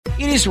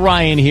It is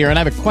Ryan here, and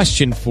I have a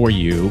question for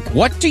you.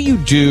 What do you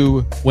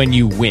do when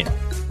you win?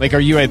 Like, are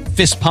you a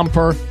fist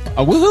pumper,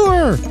 a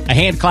woohooer, a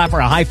hand clapper,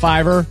 a high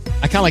fiver?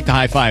 I kind of like the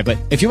high five, but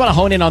if you want to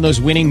hone in on those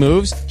winning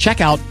moves,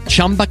 check out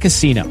Chumba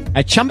Casino.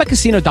 At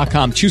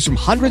ChumbaCasino.com, choose from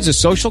hundreds of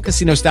social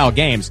casino-style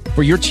games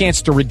for your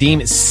chance to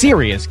redeem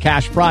serious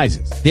cash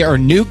prizes. There are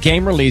new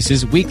game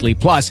releases weekly,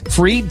 plus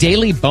free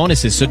daily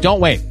bonuses. So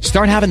don't wait.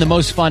 Start having the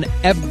most fun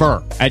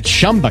ever at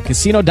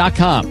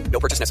ChumbaCasino.com.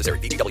 No purchase necessary.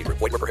 VGW. Void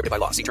where prohibited by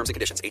law. See terms and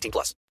conditions.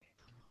 18+.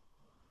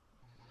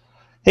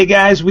 Hey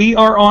guys, we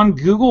are on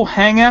Google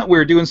Hangout.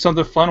 We're doing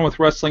something fun with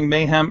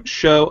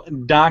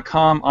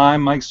WrestlingMayhemShow.com.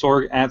 I'm Mike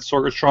Sorg at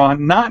Sorgatron,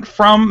 not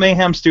from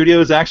Mayhem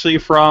Studios, actually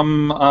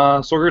from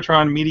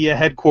Sorgatron Media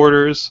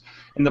Headquarters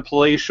in the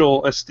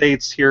palatial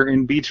estates here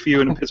in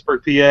Beachview in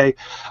Pittsburgh,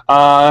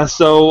 PA.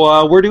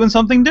 So we're doing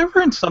something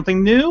different,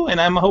 something new, and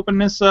I'm hoping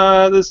this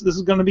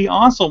is going to be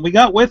awesome. We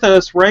got with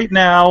us right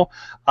now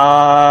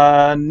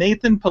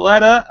Nathan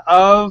Paoletta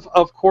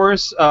of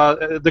course,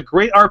 the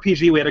great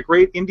RPG. We had a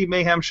great Indie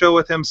Mayhem show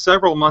with him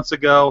several months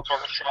ago.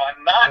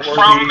 Not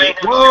from Mayhem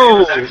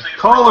Whoa,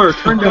 caller,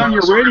 turn down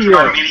your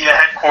radio. Media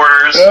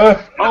Headquarters.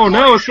 Oh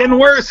no, it's getting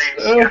worse.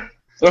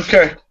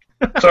 Okay.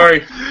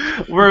 Sorry.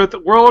 We're at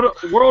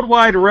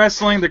Worldwide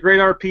Wrestling, the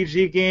great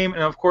RPG game,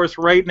 and of course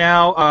right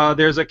now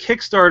there's a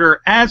Kickstarter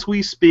as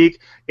we speak.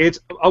 It's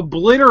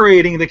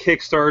obliterating the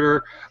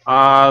Kickstarter,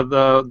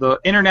 the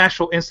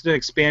International Incident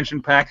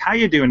Expansion Pack. How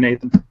you doing,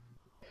 Nathan?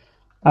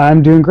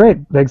 I'm doing great.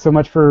 Thanks so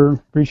much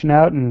for reaching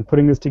out and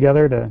putting this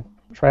together to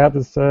try out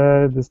this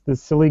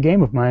silly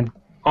game of mine.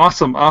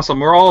 Awesome.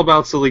 We're all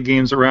about silly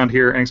games around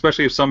here, and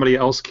especially if somebody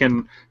else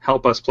can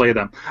help us play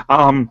them.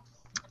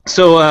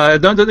 So,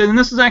 and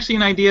this is actually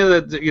an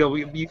idea that,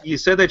 you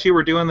said that you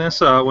were doing this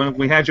when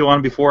we had you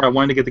on before. I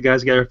wanted to get the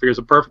guys together. I figured it's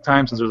a perfect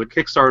time since there's a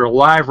Kickstarter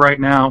live right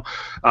now.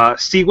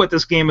 See what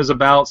this game is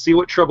about. See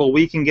what trouble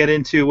we can get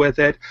into with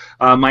it.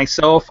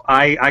 Myself,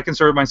 I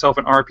consider myself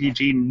an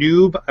RPG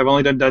noob. I've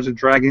only done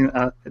Dungeons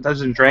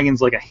and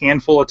Dragons like a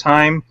handful of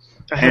time.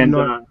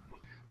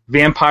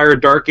 Vampire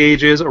Dark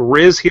Ages.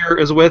 Riz here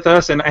is with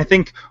us, and I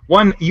think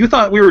you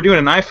thought we were doing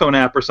an iPhone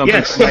app or something.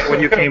 Yes. When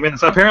you came in.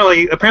 So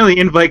apparently the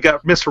invite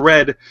got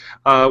misread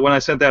when I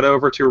sent that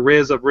over to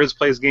Riz of Riz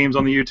Plays Games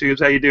on the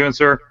YouTubes. How you doing,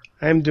 sir?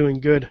 I'm doing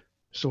good,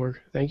 Sorg.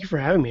 Thank you for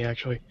having me,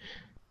 actually.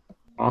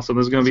 Awesome.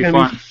 This is going to be It's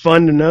fun. going to be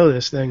fun to know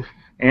this thing.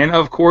 And,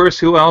 of course,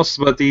 who else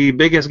but the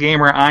biggest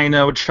gamer I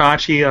know,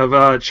 Chachi of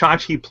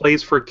Chachi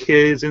Plays for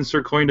Kids,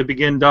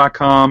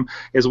 InsertCoinToBegin.com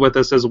is with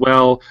us as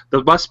well.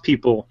 The bus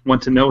people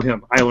want to know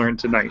him, I learned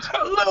tonight.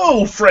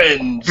 Hello,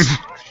 friends.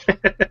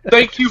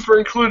 Thank you for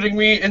including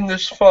me in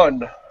this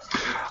fun.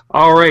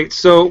 All right,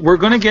 so we're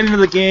going to get into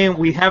the game.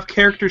 We have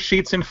character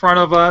sheets in front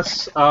of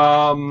us.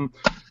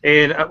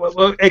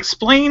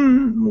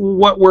 Explain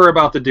what we're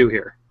about to do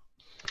here.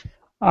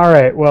 All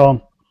right,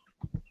 well,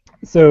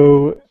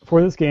 so for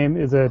this game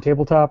is a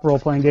tabletop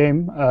role-playing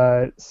game,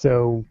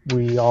 so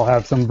we all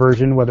have some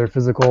version, whether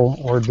physical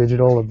or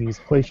digital, of these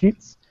play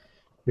sheets.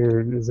 Here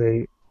is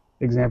a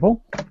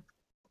example.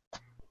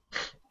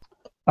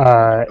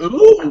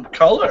 Ooh,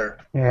 color.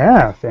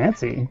 Yeah,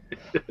 fancy.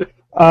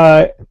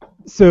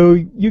 So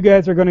you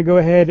guys are going to go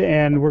ahead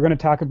and we're going to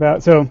talk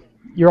about... So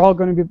you're all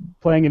going to be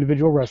playing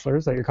individual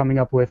wrestlers that you're coming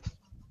up with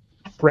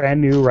brand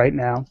new right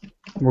now.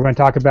 We're going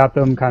to talk about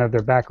them, kind of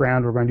their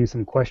background. We're going to do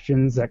some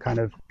questions that kind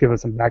of give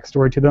us some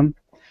backstory to them.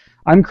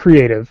 I'm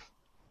creative,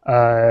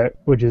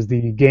 which is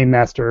the game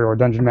master or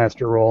dungeon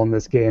master role in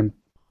this game.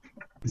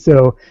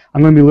 So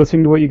I'm going to be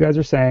listening to what you guys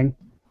are saying,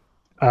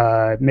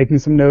 making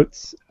some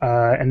notes,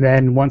 and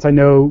then once I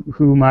know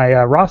who my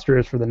roster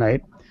is for the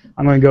night,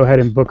 I'm going to go ahead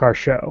and book our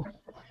show.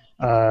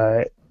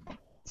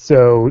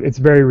 So it's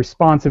very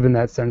responsive in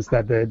that sense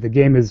that the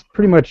game is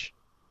pretty much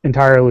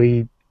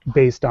entirely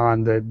based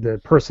on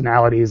the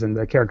personalities and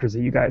the characters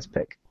that you guys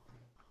pick,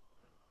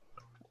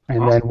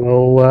 and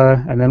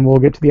awesome. then we'll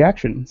get to the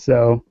action.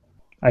 So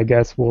I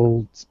guess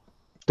we'll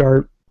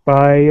start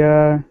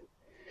by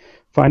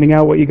finding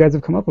out what you guys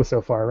have come up with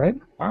so far, right?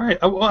 All right.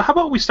 Well, how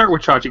about we start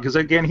with Chachi, because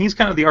again, he's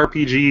kind of the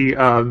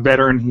RPG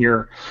veteran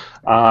here.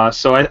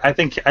 So I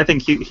think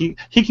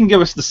he can give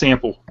us the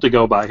sample to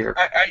go by here.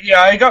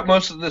 I got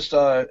most of this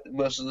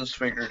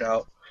figured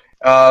out.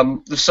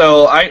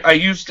 So I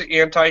used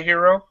the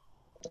anti-hero.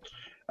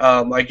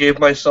 I gave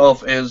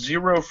myself a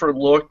 0 for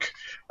look,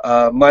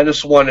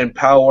 -1 in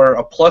power,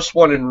 a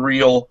 +1 in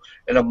real,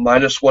 and a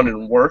 -1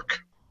 in work.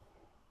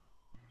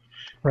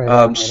 Right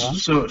on.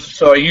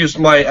 So I used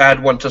my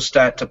add 1 to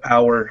stat to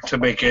power to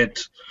make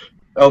it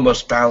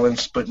almost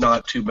balanced, but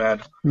not too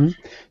bad. Mm-hmm.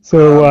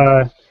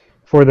 So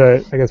for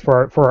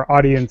our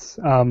audience,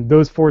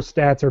 those 4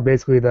 stats are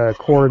basically the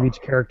core of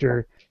each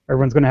character.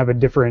 Everyone's going to have a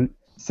different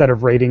set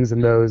of ratings in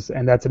those,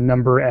 and that's a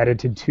number added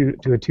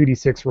to a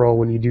 2d6 roll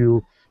when you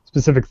do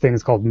specific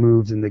things called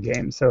moves in the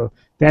game. So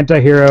the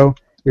anti-hero,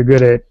 you're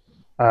good at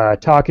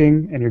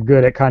talking, and you're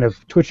good at kind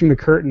of twitching the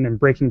curtain and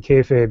breaking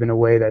kayfabe in a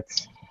way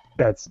that's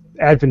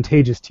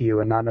advantageous to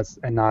you and not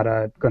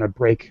going to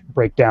break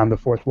down the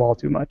fourth wall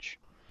too much.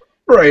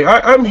 Right,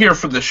 I'm here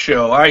for the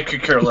show. I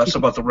could care less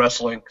about the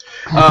wrestling.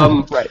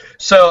 Right.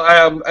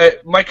 So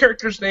my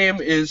character's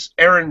name is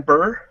Aaron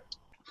Burr.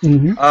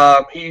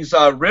 Mm-hmm. He's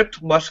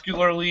ripped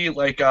muscularly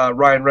like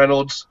Ryan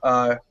Reynolds.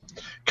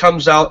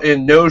 Comes out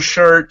in no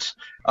shirt,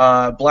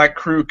 black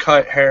crew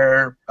cut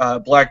hair,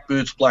 black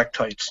boots, black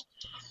tights.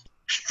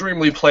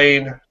 Extremely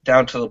plain,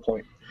 down to the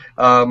point.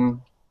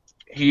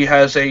 He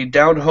has a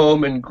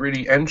down-home and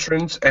gritty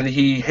entrance, and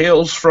he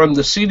hails from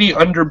the seedy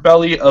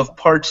underbelly of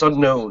Parts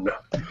Unknown.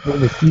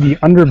 The seedy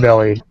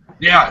underbelly.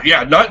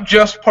 Yeah, not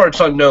just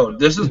Parts Unknown.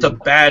 This is the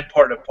bad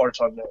part of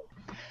Parts Unknown.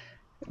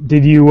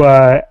 Did you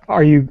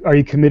are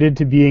you committed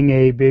to being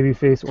a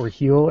babyface or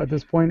heel at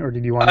this point, or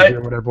did you want to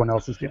hear what everyone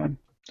else is doing?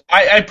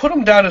 I put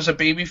him down as a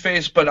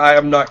babyface, but I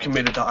am not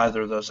committed to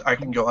either of those. I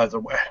can go either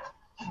way.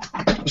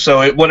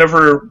 So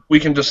whatever we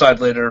can decide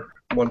later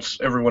once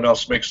everyone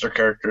else makes their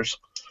characters.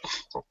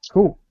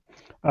 Cool.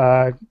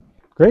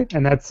 Great,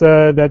 and that's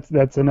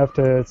enough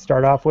to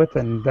start off with,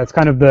 and that's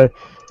kind of the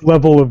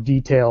level of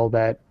detail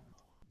that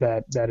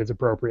is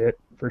appropriate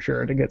for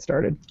sure to get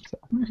started. So.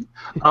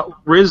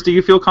 Riz, do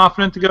you feel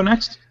confident to go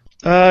next?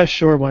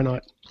 Sure, why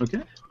not?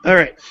 Okay. All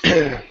right.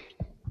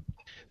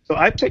 So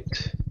I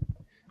picked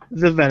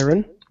the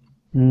veteran.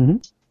 Mm-hmm.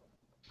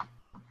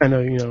 I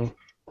know,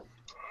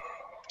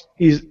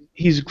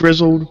 he's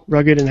grizzled,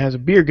 rugged, and has a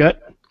beer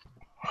gut.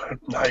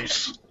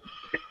 Nice.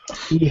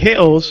 He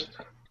hails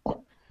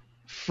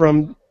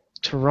from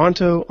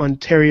Toronto,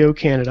 Ontario,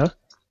 Canada.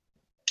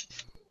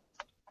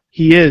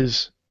 He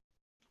is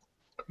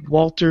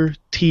Walter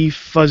T.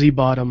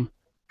 Fuzzybottom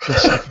II.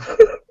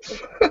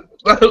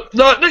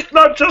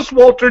 not just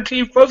Walter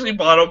T.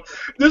 Fuzzybottom.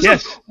 This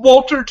is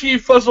Walter T.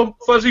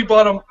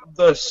 Fuzzybottom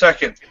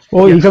II.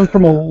 Well, he comes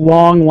from a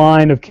long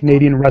line of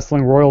Canadian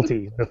wrestling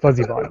royalty, the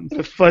Fuzzy Bottoms.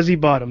 The Fuzzy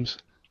Bottoms.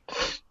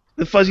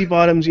 The Fuzzy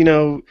Bottoms,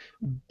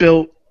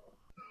 built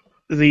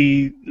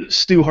the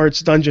Stu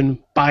Hart's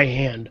dungeon by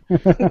hand. Stu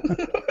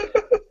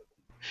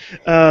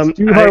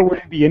Hart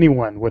wouldn't be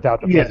anyone without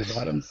the Fuzzy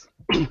Bottoms.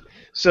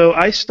 So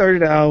I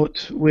started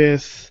out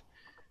with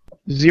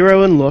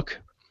 0 in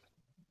look,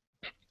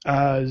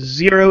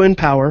 0 in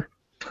power,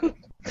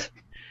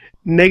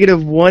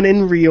 -1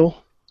 in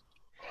real,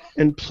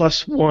 and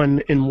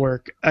 +1 in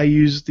work. I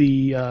used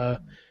the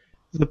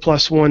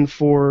 +1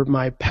 for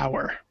my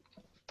power.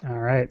 All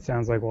right,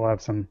 sounds like we'll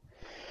have some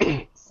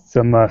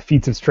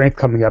feats of strength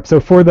coming up. So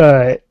for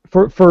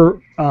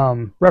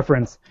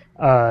reference,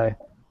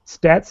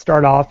 stats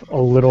start off a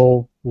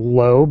little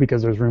low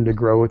because there's room to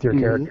grow with your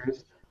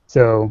characters.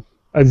 So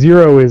a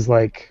 0 is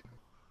like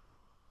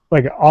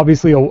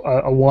obviously a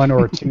 1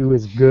 or a 2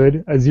 is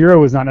good. A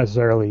 0 is not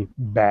necessarily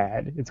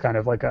bad. It's kind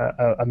of like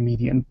a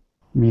median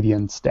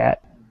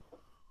stat.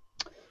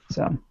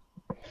 So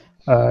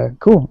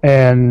cool.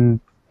 And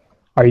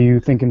are you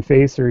thinking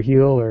face or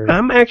heel or?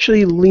 I'm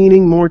actually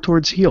leaning more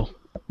towards heel.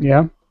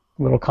 Yeah,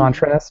 a little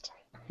contrast.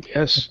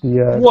 Yes.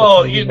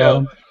 Well,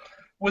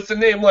 with a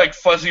name like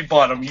Fuzzy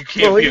Bottom, you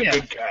can't be a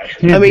good guy.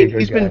 I mean,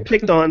 he's been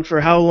picked on for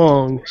how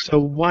long, so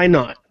why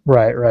not?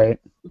 Right.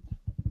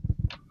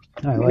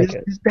 I like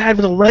it. His dad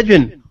was a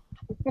legend.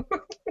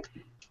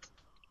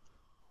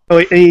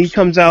 And he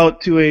comes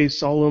out to a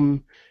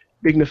solemn,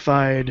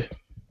 dignified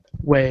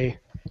way.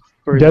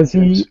 Does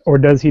he or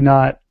does he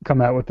not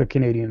come out with the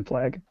Canadian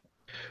flag?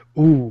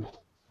 Ooh.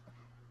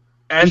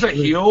 As a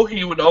heel,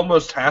 he would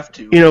almost have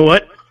to. You know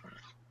what?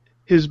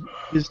 His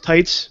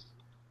tights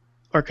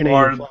are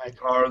Canadian flag.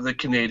 Are the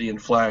Canadian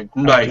flag.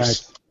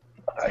 Nice.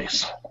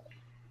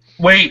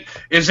 Wait,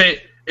 is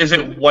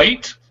it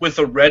white with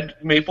a red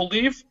maple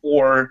leaf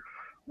or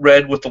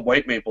red with a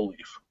white maple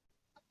leaf?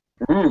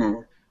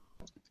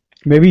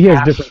 Maybe he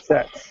has different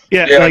sets.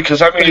 Yeah,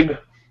 because I mean,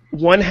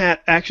 one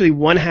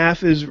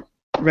half is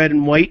red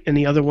and white, and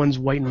the other one's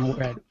white and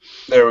red.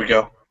 There we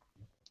go.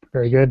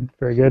 Very good.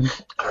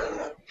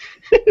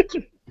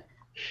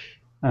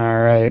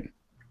 All right.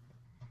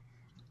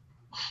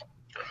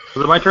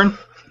 Is it my turn?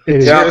 It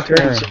is your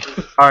turn.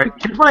 All right.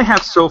 Here's what I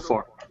have so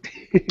far.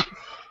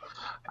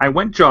 I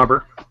went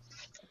jobber.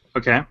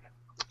 Okay.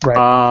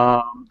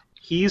 Right.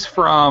 He's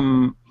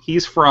from.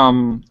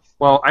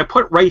 Well, I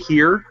put right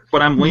here,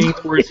 but I'm leaning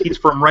towards he's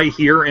from right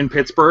here in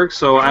Pittsburgh,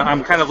 so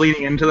I'm kind of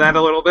leaning into that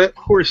a little bit. Of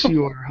course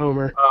you are,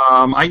 Homer.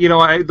 I'm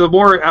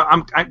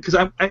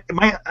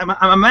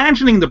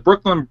imagining the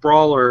Brooklyn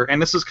Brawler,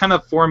 and this is kind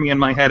of forming in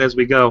my head as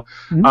we go.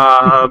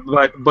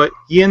 But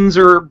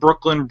Yinzer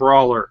Brooklyn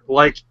Brawler,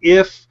 like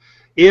if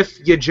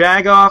you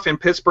jag off in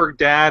Pittsburgh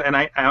Dad, and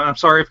I'm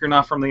sorry if you're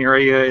not from the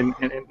area, and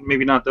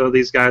maybe not though,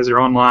 these guys are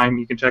online,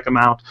 you can check them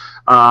out.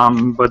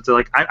 But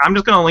like I'm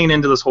just gonna lean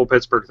into this whole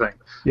Pittsburgh thing.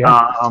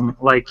 Yeah.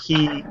 Like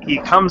he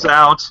comes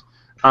out.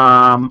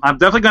 I'm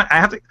definitely gonna. I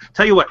have to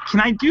tell you what.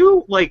 Can he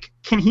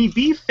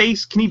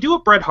do a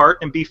Bret Hart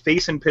and be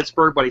face in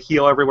Pittsburgh but a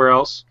heel everywhere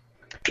else?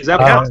 Is that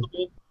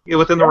possible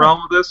within the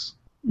realm of this?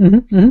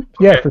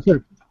 Yeah, for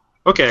sure.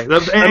 Okay.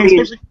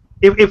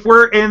 if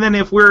we're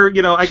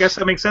I guess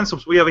that makes sense.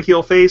 Since we have a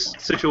heel face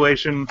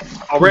situation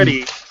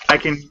already, I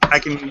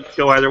can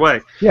go either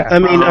way. Yeah.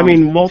 I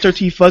mean, Walter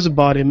T.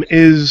 Fuzzbottom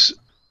is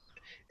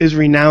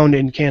renowned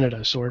in Canada,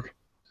 Sorg.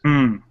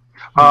 Name.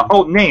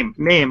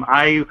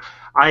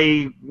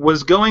 I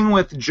was going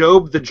with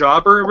Job the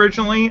Jobber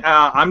originally.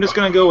 I'm just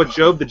going to go with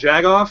Job the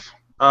Jagoff,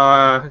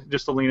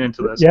 just to lean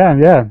into this.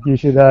 Yeah. You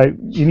should.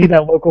 You need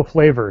that local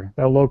flavor.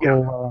 That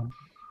local. Yeah.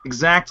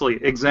 Exactly.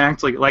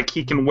 Like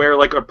he can wear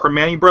like a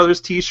Permane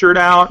Brothers T-shirt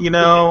out,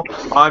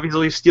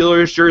 obviously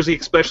Steelers jersey,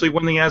 especially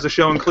when he has a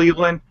show in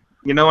Cleveland.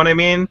 You know what I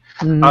mean?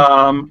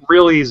 Mm-hmm.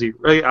 Real easy.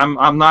 Right?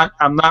 I'm not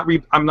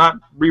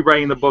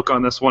rewriting the book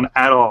on this one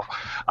at all.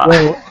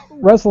 Well,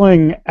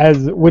 wrestling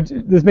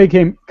this may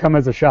come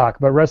as a shock,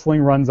 but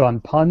wrestling runs on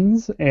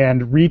puns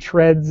and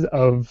retreads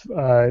of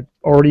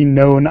already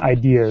known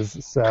ideas.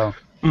 So.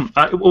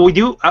 Well, we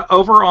do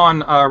over on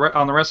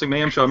the Wrestling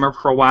Mayhem show. I remember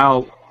for a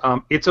while.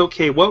 It's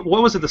okay. What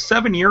was it? The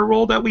 7-year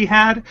rule that we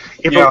had.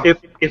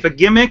 If a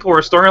gimmick or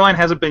a storyline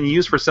hasn't been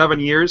used for 7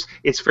 years,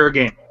 it's fair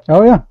game.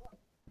 Oh yeah.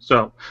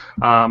 So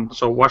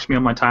watch me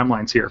on my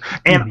timelines here.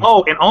 And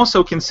and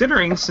also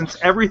considering since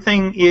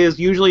everything is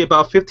usually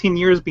about 15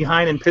 years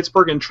behind in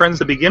Pittsburgh and trends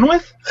to begin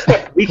with,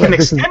 we can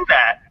extend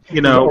that.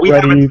 We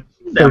haven't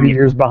 30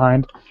 years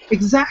behind.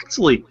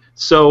 Exactly.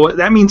 So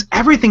that means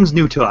everything's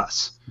new to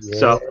us. Yeah.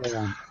 So.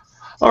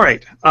 All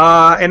right,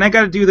 and I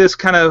got to do this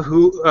kind of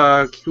who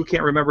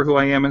can't remember who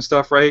I am and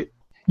stuff, right?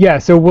 Yeah,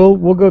 so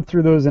we'll go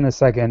through those in a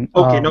second.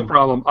 Okay, no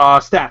problem.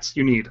 Stats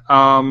you need.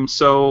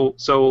 So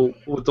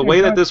with the way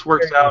that this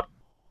works out,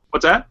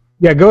 what's that?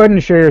 Yeah, go ahead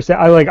and share your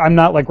stats. I'm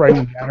not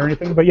writing them down or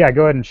anything, but yeah,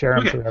 go ahead and share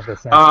them. Okay. So we have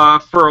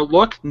this for a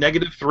look,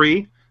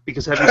 -3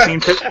 because have you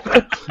seen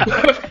Pittsburgh?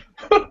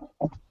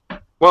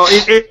 Well,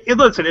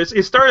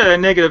 it started at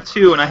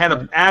 -2, and I had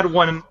to add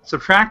 1,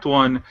 subtract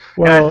 1,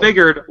 and I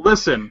figured,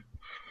 listen.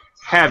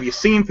 Have you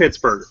seen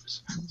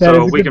Pittsburghers? That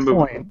so is a we good can move.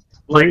 point.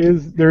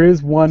 There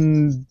is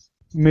one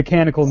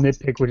mechanical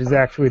nitpick, which is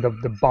actually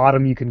the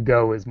bottom you can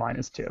go is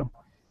 -2.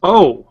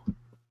 Oh.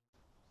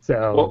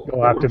 So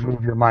you'll have to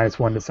move your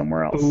 -1 to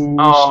somewhere else. Ooh,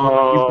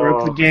 you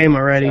broke the game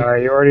already.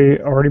 Sorry, you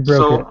already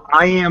broke it. So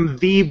I am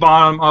the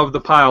bottom of the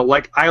pile.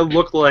 Like I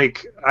look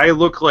like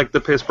the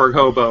Pittsburgh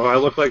hobo. I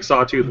look like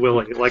Sawtooth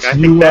Willie. Like I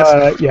think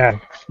that's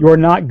you are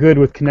not good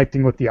with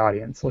connecting with the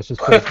audience. Let's just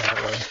put it that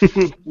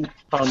way.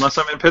 Unless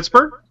I'm in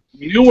Pittsburgh.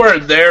 You were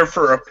there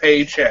for a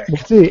paycheck.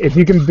 Let's see if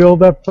you can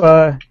build up.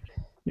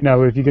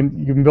 If you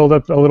can build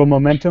up a little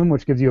momentum,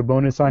 which gives you a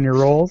bonus on your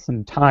rolls,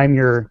 and time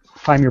your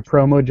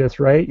promo just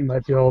right, you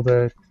might be able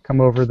to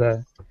come over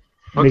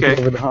make it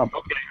over the hump.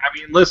 Okay. I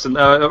mean, listen.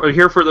 We're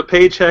here for the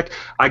paycheck.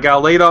 I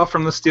got laid off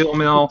from the steel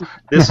mill.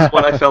 This is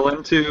what I fell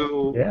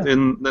into,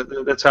 and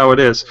that's how it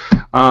is.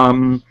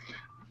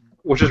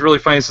 Which is really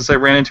funny since I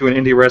ran into an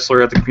indie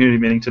wrestler at the community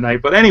meeting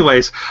tonight. But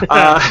anyways,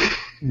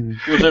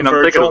 Was it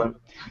virtual?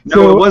 No,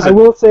 so it wasn't. I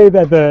will say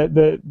that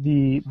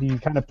the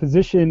kind of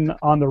position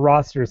on the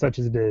roster, such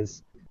as it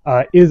is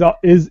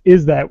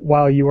that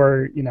while you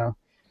are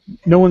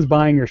no one's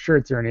buying your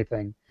shirts or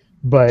anything,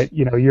 but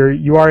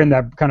you are in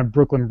that kind of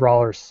Brooklyn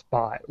Brawler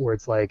spot where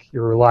it's like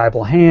you're a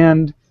reliable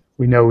hand.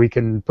 We know we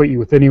can put you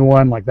with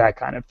anyone, like that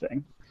kind of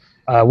thing.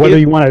 Whether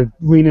you want to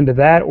lean into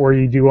that or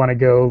you do want to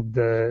go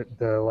the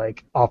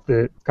like off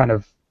the kind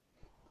of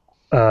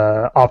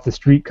off the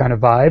street kind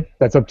of vibe,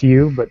 that's up to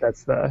you. But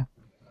that's the.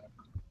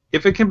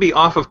 If it can be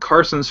off of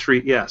Carson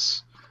Street,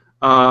 yes.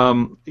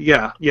 I'm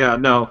going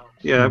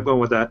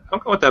with that. I'm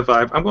going with that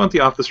vibe. I'm going with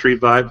the off the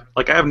street vibe.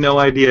 Like I have no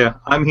idea.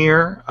 I'm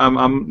here.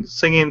 I'm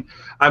singing.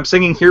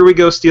 Here we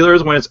go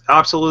Steelers when it's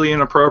absolutely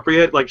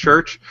inappropriate, like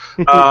church.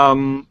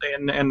 I'm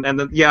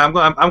going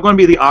to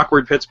be the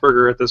awkward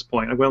Pittsburgher at this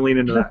point. I'm going to lean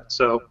into that.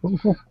 So,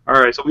 all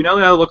right. So we know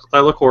that I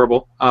look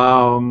horrible.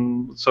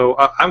 I'm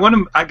going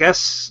to. I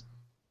guess.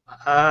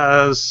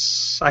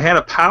 I had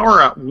a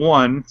power at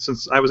 1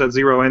 since I was at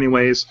 0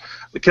 anyways.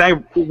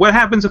 What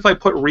happens if I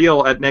put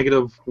real at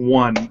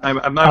 -1? I'm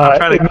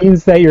trying to. It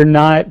means that you're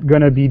not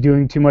going to be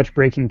doing too much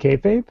breaking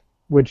kayfabe,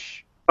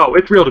 which. Oh,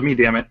 it's real to me,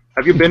 damn it!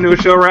 Have you been to a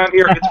show around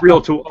here? It's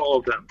real to all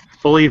of them.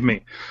 Believe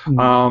me.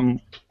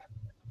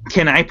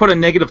 Can I put a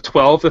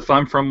 -12 if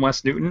I'm from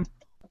West Newton?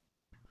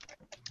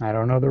 I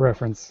don't know the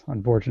reference,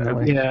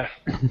 unfortunately. Yeah,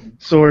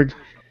 Sorg.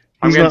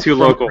 I'm getting too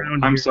local.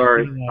 I'm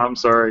sorry.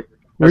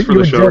 That's for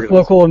the show. Just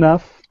local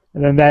enough,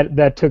 and then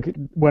that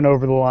went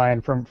over the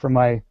line from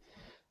my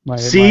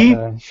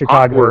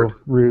Chicago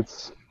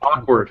roots.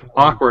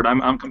 Awkward.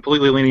 I'm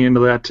completely leaning into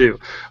that too.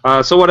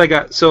 So what I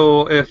got?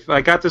 So if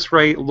I got this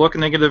right, look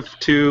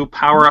 -2,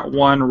 power at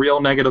 1, real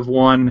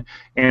 -1,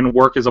 and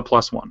work is a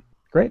 +1.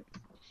 Great.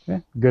 Yeah.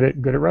 Good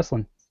at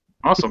wrestling.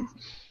 Awesome.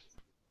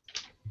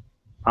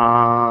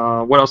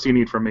 What else do you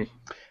need from me?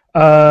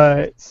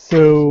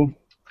 So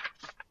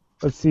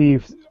let's see.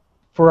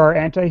 For our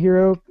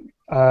anti-hero,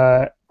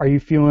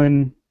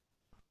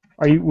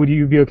 would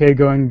you be okay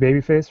going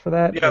babyface for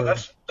that? Yeah,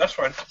 that's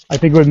fine. I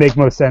think it would make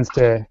most sense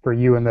for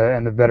you and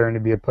the veteran to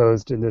be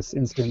opposed in this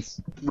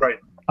instance. Right.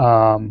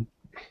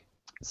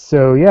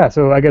 So yeah,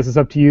 so I guess it's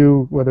up to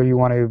you whether you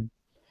want to.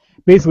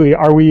 Basically,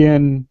 are we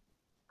in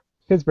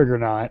Pittsburgh or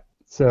not?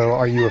 So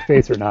are you a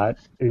face or not?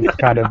 Is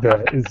kind of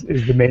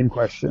is the main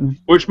question.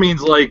 Which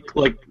means like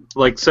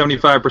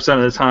 75%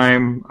 of the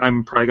time,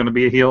 I'm probably going to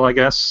be a heel, I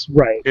guess.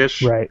 Right.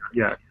 Ish. Right.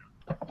 Yeah.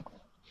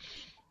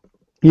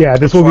 Yeah,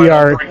 this will Fine, be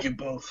I'll our. break you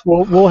both.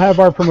 We'll have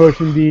our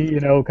promotion be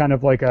kind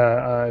of like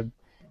a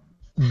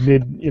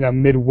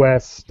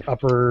Midwest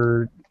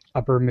upper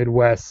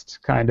Midwest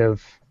kind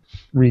of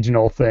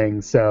regional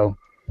thing. So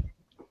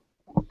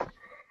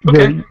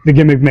Okay. the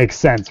gimmick makes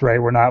sense,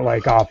 right? We're not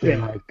like off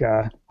in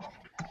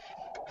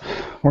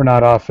we're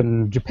not off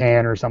in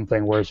Japan or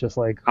something where it's just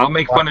like I'll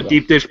make fun of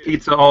deep dish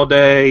pizza all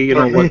day. You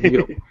know what?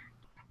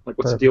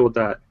 What's the deal with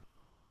that?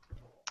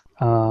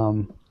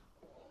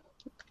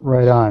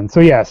 Right on. So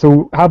yeah,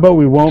 so how about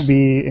we won't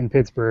be in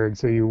Pittsburgh,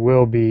 so you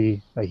will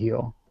be a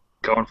heel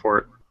Going for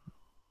it.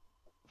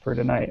 for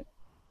tonight.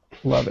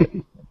 Love it.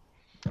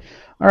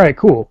 All right,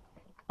 cool.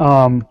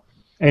 And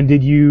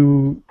did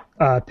you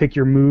pick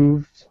your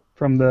moves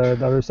from the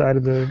other side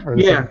of the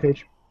second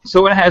page?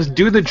 So it has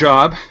do the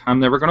job. I'm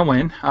never going to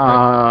win.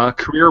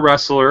 Career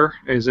wrestler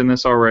is in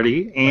this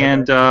already,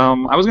 and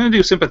I was going to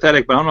do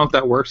sympathetic, but I don't know if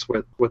that works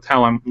with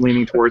how I'm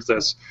leaning towards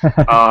this.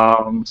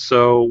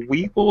 So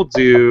we will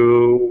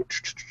do.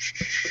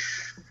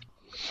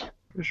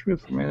 Fish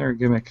with familiar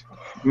gimmick.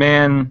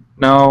 Man,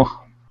 no,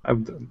 I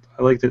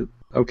liked it.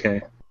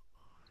 Okay,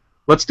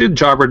 let's do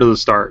Jobber to the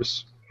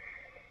Stars.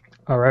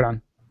 Oh, right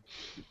on.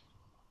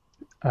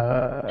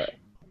 Gonna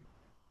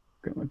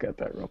look at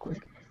that real quick.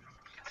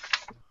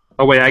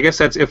 Oh wait, I guess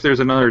that's if there's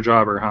another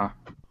jobber, huh?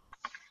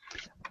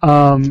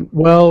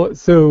 Well,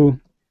 so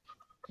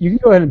you can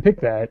go ahead and pick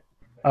that.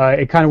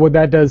 It kind of what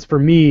that does for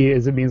me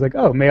is it means like,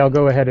 oh, may I'll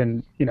go ahead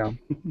and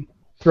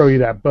throw you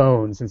that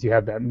bone since you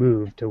have that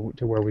move to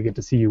where we get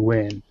to see you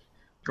win.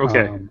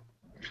 Okay.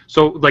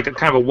 So like a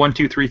kind of a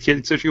 1-2-3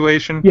 kid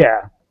situation.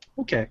 Yeah.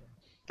 Okay.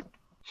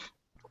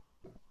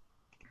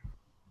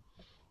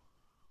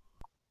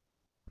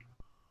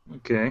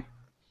 Okay.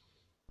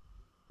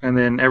 And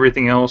then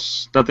everything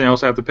else, nothing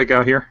else I have to pick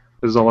out here?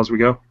 This is all as we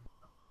go?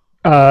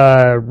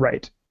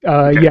 Right.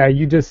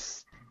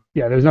 Okay.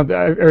 Yeah, there's nothing.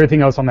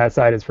 Everything else on that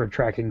side is for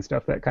tracking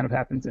stuff that kind of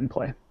happens in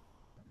play.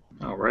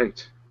 All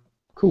right.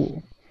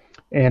 Cool.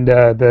 And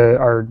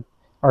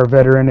our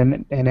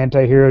veteran and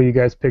anti-hero, you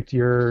guys picked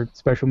your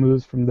special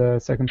moves from the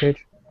second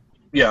page?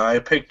 Yeah, I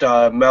picked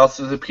Mouth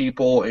of the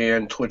People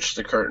and Twitch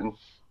the Curtain.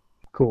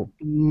 Cool.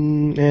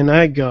 And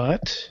I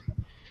got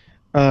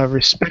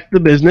Respect the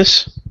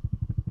Business.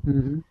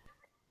 Mm-hmm.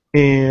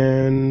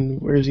 And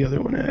where's the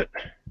other one at?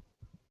 I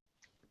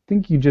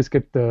think you just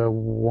get the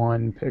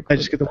one pick. I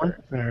just get the one?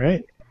 All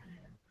right.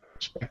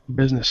 Respect the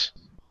Business.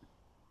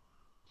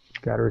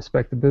 Gotta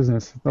respect the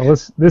business. Well,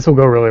 this will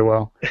go really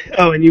well.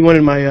 Oh, and you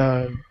wanted my...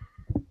 No,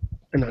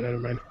 never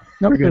mind.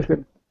 Nope, We're good. that's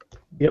good.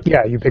 Yep.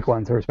 Yeah, you pick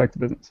one to respect the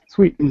business.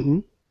 Sweet. Mm-hmm.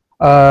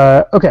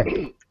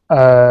 Okay.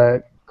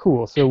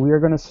 Cool. So we are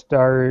going to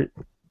start,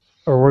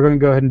 or we're going to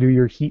go ahead and do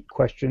your heat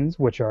questions,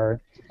 which are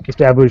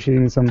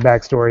establishing some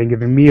backstory and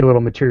giving me a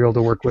little material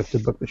to work with to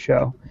book the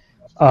show.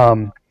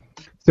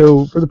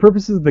 So for the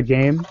purposes of the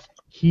game,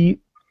 heat,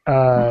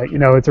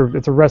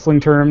 it's a wrestling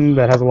term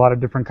that has a lot of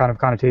different kind of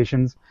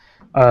connotations.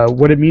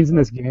 What it means in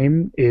this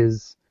game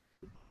is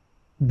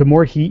the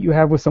more heat you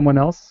have with someone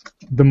else,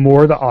 the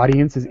more the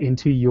audience is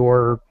into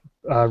your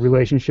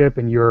relationship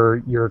and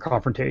your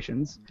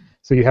confrontations.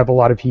 So you have a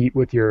lot of heat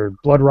with your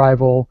blood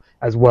rival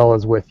as well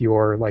as with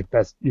your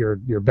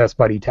best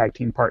buddy tag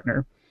team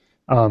partner.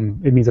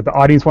 It means that the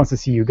audience wants to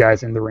see you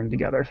guys in the ring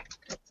together.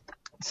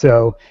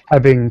 So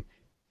having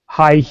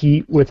high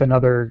heat with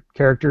another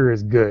character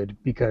is good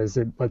because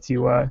it lets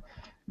you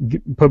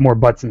put more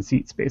butts in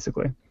seats,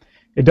 basically.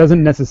 It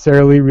doesn't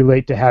necessarily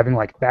relate to having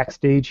like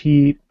backstage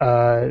heat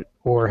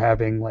or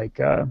having like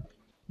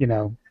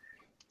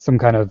some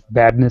kind of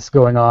badness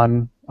going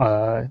on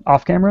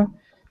off camera.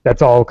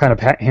 That's all kind of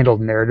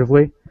handled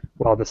narratively,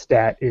 while the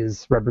stat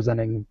is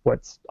representing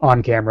what's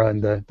on camera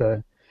and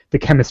the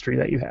chemistry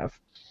that you have.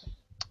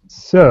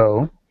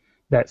 So,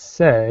 that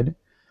said,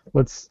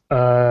 let's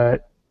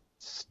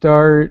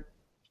start.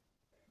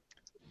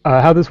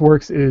 How this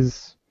works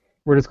is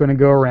we're just going to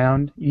go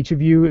around. Each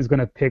of you is going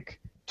to pick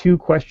 2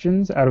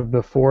 questions out of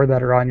the 4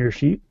 that are on your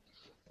sheet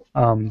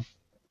and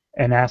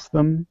ask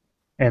them,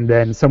 and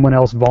then someone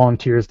else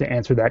volunteers to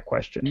answer that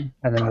question,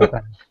 and then we'll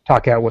kind of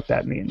talk out what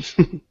that means.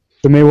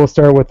 So maybe we'll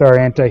start with our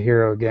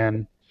anti-hero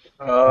again.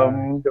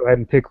 Go ahead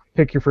and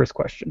pick your first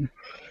question.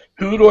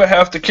 Who do I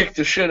have to kick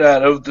the shit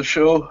out of to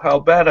show how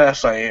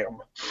badass I am?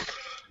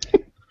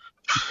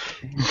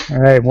 All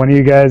right, one of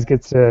you guys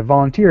gets to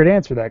volunteer to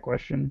answer that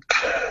question.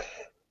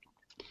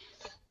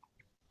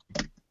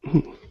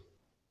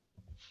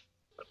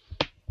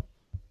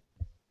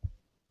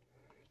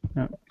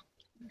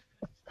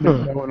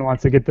 No one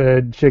wants to get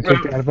the shit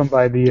kicked out of them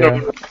by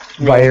the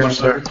by Aaron.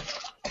 Sir.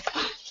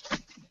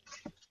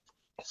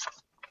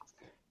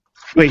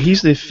 Wait,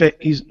 he's the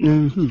he's.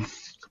 Mm-hmm.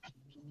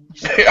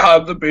 Yeah,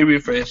 I'm the baby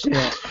face.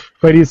 Yeah.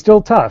 But he's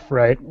still tough,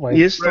 right? Like,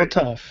 He is still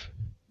tough.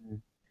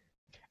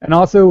 And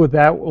also with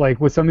that,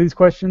 like with some of these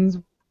questions,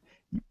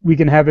 we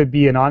can have it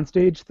be an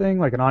on-stage thing,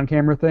 like an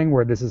on-camera thing,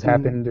 where this has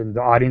happened and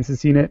the audience has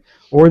seen it,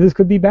 or this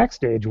could be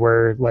backstage,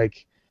 where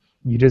like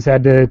you just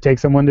had to take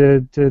someone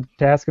to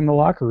task in the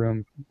locker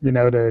room,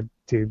 to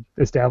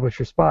establish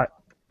your spot.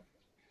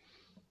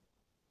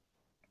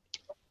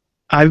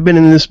 I've been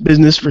in this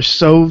business for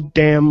so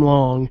damn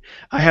long.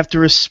 I have to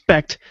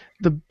respect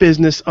the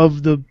business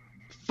of the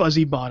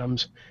fuzzy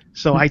bottoms.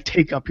 So I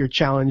take up your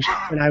challenge,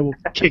 and I will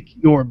kick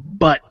your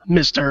butt,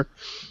 mister.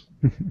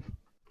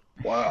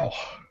 Wow.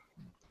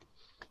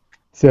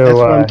 So That's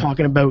what I'm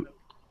talking about.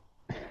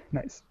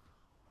 Nice.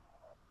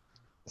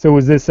 So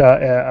was this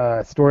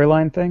a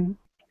storyline thing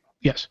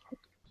Yes.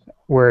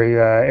 where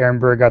Aaron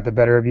Burr got the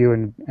better of you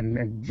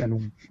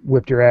and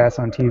whipped your ass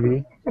on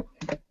TV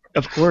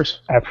Of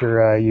course.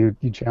 after you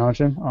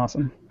challenged him?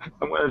 Awesome.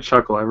 I'm going to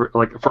chuckle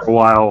for a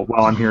while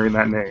I'm hearing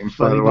that name,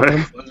 by the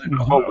way. Fuzzy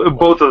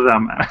Both of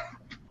them.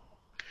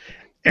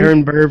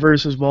 Aaron Burr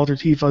versus Walter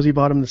T. Fuzzy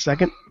Bottom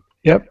II.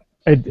 Yep.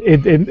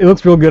 It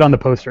looks real good on the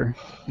poster.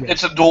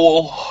 It's a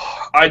duel.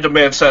 I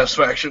demand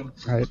satisfaction.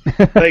 Right.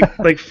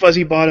 like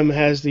Fuzzy Bottom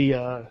has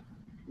the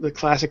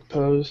classic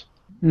pose.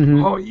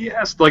 Mhm. Oh,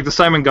 yes, like the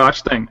Simon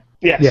Gotch thing.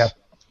 Yes. Yeah.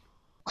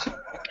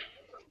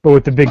 But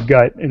with the big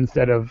gut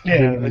instead of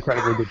being in Yeah.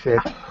 incredibly good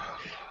shape.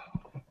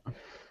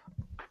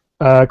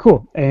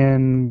 Cool.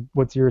 And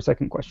what's your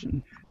second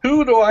question?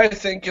 Who do I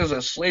think is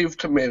a slave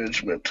to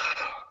management?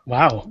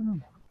 Wow.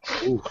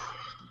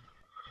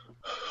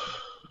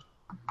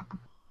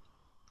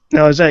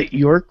 Now, is that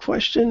your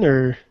question,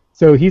 or?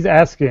 So he's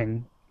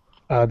asking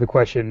the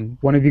question.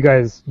 One of you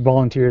guys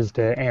volunteers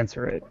to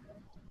answer it.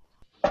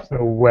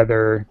 So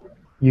whether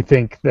you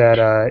think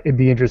that it'd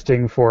be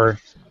interesting for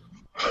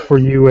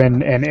you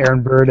and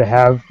Aaron Burr to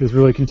have this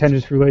really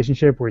contentious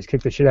relationship where he's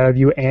kicked the shit out of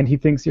you and he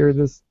thinks you're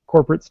this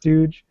corporate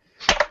stooge,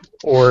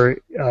 or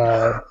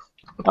does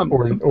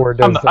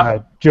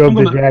Job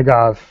the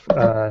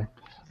Jagoff?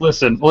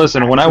 Listen.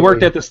 When I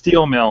worked at the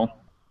steel mill,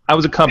 I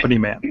was a company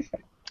man.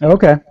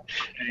 Okay.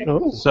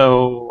 Oh.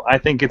 So I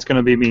think it's going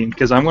to be me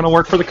because I'm going to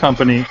work for the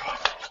company,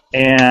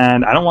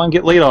 and I don't want to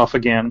get laid off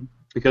again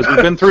because we've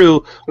been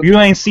through. You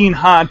ain't seen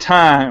hard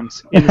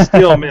times in the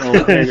steel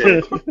mill,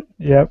 baby.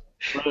 Yep.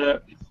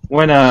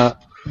 When a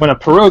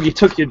pierogi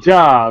took your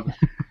job.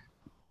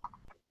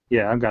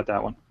 Yeah, I've got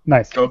that one.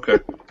 Nice. Okay.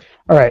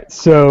 All right.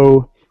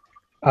 So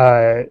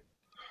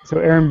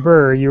Aaron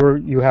Burr,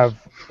 you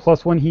have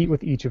 +1 heat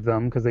with each of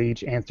them because they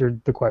each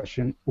answered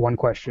one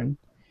question.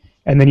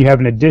 And then you have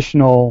an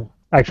additional,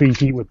 actually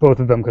heat with both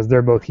of them because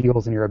they're both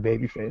heels and you're a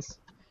babyface.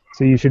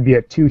 So you should be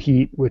at 2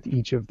 heat with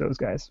each of those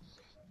guys.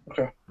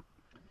 Okay.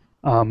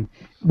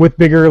 With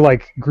bigger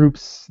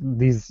groups,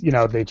 these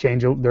they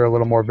change. They're a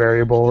little more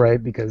variable,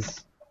 right?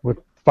 Because with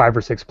 5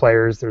 or 6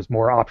 players, there's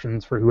more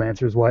options for who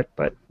answers what.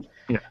 But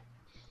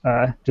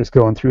yeah, just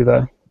going through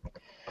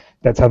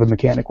that's how the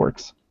mechanic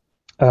works.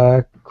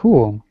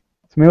 Cool.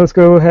 So maybe let's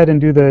go ahead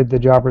and do the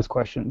jobbers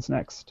questions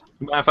next.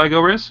 Mind if I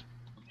go, Riz?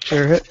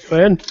 Sure, go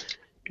ahead.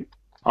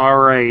 All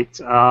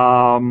right.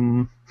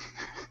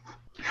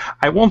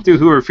 I won't do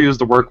who refused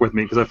to work with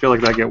me because I feel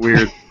like that get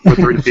weird with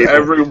 3 people.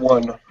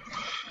 Everyone.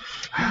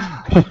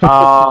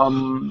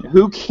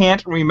 Who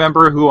can't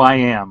remember who I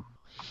am?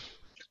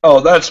 Oh,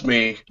 that's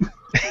me.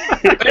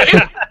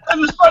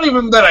 It's not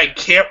even that I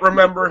can't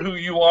remember who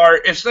you are.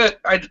 It's that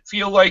I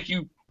feel like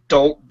you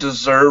don't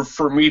deserve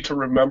for me to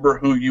remember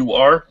who you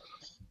are.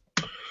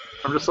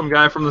 I'm just some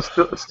guy from the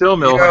steel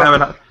mill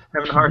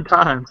having hard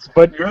times.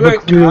 But You're that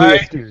clearly a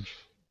guy. stooge.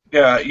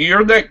 Yeah,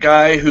 you're that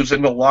guy who's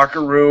in the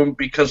locker room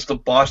because the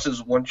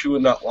bosses want you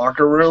in that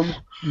locker room,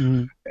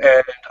 Mhm.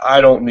 and I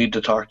don't need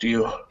to talk to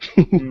you.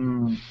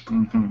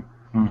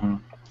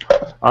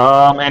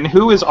 And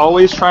who is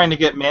always trying to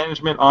get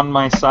management on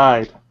my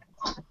side?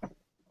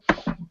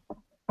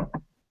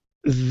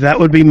 That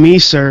would be me,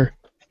 sir.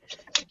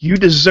 You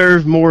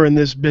deserve more in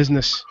this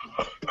business.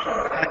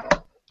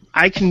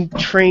 I can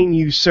train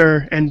you,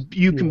 sir, and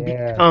you can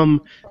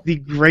become the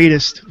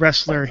greatest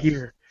wrestler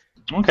here.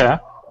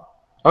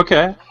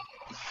 Okay.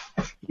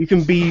 You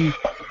can be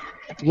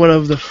one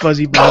of the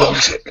Fuzzy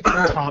Bottom's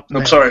top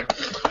men. I'm sorry.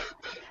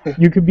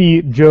 You could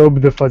be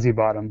Job the Fuzzy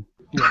Bottom.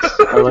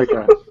 I like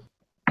that.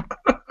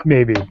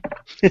 Maybe.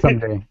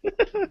 Someday.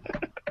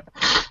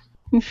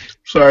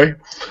 Sorry.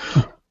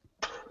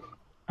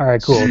 All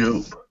right, cool.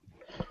 You.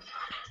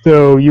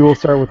 So you will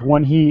start with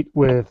 1 heat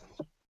with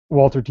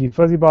Walter T.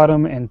 Fuzzy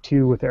Bottom and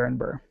 2 with Aaron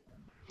Burr.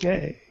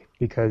 Yay.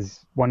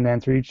 Because 1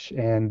 answer each,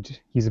 and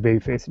he's a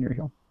babyface in your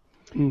heel.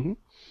 Mm-hmm.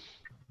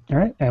 All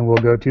right, and we'll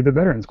go to the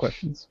veterans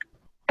questions.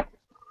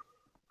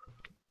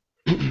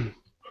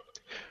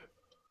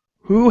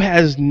 Who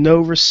has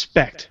no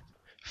respect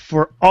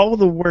for all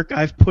the work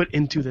I've put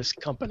into this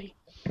company?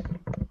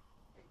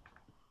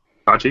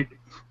 Hachi?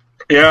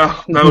 Yeah,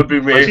 that would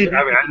be me.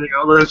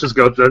 Let's just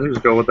go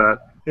with that.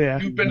 Yeah.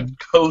 You've been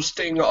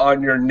coasting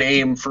on your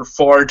name for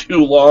far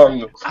too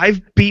long.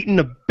 I've beaten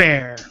a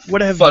bear.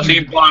 What have Fuzzy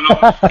you?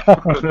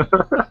 Bottom.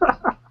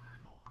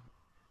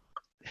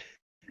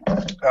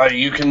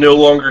 You can no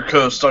longer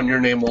coast on your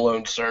name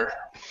alone, sir.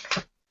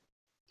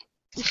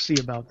 We'll see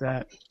about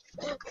that.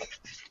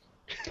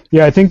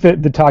 Yeah, I think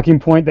that the talking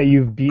point that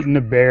you've beaten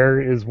a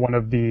bear is one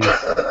of the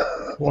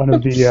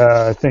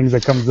things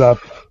that comes up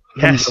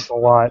a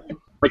lot.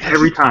 Like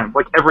every time,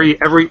 like every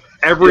promo.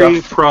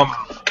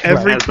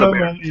 Every has the promo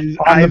bear. is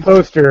On the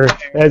poster,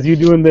 as you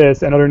doing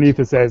this, and underneath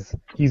it says,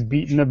 he's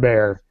beaten a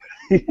bear.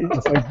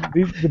 It's like,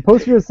 the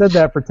poster has said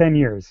that for 10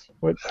 years.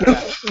 What?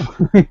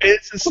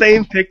 It's the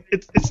same pic.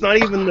 It's not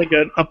even like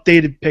an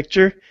updated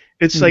picture.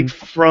 It's like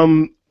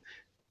from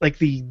like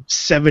the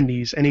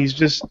 70s, and he's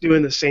just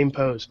doing the same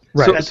pose.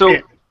 Right. So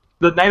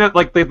the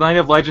Night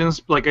of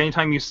Legends, like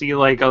anytime you see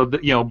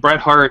Bret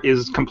Hart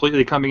is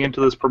completely coming into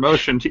this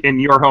promotion in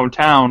your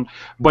hometown,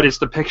 but it's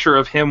the picture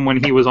of him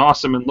when he was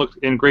awesome and looked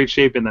in great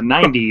shape in the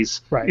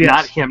 90s, Right.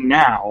 not him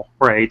now,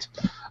 right?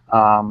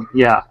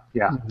 Yeah,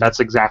 that's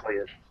exactly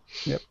it.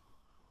 Yep.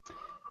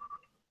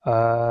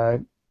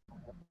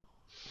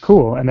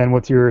 Cool. And then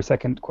what's your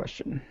second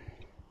question?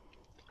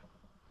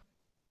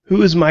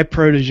 Who is my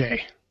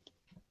protege?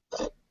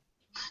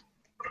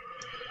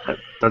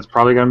 That's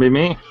probably going to be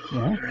me.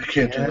 Yeah. I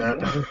can't do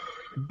that.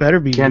 Better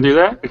be. Can't do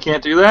that? I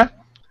can't do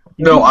that?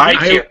 No, I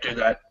can't do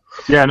that.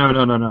 Yeah,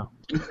 no.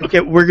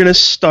 Okay, we're gonna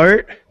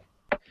start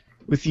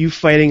with you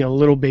fighting a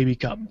little baby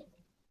cub,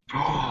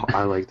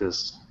 I like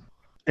this.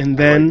 and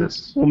then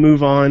this. we'll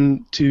move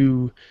on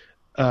to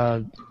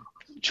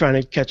trying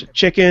to catch a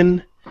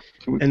chicken,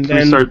 and Can we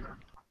then start?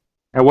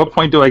 At what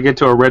point do I get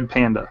to a red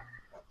panda?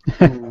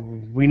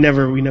 we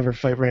never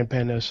fight ram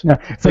pandas. No,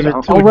 it's like, They're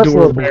I'll too wrestle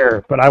a adorable.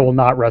 bear, but I will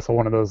not wrestle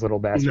one of those little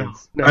No,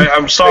 bastards. no.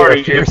 I'm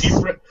sorry. They're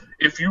fierce.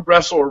 If you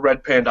wrestle a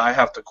red panda, I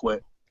have to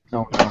quit.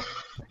 No.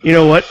 You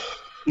know what?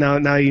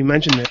 Now you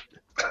mentioned it.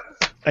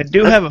 I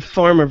do have a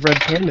farm of red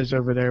pandas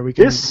over there. We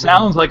can. This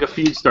sounds like a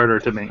feed starter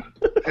to me.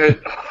 I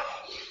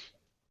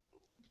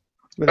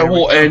There we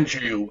will go. end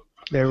you.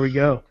 There we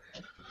go.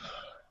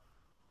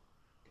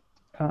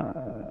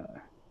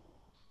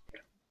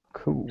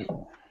 Cool.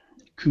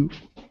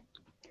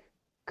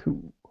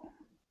 Cool.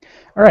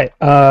 All right.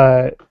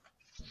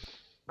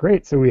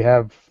 Great. So we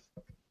have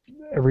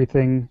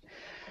everything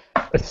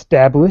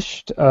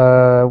established.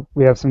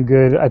 We have some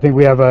good. I think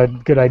we have a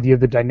good idea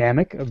of the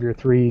dynamic of your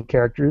three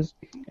characters,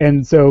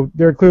 and so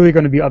there are clearly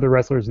going to be other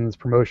wrestlers in this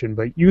promotion,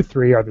 but you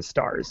three are the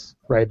stars,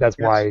 right? That's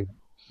why,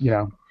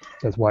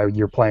 that's why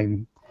you're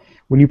playing.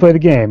 When you play the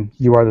game,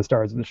 you are the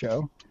stars of the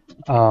show.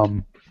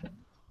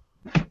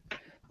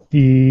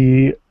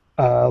 The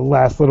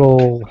last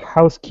little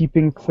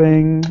housekeeping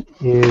thing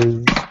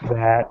is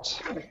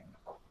that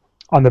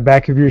on the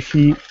back of your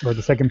sheet, or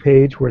the second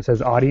page where it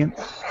says audience,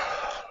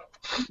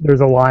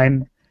 there's a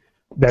line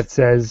that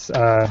says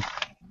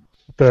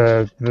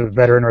the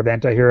veteran or the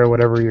anti-hero,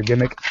 whatever your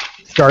gimmick,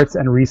 starts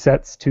and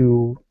resets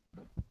to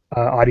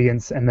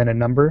audience and then a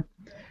number.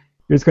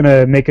 You're just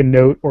gonna make a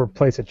note or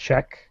place a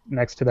check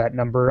next to that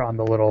number on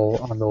the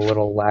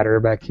little ladder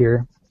back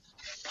here.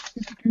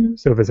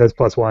 So if it says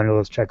 +1,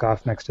 you'll just check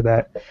off next to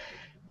that.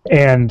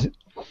 And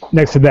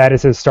next to that, it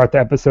says start the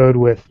episode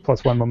with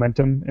 +1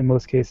 momentum in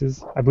most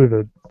cases. I believe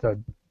this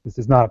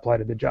does not apply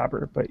to the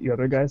jobber, but you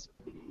other guys.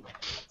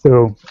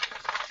 So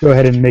go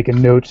ahead and make a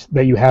note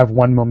that you have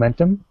 1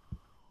 momentum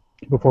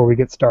before we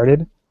get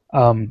started.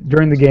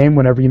 During the game,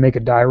 whenever you make a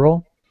die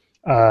roll,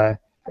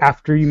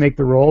 after you make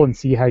the roll and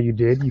see how you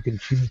did, you can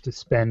choose to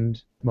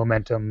spend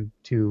momentum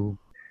to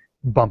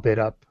bump it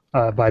up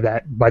by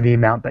the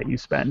amount that you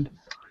spend.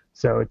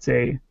 So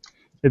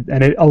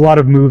a lot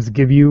of moves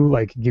give you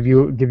a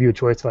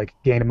choice to like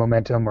gain a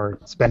momentum or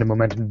spend a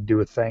momentum to do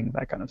a thing,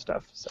 that kind of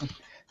stuff. So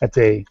that's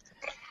a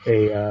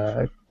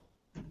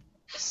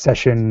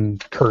session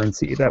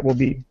currency that will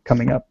be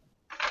coming up.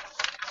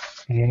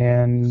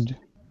 And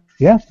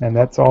yeah, and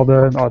that's all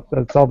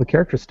the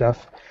character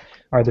stuff.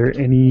 Are there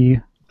any?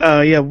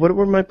 What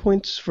were my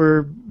points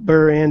for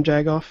Burr and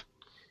Jagoff?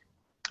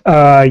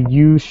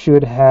 You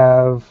should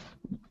have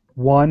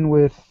 1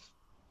 with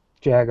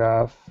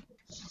Jagoff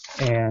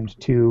and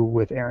 2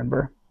 with Aaron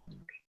Burr.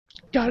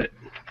 Got it.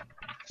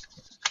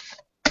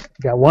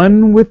 Got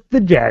 1 with the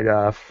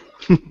Jagoff.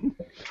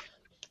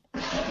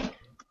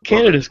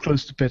 Canada's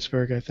close to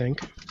Pittsburgh, I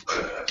think.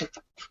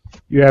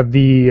 You have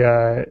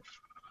the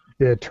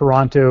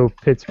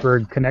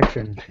Toronto-Pittsburgh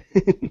connection.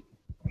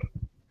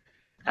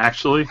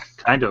 Actually,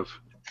 kind of.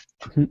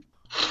 I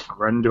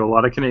run into a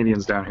lot of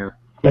Canadians down here.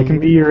 That can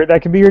be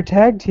your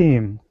tag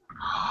team.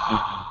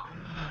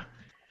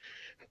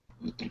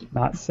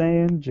 Not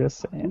saying,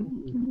 just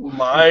saying.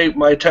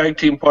 My tag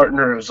team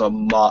partner is a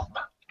mop.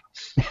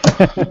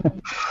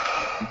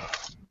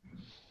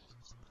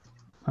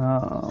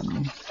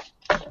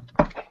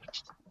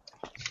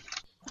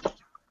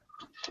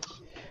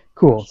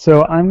 Cool.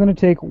 So I'm gonna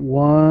take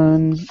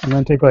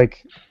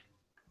like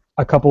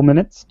a couple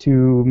minutes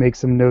to make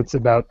some notes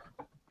about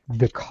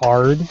the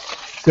card.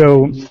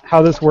 So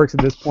how this works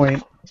at this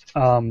point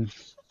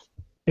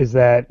is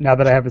that now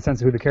that I have a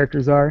sense of who the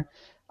characters are,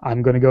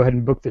 I'm going to go ahead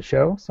and book the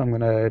show. So I'm going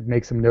to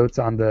make some notes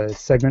on the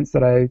segments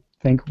that I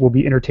think will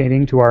be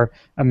entertaining to our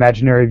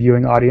imaginary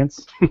viewing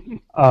audience,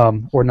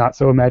 or not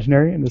so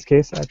imaginary in this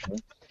case, actually.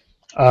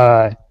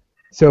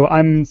 So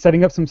I'm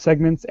setting up some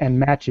segments and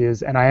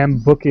matches, and I am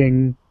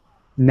booking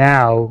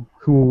now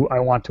who I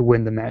want to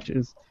win the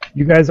matches.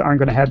 You guys aren't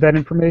going to have that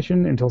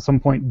information until some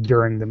point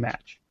during the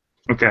match.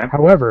 Okay.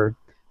 However,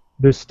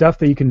 there's stuff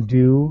that you can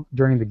do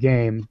during the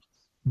game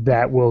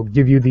that will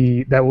give you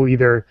that will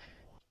either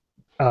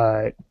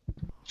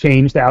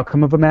change the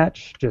outcome of a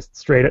match, just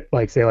straight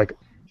say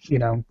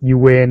you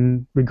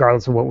win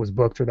regardless of what was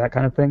booked or that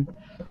kind of thing,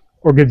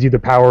 or gives you the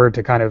power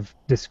to kind of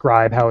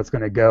describe how it's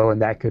going to go,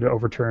 and that could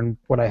overturn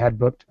what I had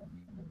booked.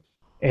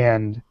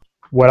 And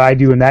what I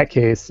do in that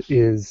case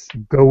is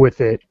go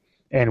with it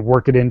and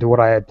work it into what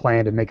I had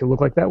planned and make it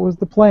look like that was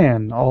the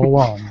plan all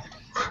along.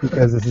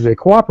 Because this is a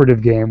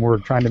cooperative game, we're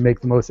trying to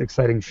make the most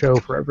exciting show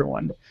for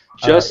everyone.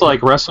 Just like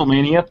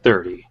WrestleMania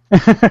 30.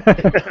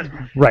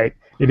 Right.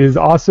 It is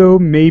also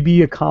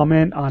maybe a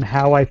comment on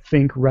how I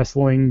think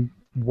wrestling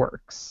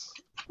works,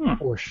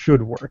 or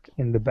should work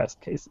in the best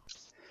cases.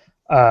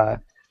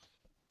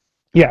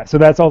 Yeah, so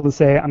that's all to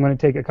say. I'm going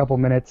to take a couple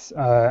minutes.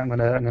 I'm going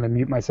to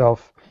mute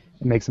myself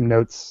and make some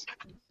notes,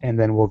 and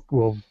then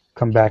we'll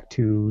come back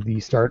to the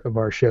start of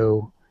our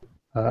show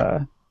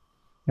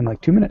in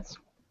like 2 minutes.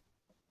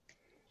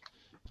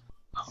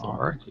 All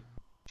right.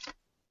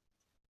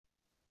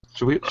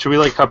 Should we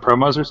like cut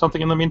promos or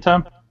something in the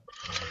meantime?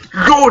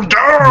 Go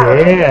down!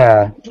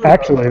 Yeah,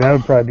 actually, that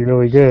would probably be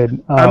really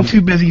good. I'm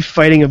too busy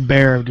fighting a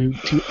bear to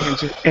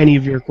answer any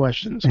of your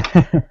questions.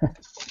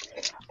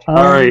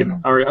 All right.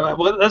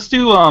 Well, let's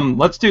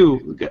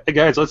do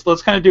guys.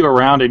 Let's kind of do a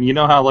round, and you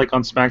know how like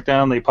on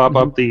SmackDown they pop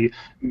up the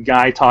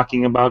guy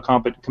talking about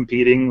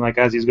competing like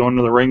as he's going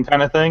to the ring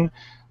kind of thing.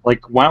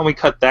 Like, why don't we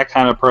cut that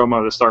kind of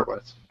promo to start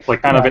with?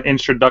 Like, kind of an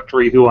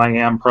introductory who I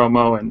am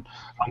promo, and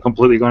I'm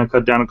completely going to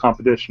cut down a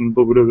competition,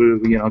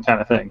 kind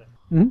of thing.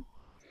 Mm-hmm.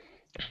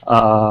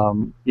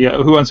 Yeah,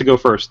 who wants to go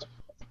first?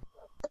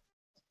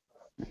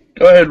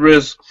 Go ahead,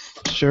 Riz.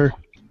 Sure.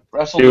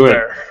 Wrestle Do the it.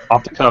 bear.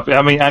 Off the cuff.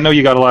 I mean, I know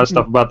you got a lot of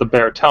stuff about the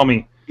bear. Tell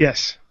me,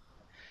 Yes.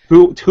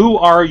 who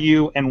are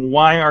you, and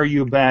why are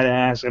you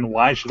badass, and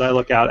why should I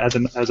look out as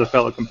a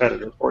fellow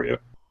competitor for you?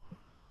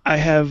 I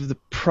have the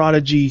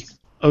prodigy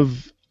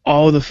of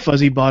all the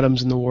fuzzy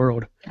bottoms in the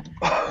world.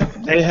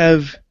 They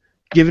have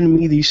given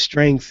me the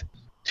strength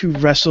to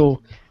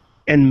wrestle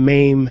and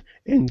maim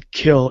and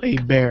kill a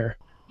bear.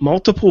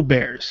 Multiple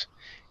bears.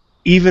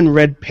 Even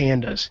red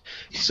pandas.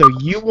 So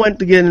you want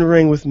to get in the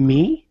ring with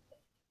me?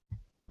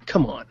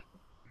 Come on.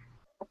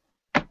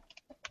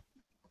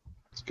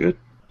 It's good.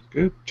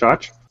 Good.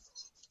 Chach?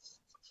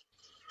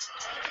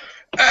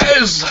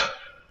 As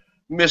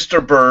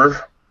Mr.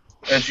 Burr,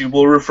 as you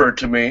will refer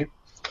to me,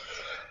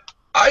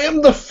 I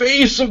am the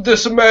face of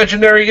this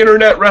imaginary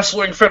Internet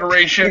Wrestling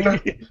Federation,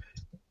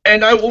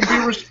 and I will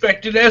be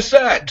respected as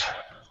that.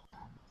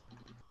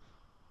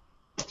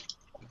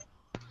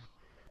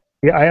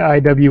 The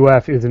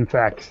IIWF is in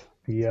fact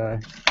the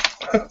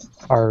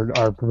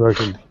our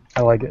promotion.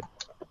 I like it.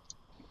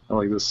 I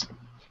like this.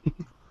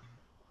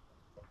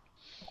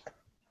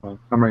 Well,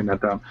 I'm writing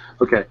that down.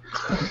 Okay.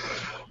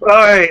 All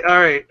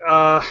right.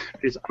 I'm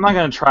not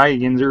gonna try a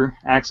Yinzer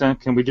accent.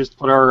 Can we just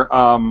put our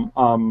I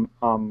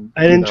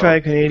didn't try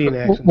a Canadian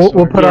accent.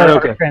 We'll put our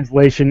okay.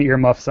 translation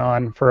earmuffs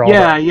on for all.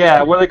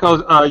 Yeah. What are they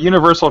called?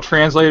 Universal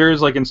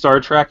translators, like in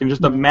Star Trek, and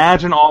just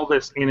imagine all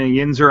this in a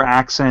Yinzer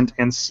accent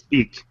and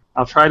speak.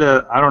 I'll try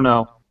to. I don't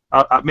know.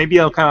 Maybe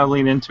I'll kind of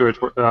lean into it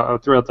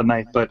throughout the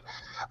night. But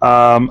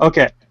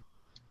okay.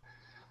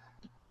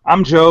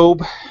 I'm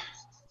Job.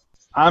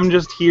 I'm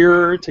just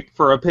here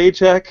for a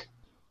paycheck.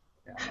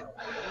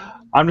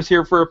 I'm just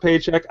here for a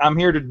paycheck. I'm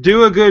here to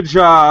do a good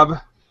job,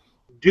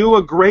 do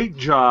a great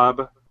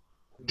job,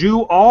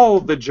 do all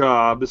the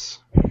jobs,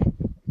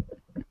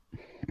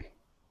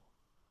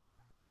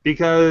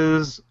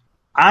 because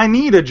I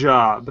need a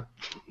job.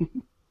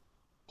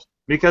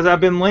 Because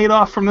I've been laid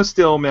off from the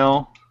steel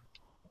mill.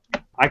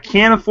 I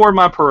can't afford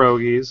my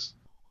pierogies.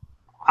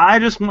 I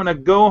just want to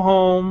go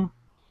home,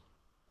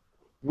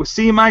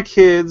 see my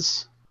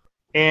kids,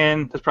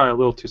 and that's probably a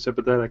little too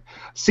sympathetic,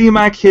 see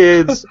my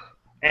kids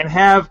and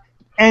have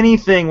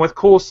anything with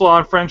coleslaw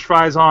and french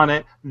fries on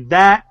it.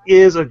 That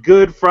is a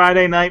good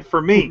Friday night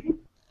for me.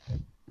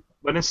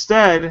 But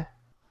instead,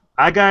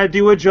 I got to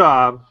do a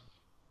job,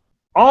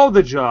 all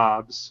the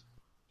jobs,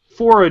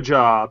 for a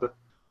job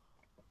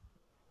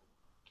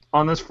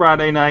on this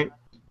Friday night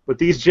with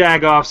these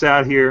jagoffs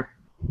out here.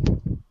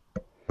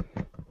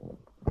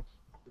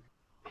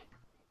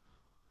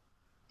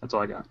 That's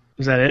all I got.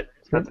 Is that it?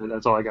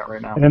 That's all I got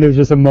right now. And then there's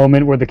just a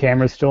moment where the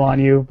camera's still on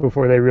you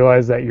before they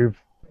realize that you're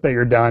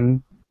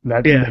done.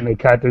 And then they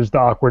cut. There's the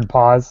awkward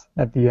pause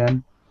at the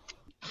end.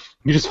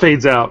 He just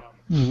fades out.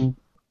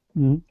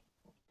 Mm-hmm.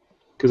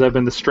 Because I've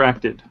been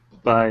distracted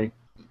by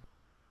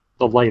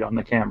the light on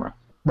the camera.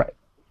 Right.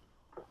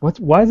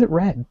 Why is it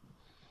red?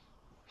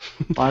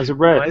 Why is it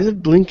red? Why is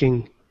it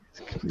blinking?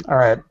 All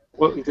right.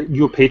 Well,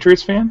 you a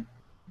Patriots fan?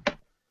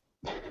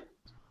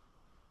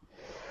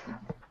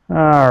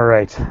 All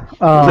right.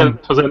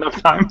 Was that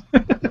enough time?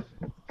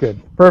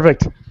 Good.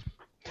 Perfect.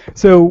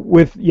 So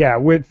with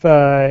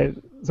 3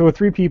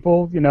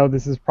 people,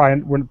 this is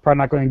we're probably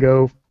not going to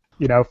go,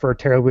 for a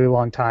terribly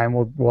long time.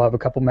 We'll have a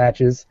couple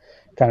matches,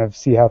 kind of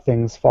see how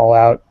things fall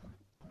out.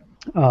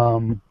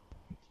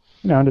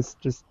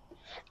 Just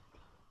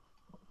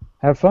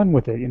have fun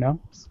with it.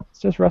 It's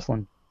just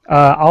wrestling.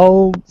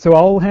 I'll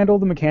handle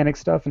the mechanic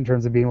stuff in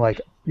terms of being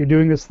like, you're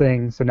doing this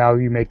thing, so now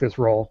you make this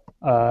roll.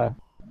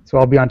 So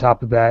I'll be on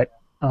top of that.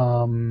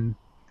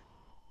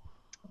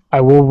 I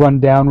will run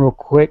down real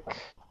quick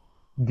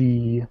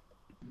the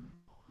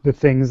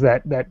things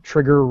that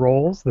trigger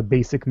rolls, the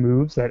basic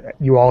moves that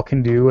you all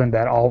can do and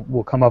that all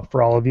will come up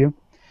for all of you.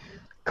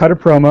 Cut a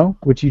promo,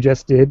 which you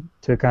just did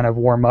to kind of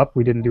warm up.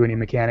 We didn't do any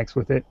mechanics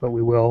with it, but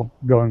we will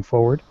going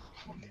forward.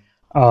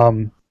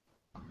 And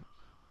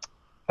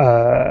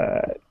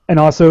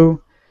also,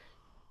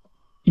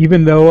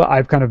 even though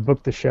I've kind of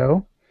booked the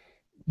show,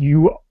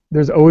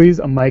 there's always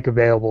a mic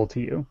available to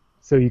you.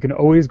 So you can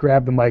always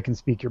grab the mic and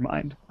speak your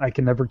mind. I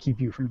can never keep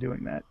you from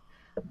doing that.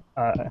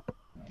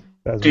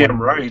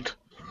 Damn right.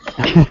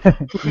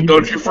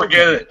 Don't you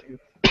forget it.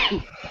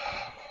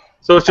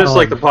 So it's just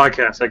like the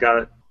podcast. I got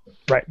it.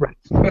 Right.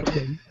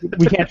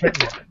 We can't check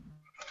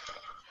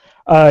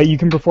that. You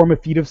can perform a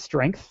feat of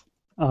strength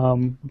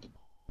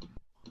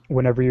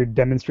whenever you're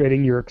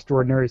demonstrating your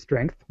extraordinary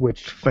strength,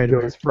 which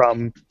goes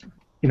from,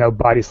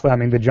 body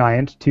slamming the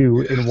giant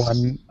to in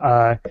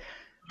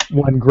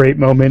one great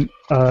moment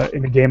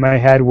in a game I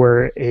had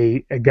where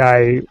a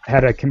guy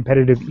had a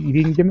competitive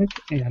eating gimmick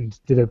and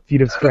did a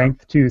feat of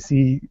strength to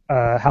see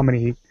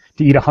to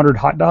eat 100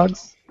 hot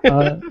dogs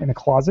in a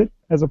closet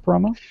as a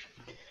promo.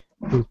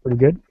 It was pretty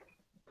good.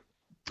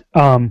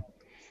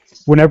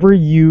 Whenever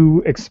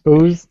you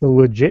expose the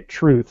legit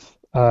truth,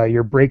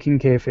 you're breaking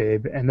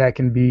kayfabe, and that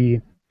can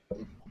be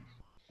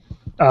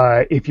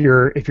if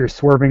you're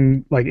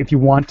swerving, like if you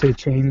want to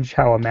change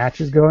how a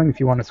match is going, if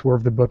you want to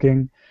swerve the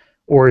booking,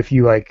 or if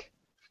you like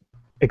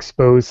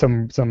expose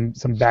some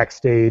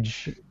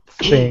backstage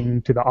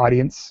thing to the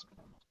audience,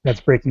 that's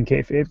breaking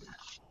kayfabe.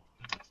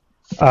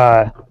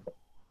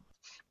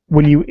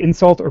 When you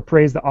insult or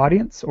praise the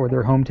audience or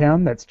their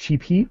hometown, that's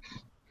cheap heat.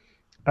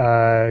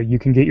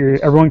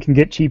 Everyone can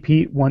get cheap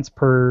heat once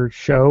per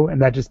show,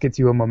 and that just gets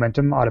you a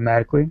momentum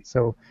automatically.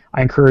 So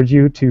I encourage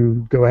you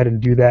to go ahead and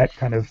do that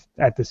kind of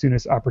at the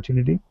soonest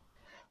opportunity.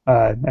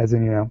 As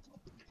in,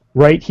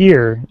 right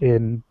here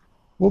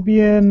we'll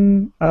be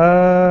in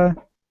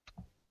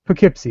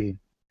Poughkeepsie.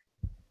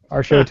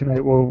 Our show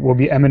tonight will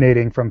be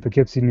emanating from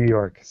Poughkeepsie, New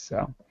York.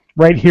 So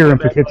right here in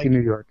Poughkeepsie,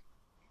 New York,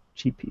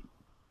 cheap heat.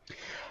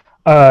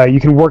 You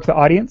can work the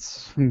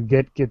audience and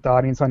get the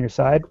audience on your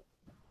side.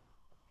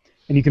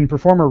 And you can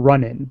perform a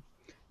run-in.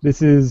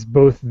 This is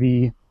both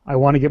the I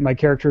want to get my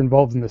character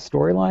involved in the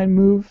storyline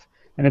move,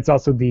 and it's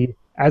also the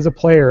as a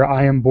player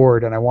I am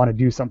bored and I want to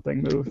do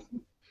something move.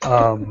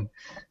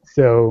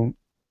 So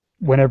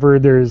whenever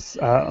there's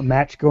a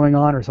match going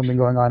on or something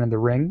going on in the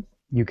ring,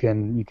 you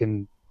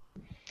can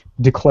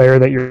declare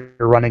that you're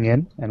running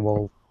in, and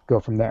we'll go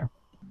from there.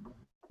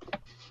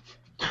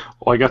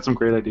 Well, I got some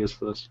great ideas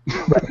for this.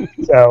 Right.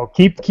 So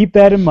keep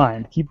that in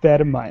mind. Keep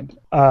that in mind.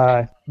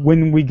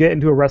 When we get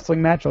into a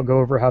wrestling match, I'll go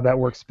over how that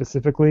works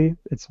specifically.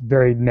 It's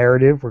very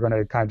narrative. We're going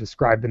to kind of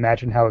describe the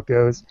match and how it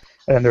goes.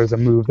 And then there's a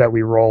move that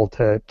we roll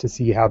to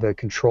see how the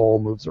control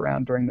moves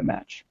around during the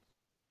match.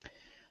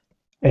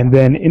 And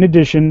then, in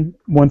addition,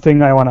 one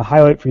thing I want to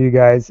highlight for you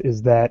guys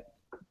is that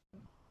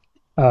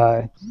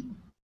our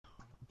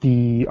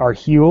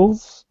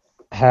heels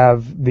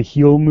have the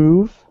heel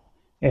move,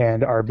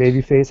 and our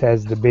babyface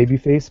has the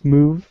babyface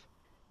move.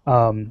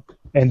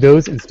 And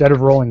those, instead of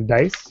rolling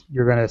dice,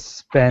 you're going to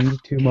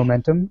spend 2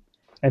 momentum,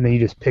 and then you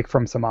just pick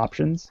from some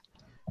options.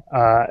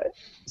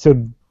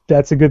 So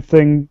that's a good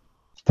thing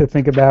to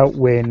think about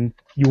when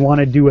you want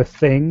to do a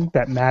thing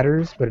that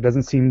matters, but it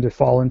doesn't seem to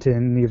fall into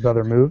any of the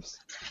other moves.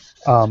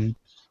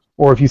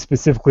 Or if you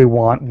specifically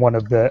want one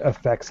of the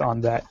effects on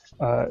that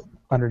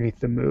underneath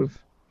the move.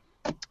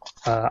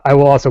 I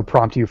will also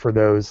prompt you for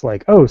those,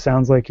 like,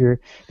 sounds like the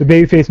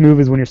babyface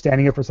move is when you're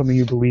standing up for something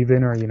you believe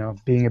in, or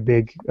being a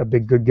big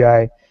good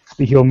guy.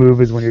 The heel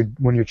move is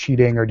when you're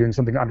cheating or doing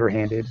something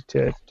underhanded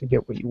to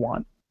get what you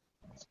want.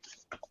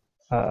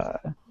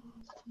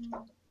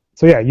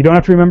 So yeah, you don't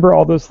have to remember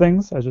all those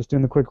things. I was just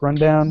doing the quick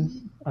rundown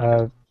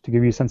to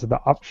give you a sense of the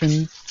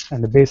options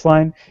and the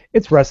baseline.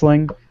 It's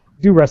wrestling.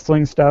 Do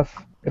wrestling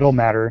stuff. It'll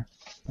matter,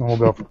 and we'll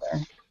go from there.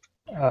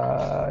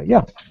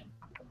 Yeah.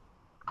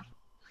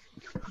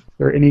 Are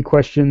there any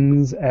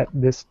questions at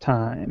this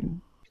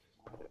time?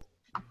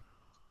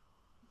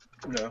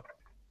 No.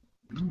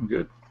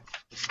 Good.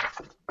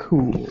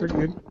 Cool. Pretty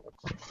good.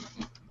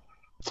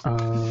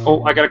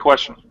 I got a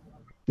question.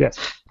 Yes.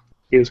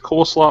 Is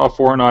coleslaw a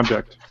foreign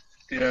object?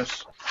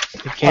 Yes.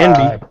 It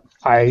can be.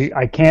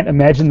 I can't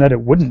imagine that it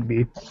wouldn't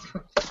be.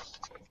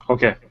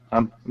 Okay.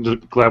 I'm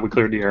just glad we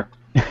cleared the air.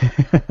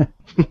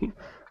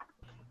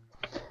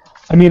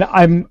 I mean,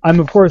 I'm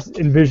of course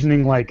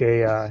envisioning like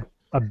a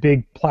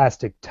big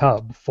plastic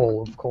tub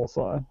full of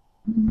coleslaw.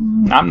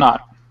 I'm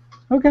not.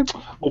 Okay.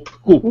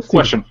 Ooh,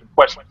 question.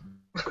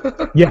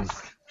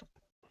 Yes.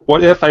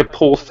 What if I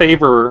pull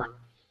favor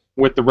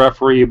with the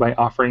referee by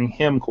offering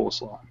him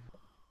coleslaw?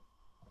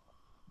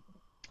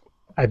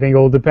 I think it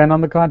will depend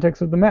on the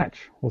context of the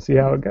match. We'll see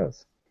how it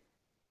goes.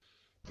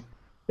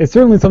 It's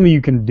certainly something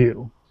you can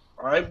do.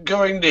 I'm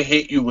going to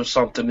hit you with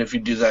something if you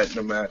do that in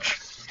a match.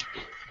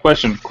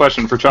 Question for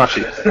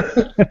Chachi.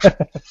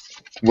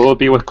 Will it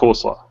be with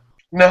coleslaw?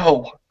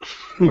 No.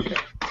 Okay.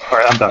 All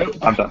right,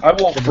 I'm done. I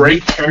will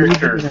break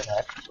character.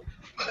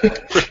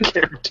 Break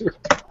character.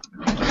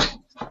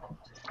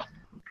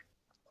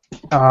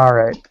 All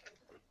right.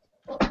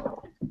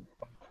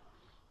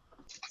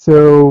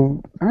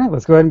 So, all right,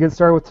 let's go ahead and get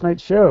started with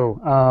tonight's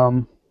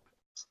show.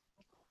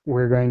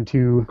 We're going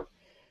to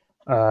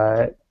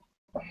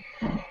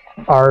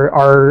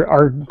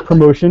our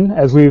promotion,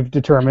 as we've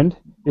determined,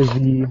 is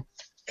the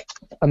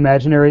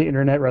Imaginary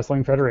Internet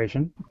Wrestling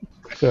Federation.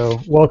 So,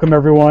 welcome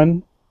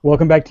everyone.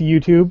 Welcome back to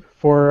YouTube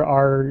for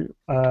our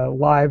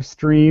live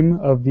stream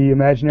of the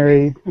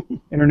Imaginary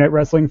Internet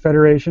Wrestling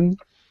Federation.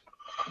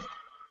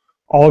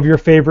 All of your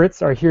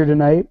favorites are here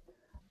tonight,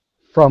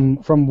 from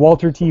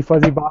Walter T.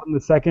 Fuzzy Bottom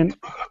II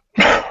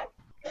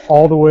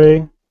all the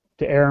way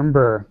to Aaron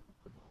Burr.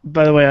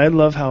 By the way, I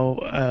love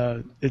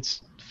how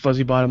it's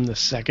Fuzzy Bottom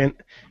II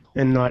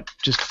and not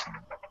just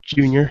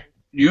Junior.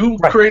 You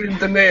created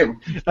the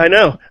name. I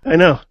know.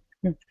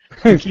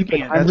 I'm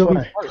keeping it. I'm That's really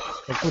why. smart.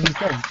 That's what he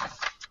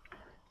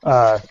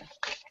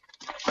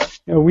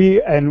said.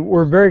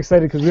 We're very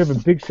excited because we have a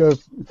big show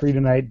for you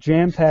tonight,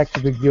 jam-packed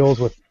to the gills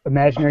with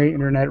imaginary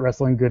internet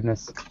wrestling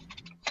goodness.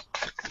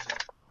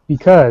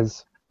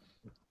 Because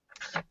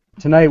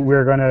tonight we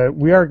are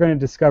going to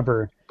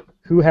discover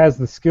who has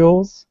the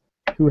skills,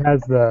 who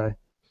has the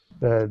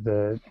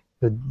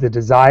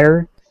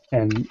desire,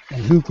 and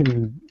who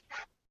can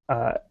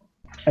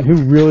and who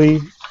really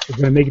is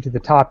going to make it to the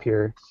top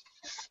here.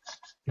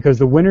 Because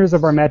the winners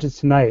of our matches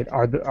tonight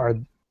are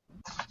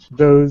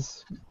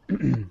those.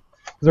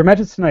 Because our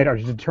matches tonight are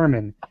to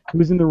determine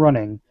who's in the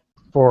running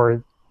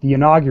for the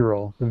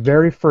inaugural, the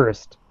very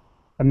first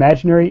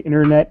Imaginary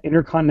Internet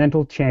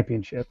Intercontinental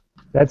Championship.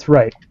 That's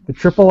right, the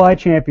Triple I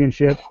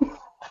Championship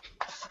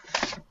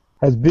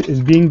is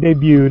being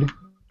debuted,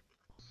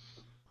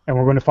 and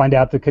we're going to find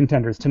out the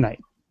contenders tonight.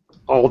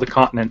 All the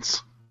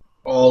continents.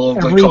 All of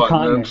Every the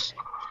continents.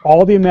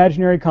 All the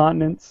imaginary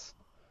continents.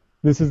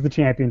 This is the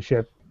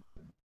championship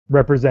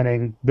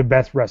representing the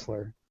best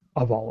wrestler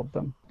of all of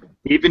them.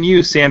 Even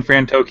you, San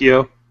Fran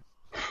Tokyo.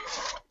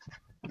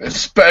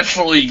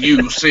 Especially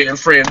you, San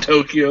Fran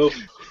Tokyo.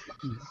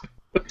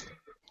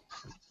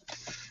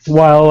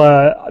 While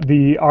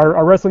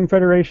our wrestling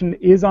federation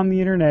is on the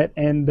internet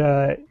and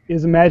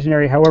is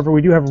imaginary, however,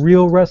 we do have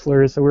real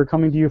wrestlers, so we're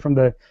coming to you from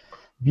the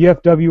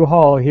VFW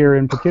Hall here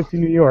in Poughkeepsie,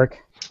 New York.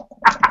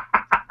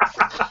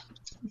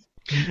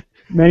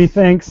 Many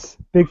thanks,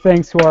 big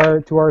thanks to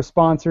our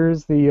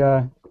sponsors,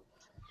 the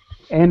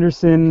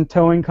Anderson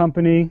Towing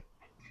Company,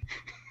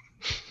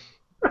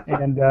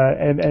 and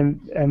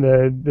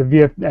the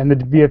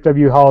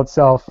VFW Hall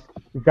itself.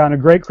 We've gotten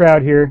a great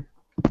crowd here.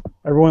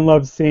 Everyone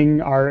loves seeing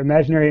our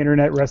imaginary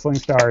internet wrestling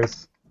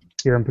stars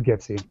here in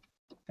Poughkeepsie.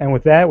 And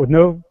with that, with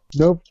no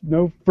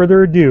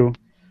further ado,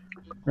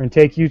 we're going to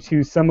take you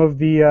to some of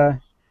the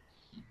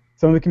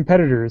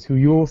competitors who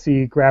you will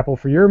see grapple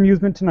for your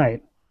amusement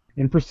tonight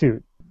in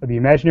pursuit of the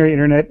Imaginary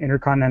Internet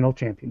Intercontinental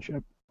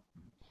Championship.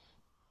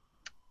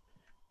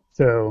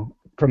 So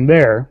from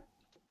there,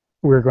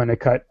 we're going to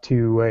cut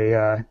to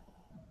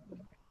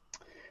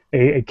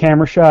a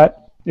camera shot,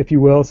 if you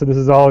will. So this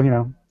is all,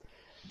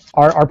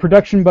 our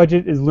production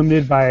budget is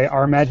limited by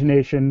our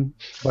imagination,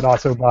 but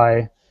also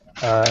by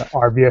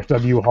our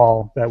VFW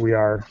hall that we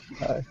are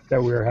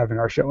having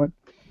our show in.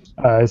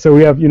 So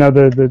we have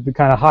the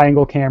kind of high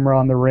angle camera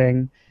on the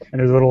ring, and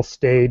there's a little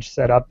stage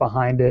set up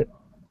behind it.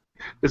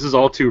 This is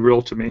all too real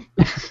to me.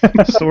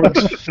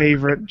 Sorg's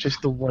favorite,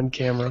 just the one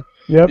camera.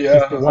 Yep. Yeah.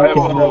 just the one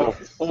camera.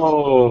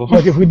 Oh.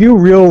 Look, if we do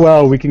real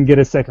well, we can get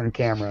a second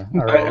camera.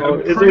 All right.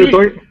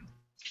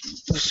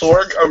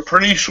 Sorg, I'm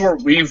pretty sure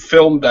we've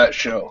filmed that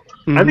show.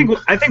 I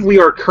think we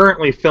are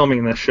currently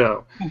filming this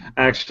show,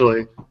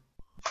 actually.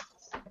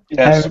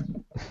 Yes.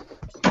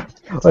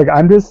 Look,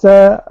 I'm just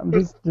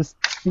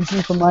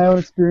speaking from my own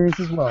experience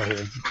as well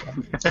here.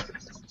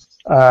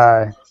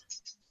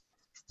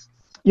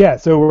 Yeah,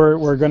 so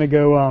we're gonna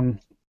go.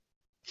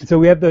 So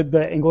we have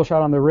the angle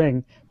shot on the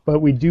ring, but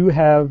we do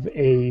have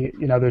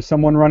there's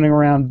someone running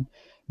around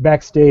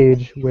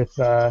backstage with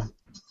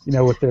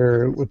with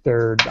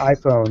their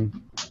iPhone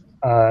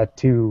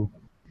to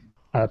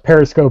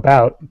periscope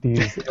out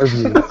these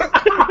interviews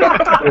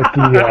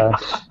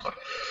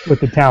with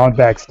the talent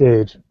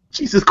backstage.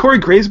 Jesus, Corey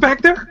Gray's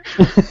back there?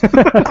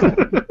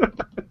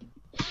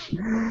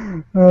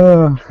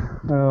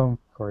 Oh,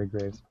 Corey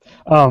Graves.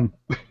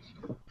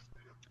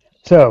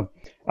 So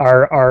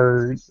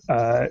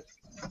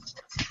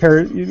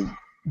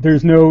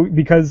there's no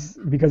because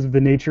of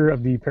the nature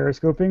of the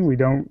periscoping, we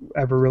don't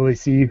ever really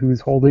see who's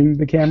holding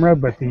the camera,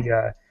 but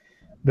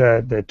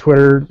the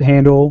Twitter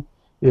handle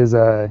is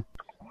a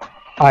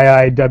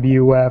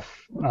IIWF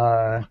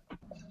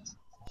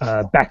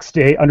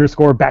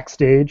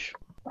backstage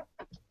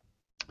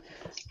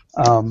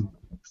and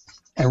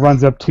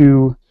runs up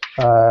to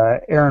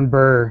Aaron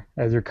Burr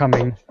as you're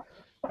coming.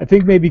 I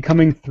think maybe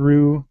coming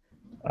through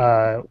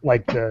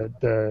like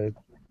the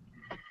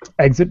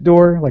exit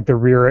door, like the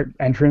rear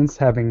entrance,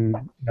 having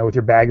with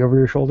your bag over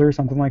your shoulder,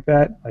 something like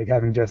that, like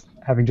having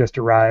just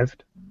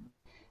arrived.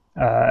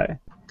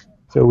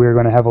 So we're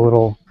going to have a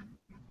little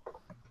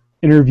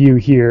interview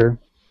here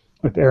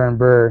with Aaron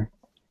Burr.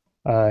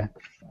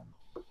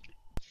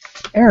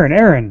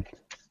 Aaron.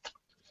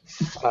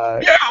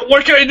 Yeah,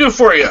 what can I do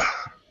for you?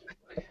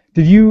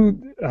 Did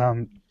you?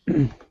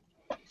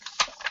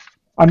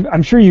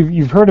 I'm sure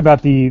you've heard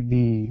about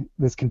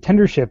this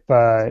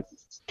contendership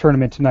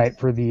tournament tonight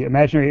for the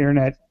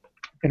Imaginary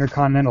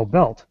Intercontinental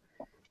Belt.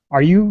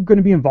 Are you going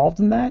to be involved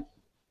in that?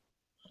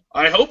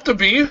 I hope to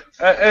be,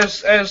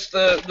 as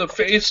the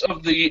face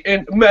of the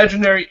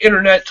Imaginary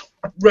Internet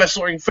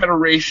Wrestling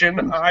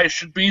Federation. I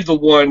should be the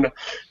one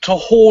to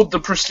hold the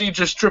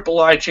prestigious Triple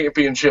I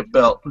Championship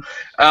belt.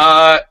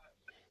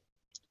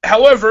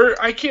 However,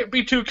 I can't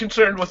be too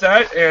concerned with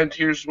that, and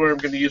here's where I'm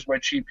going to use my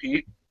cheap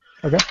heat.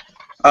 Okay.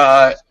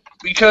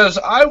 Because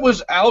I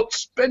was out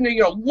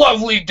spending a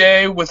lovely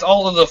day with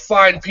all of the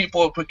fine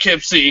people of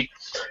Poughkeepsie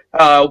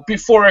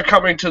before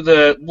coming to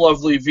the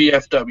lovely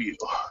VFW.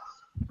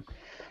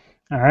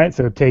 All right,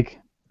 so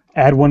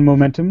add 1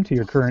 momentum to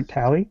your current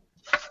tally.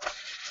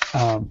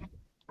 Our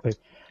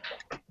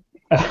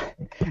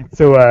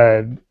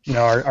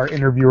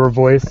interviewer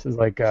voice is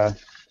like, oh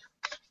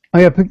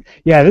yeah,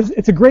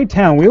 it's a great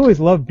town. We always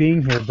love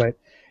being here, but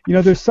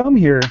there's some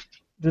here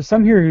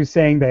who's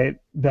saying that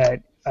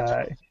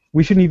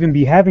we shouldn't even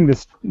be having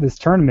this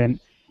tournament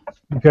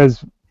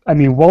because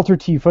Walter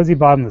T.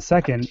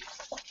 Fuzzybottom II,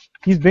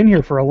 he's been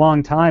here for a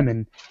long time,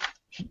 and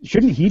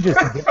shouldn't he just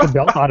get the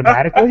belt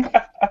automatically?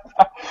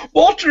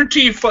 Walter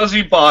T.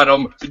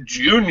 Fuzzybottom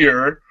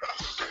Jr.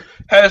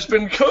 has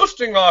been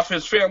coasting off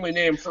his family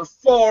name for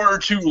far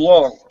too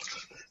long,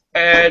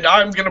 and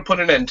I'm going to put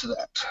an end to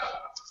that.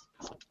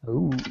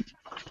 Ooh.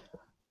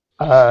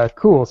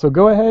 Cool. So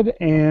go ahead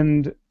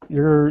and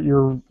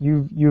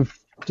you've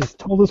just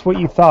told us what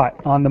you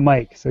thought on the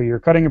mic. So you're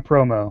cutting a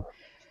promo.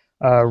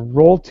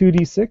 Roll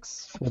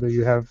 2d6, whether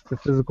you have the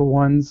physical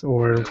ones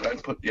or. I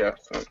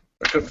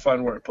couldn't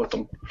find where I put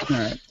them. All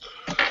right.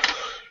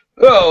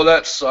 Oh,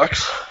 that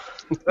sucks.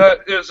 That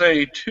is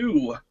a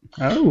 2.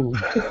 Oh.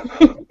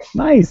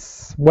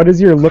 Nice. What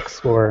is your look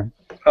score?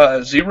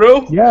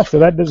 0? Yeah, so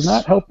that does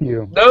not help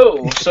you.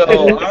 No,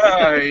 so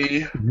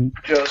I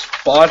just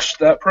botched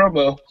that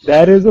promo.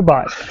 That is a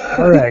botch.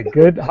 All right,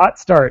 good hot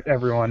start,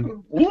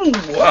 everyone. Ooh,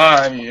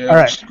 I am all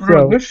right,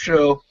 screwing this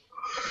show.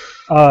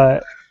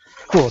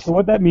 Cool. So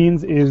what that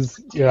means is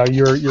your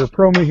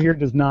promo here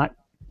does not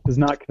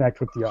connect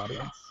with the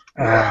audience,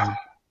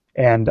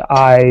 and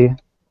I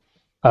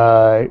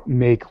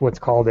make what's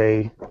called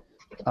a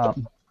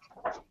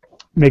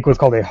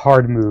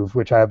hard move,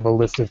 which I have a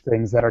list of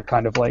things that are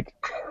kind of like,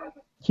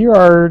 here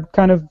are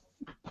kind of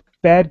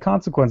bad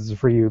consequences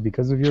for you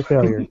because of your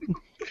failure.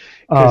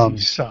 Because you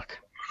suck.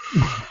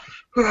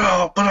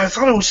 Oh, but I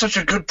thought it was such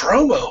a good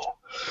promo.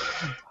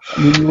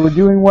 You were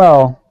doing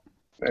well.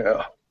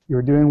 Yeah. You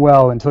were doing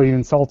well until you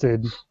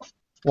insulted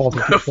Walter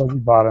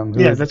Fuzzybottom.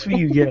 Yeah, that's what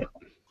you get.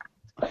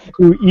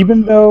 Who,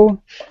 even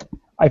though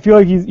I feel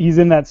like he's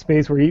in that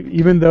space where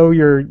even though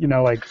you're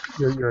a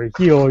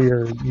heel,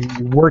 you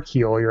work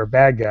heel, you're a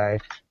bad guy,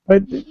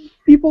 but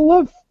people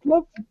love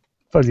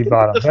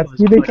Fuzzybottom. That's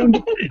who they come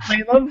to.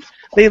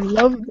 They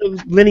love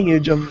the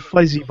lineage of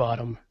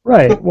Fuzzybottom.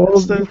 Right. Well,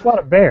 it's not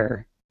a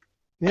bear.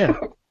 Yeah.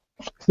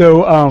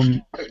 So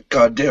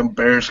goddamn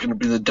bear's gonna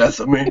be the death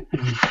of me.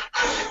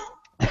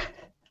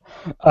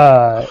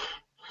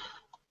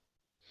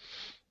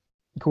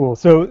 Cool.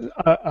 So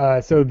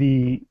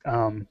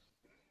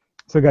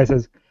guy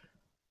says,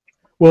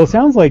 well, it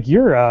sounds like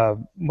you're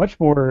much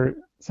more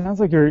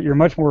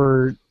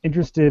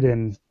interested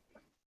in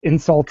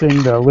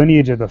insulting the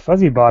lineage of the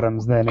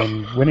Fuzzybottoms than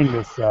in winning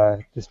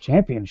this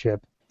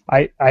championship.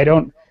 I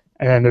don't.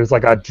 And then there's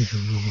like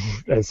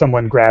as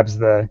someone grabs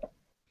the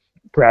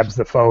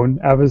phone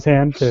out of his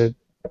hand to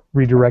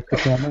redirect the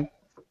camera.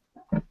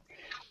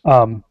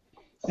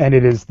 And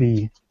it is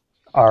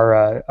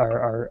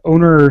our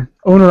owner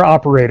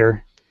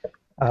operator,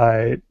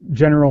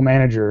 general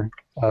manager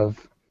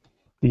of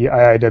the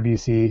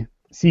IIWC,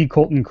 C.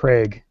 Colton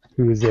Craig,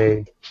 who is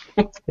a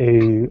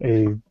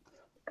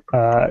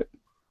kind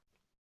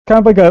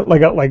of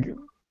like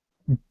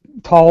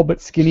tall but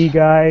skinny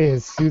guy.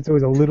 His suit's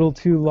always a little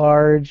too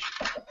large.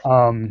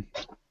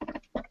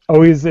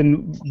 Always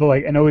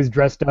always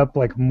dressed up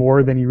like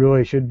more than he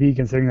really should be,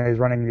 considering that he's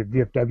running the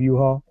VFW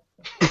hall.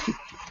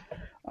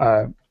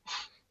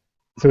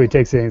 So he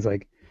takes it and he's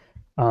like,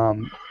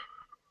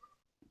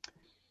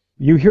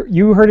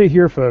 you heard it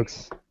here,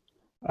 folks.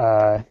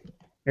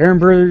 Aaron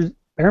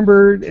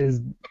Bird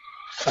is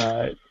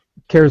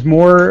cares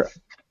more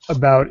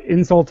about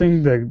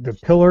insulting the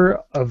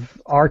pillar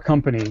of our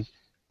company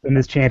in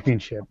this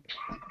championship.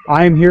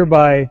 I am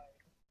hereby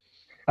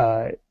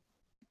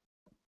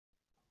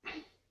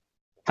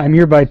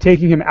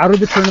taking him out of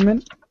the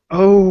tournament.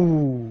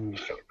 Oh.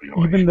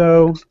 Even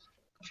though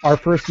our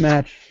first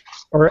match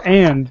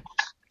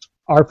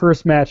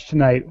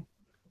tonight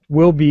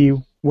will be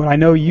what I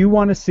know you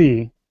want to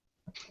see,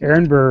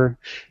 Aaron Burr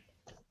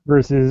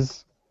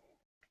versus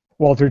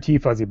Walter T.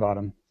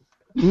 Fuzzybottom.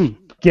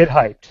 Get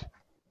hyped.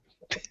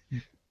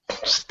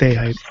 Stay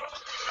hyped.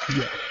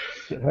 Yeah,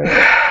 get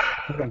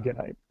hyped. We're gonna get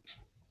hyped.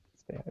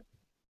 Stay hyped.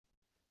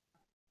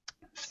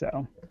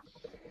 So,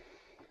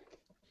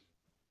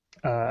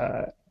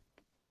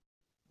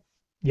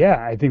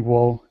 yeah, I think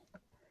we'll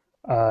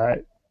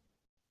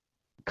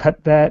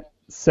cut that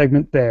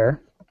segment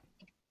there.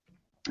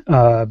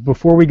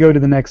 Before we go to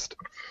the next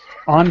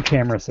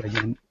on-camera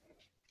segment,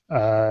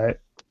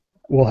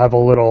 we'll have a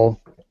little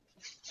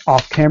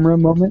off-camera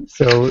moment.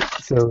 So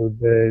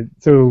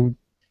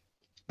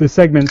the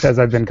segments, as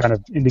I've been kind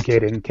of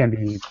indicating, can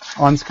be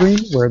on screen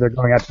where they're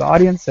going out to the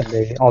audience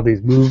and all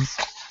these moves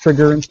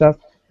trigger and stuff,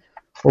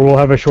 or we'll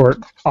have a short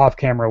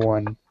off-camera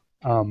one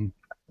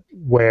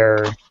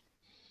where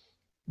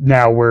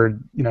now we're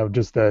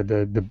just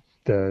the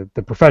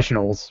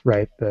professionals,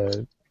 right?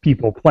 The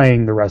people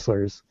playing the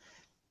wrestlers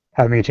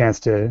having a chance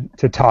to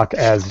talk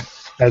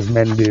as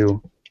men do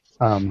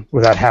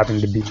without having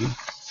to be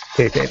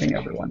kayfabing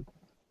everyone.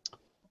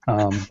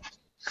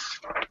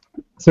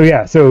 So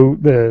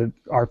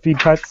our feed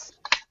cuts,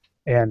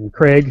 and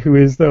Craig, who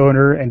is the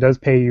owner and does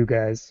pay you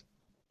guys,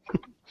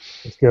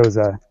 just goes,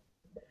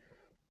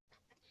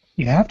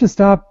 you have to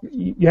stop.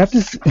 You have to.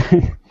 It's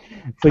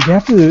like you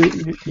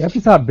have to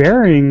stop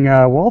burying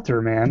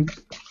Walter, man.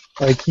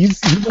 Like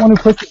he's the one who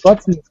puts the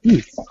butts in the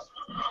seats.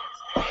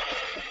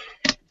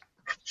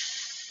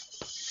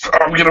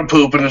 I'm gonna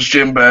poop in his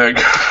gym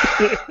bag.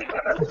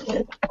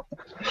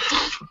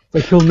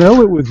 Like he'll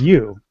know it was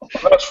you.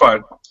 That's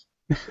fine.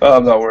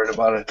 I'm not worried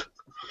about it.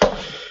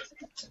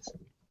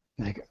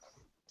 Like,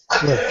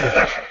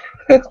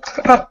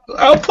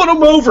 I'll put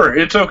him over.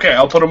 It's okay.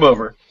 I'll put him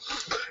over.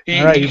 He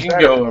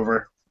can go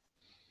over.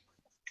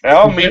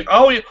 I'll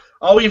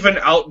even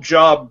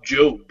outjob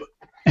Job.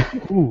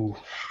 Ooh.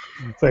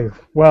 It's like,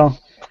 well,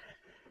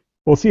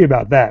 we'll see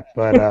about that,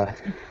 but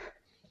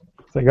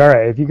it's like, all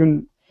right, if you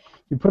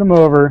put him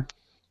over,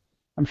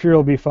 I'm sure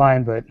he'll be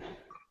fine, but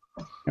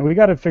we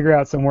got to figure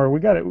out somewhere. We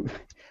got to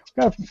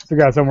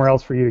figure out somewhere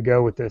else for you to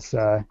go with this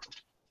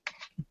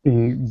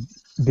being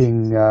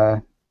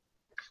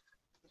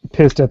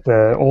pissed at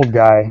the old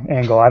guy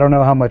angle. I don't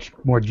know how much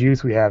more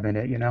juice we have in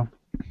it,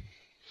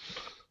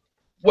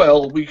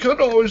 Well, we could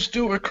always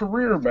do a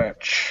career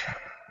match.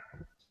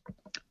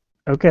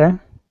 Okay.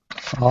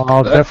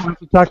 I'll definitely have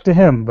to talk to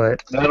him,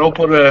 but... That'll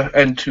put an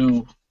end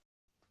to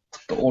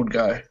the old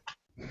guy.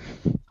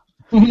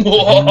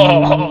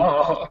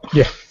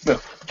 Yeah. No.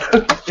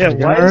 Yeah,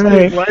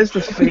 why is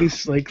the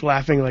face like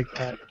laughing like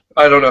that?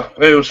 I don't know.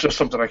 It was just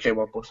something I came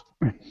up with.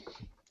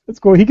 That's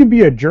cool. He can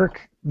be a jerk,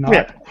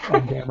 not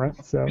on camera.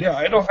 So yeah,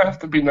 I don't have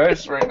to be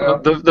nice right now.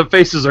 The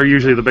faces are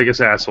usually the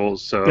biggest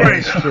assholes, so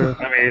Right. Sure.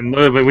 I mean,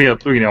 we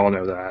all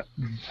know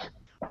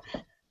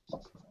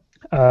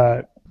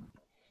that.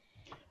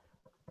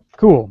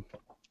 Cool.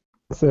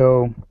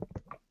 So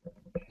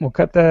we'll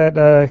cut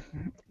that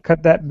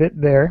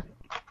bit there,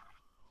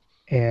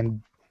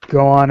 and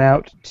go on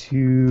out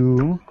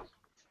to.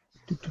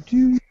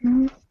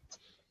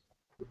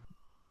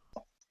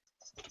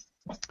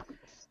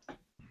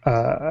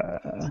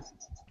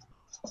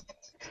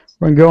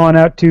 We're gonna go on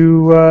out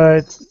to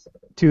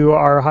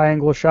our high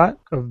angle shot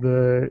of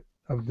the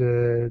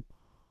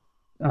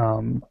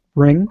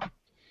ring,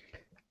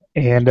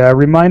 and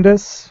remind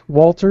us,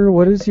 Walter,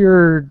 what does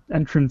your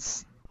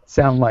entrance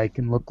sound like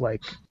and look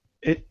like?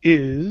 It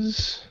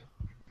is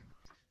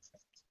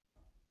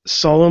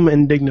solemn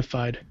and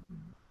dignified.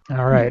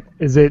 All right,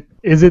 is it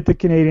the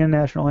Canadian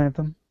national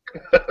anthem?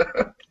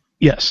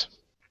 Yes.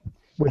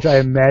 Which I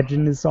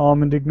imagine is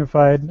solemn and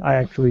dignified. I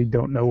actually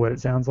don't know what it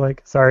sounds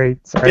like. Sorry.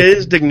 It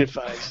is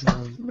dignified.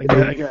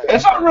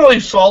 It's not really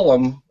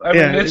solemn. I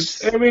mean,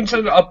 it's an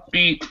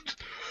upbeat.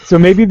 So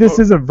maybe this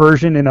is a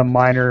version in a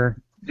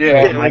minor.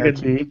 Yeah, like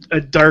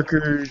a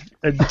darker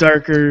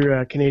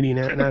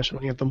Canadian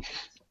national anthem.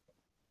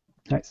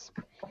 Nice.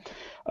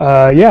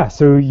 Yeah.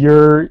 So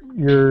your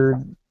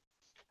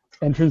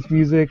entrance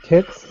music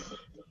hits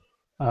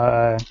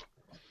for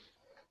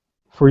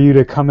you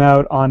to come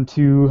out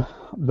onto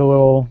the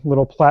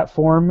little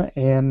platform,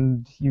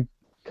 and you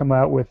come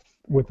out with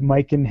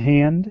mic in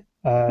hand.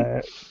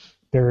 They're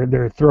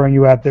throwing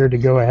you out there to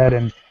go ahead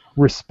and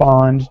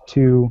respond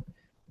to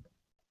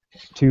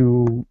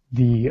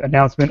the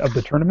announcement of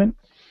the tournament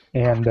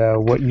and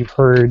what you've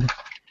heard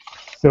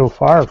so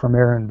far from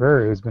Aaron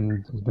Burr, who's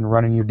been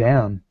running you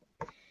down.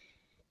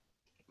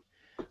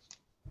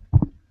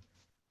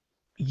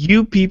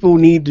 You people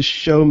need to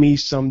show me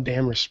some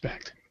damn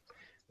respect.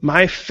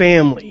 My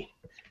family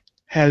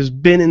has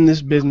been in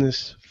this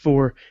business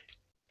for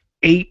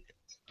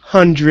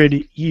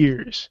 800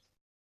 years.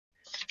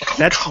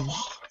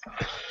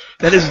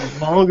 That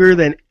is longer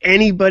than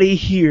anybody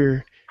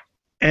here.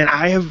 And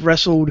I have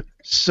wrestled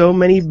so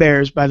many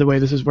bears. By the way,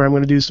 this is where I'm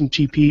going to do some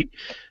cheap heat.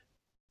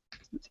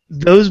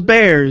 Those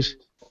bears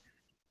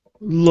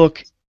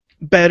look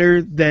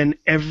better than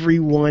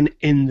everyone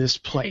in this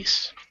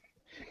place,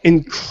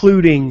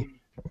 including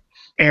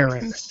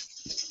Aaron.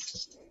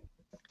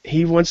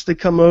 He wants to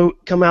come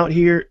out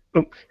here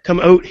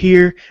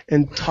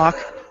and talk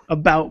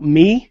about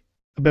me.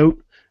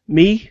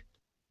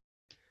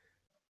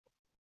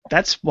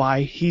 That's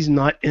why he's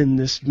not in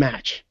this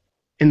match,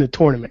 in the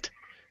tournament.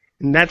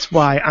 And that's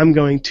why I'm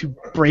going to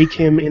break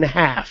him in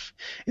half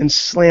and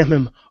slam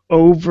him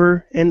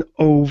over and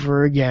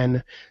over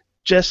again,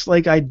 just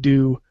like I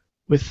do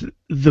with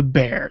the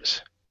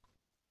Bears.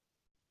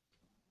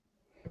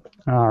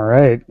 All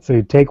right. So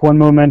you take 1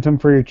 momentum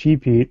for your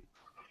cheap heat,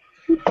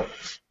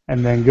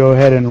 and then go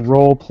ahead and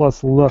roll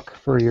plus look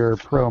for your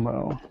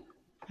promo.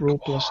 Roll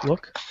plus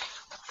look?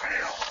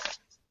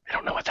 I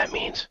don't know what that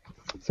means.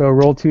 So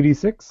roll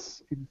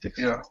 2d6.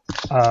 Yeah.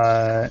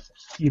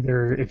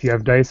 Either if you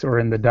have dice or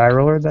in the die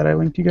roller that I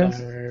linked you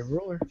guys.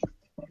 Roller.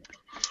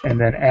 And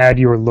then add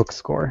your look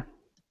score.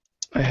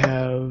 I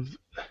have...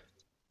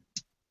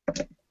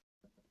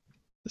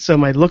 So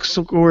my look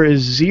score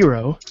is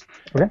 0.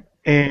 Okay.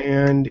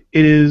 And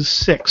it is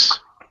 6.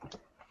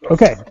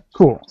 Okay,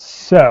 cool.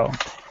 So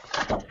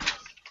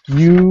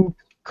you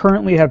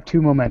currently have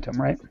 2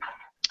 momentum, right?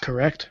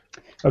 Correct.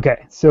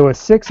 Okay, so a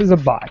 6 is a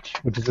botch,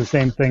 which is the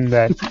same thing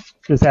that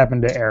just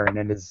happened to Aaron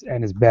and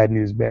his Bad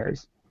News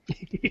Bears.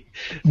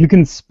 You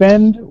can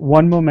spend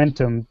 1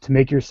 momentum to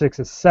make your 6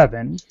 a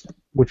 7,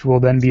 which will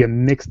then be a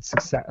mixed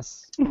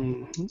success,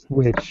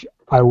 which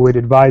I would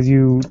advise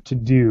you to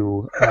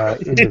do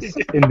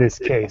in this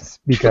case,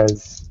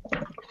 because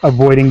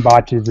avoiding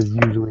botches is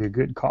usually a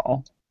good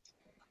call.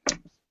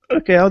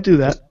 Okay, I'll do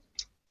that.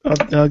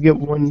 I'll get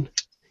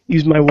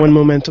use my 1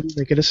 momentum,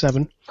 make it a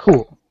 7.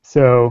 Cool.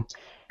 So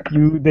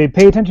they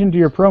pay attention to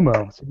your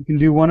promo, so you can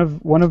do one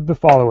of the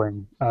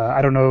following.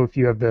 I don't know if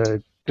you have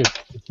the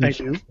I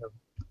do.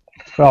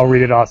 But I'll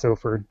read it also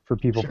for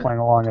people playing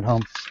along at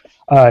home.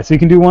 So you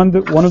can do one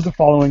of the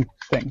following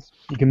things.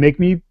 You can make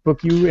me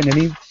book you in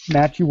any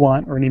match you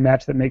want, or any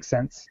match that makes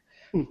sense.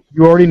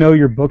 You already know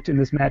you're booked in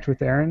this match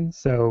with Aaron,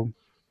 so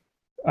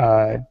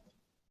you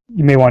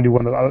may want to do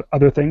one of the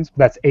other things, but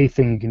that's a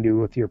thing you can do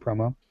with your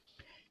promo.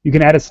 You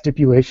can add a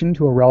stipulation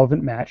to a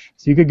relevant match,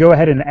 so you could go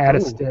ahead and add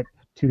a stip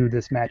to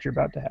this match you're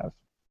about to have.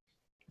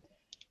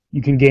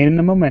 You can gain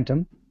the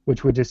momentum,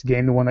 which would just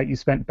gain the one that you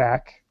spent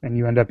back, and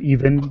you end up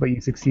even, but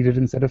you succeeded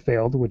instead of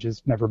failed, which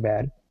is never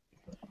bad.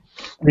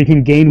 Or you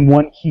can gain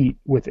 1 heat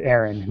with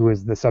Aaron, who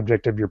is the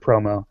subject of your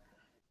promo,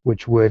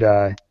 which would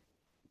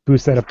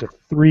boost that up to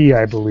 3,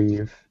 I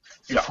believe.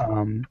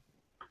 Yeah.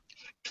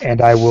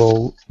 And I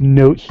will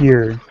note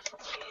here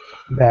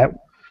that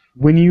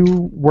when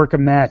you work a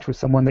match with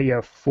someone that you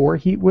have 4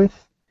 heat with,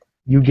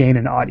 you gain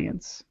an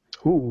audience.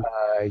 Ooh.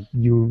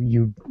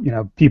 You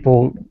know,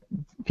 people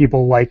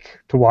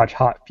like to watch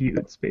hot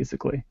feuds,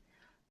 basically.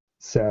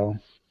 So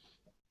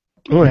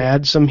I'm gonna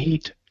add some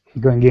heat.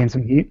 you go and gain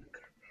some heat.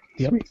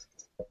 Yep. Sweet.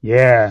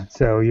 Yeah.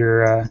 So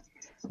you're,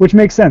 which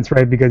makes sense,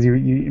 right? Because he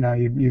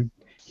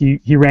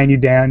ran you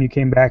down. You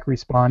came back,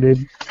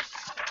 responded.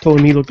 Told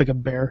him he looked like a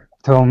bear.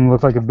 Told him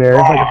looked like a bear,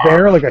 like a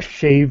bear, like a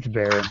shaved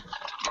bear.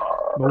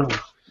 Oh.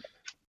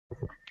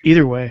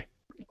 Either way.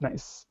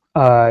 Nice.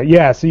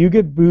 Yeah. So you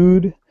get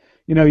booed.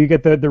 You know, you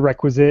get the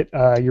requisite.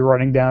 You're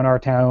running down our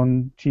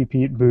town, cheap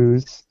heat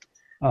booze,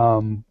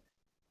 and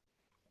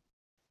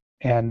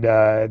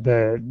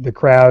the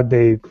crowd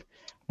they've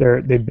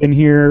been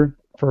here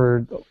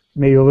for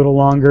maybe a little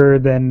longer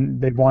than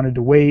they wanted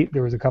to wait.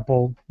 There's a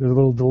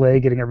little delay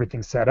getting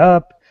everything set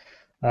up.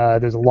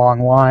 There's a long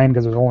line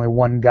because there's only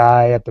one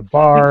guy at the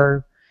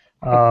bar.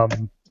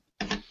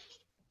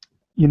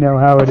 You know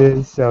how it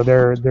is. So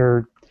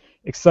they're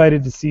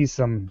excited to see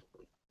some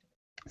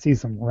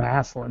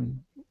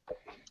wrestling.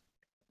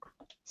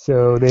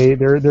 So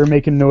they're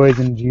making noise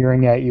and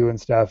jeering at you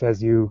and stuff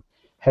as you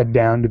head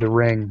down to the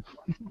ring,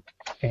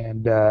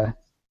 and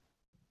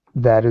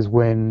that is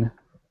when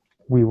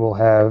we will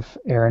have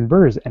Aaron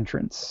Burr's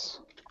entrance.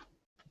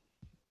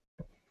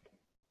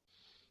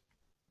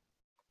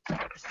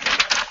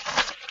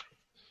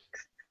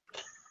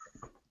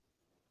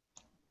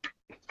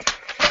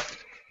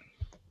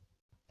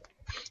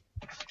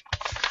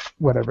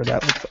 Whatever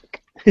that looks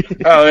like.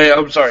 Oh, yeah,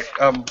 I'm sorry.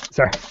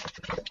 Sorry.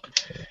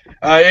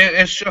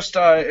 It's just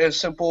a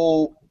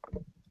simple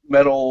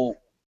metal,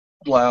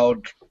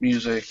 loud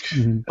music,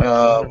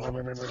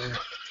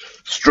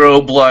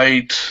 strobe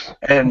light,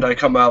 and I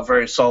come out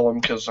very solemn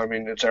because, I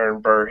mean, it's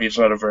Aaron Burr. He's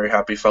not a very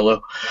happy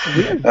fellow.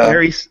 We have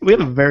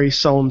a very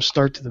solemn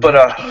start to the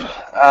match.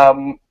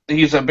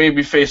 He's a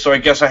babyface, so I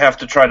guess I have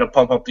to try to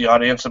pump up the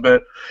audience a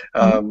bit.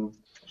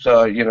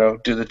 So, you know,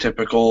 do the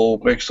typical,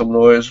 make some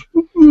noise.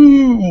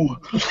 Ooh.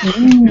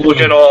 Look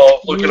at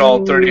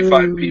all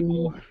 35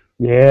 people.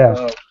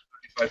 Yeah.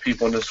 35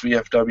 people in this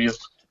VFW.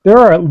 There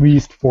are at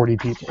least 40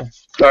 people.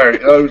 All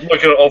right,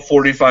 look at all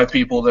 45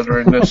 people that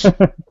are in this.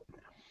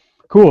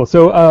 Cool.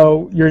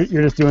 So you're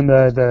just doing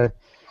the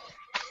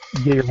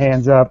get your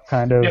hands up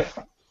kind of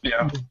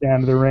Yeah.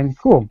 down to the ring.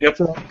 Cool. Yep.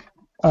 So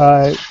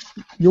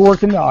you're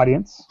working the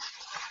audience.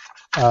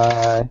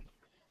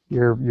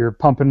 You're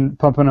pumping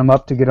them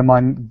up to get them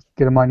on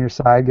your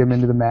side, get them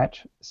into the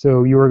match.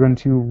 So you are going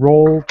to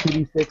roll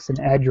 2d6 and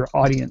add your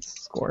audience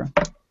score.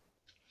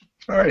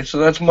 All right, so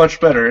that's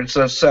much better. It's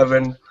a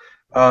 7,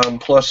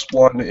 plus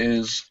 1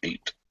 is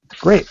 8.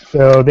 Great.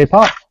 So they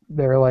pop.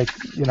 They're like,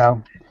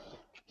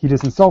 he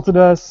just insulted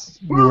us.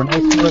 You were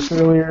nice to us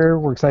earlier.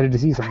 We're excited to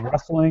see some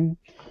wrestling.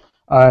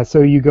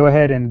 So you go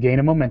ahead and gain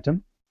a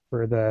momentum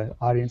for the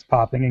audience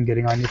popping and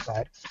getting on your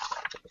side.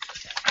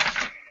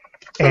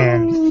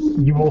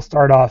 And you will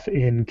start off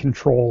in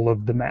control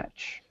of the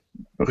match.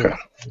 Okay.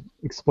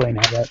 Explain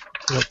how that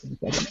works in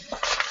a second.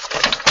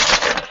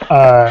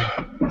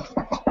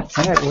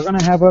 All right, we're going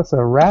to have us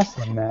a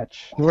wrestling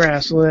match.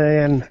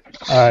 Wrestling.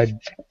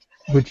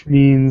 Which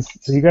means,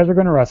 so you guys are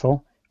going to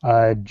wrestle.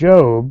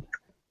 Job,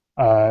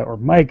 or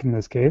Mike in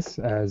this case,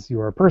 as you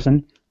are a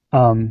person,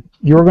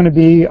 you're going to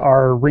be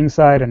our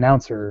ringside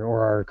announcer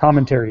or our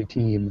commentary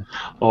team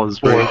for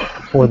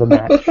the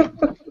match.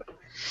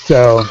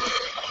 So,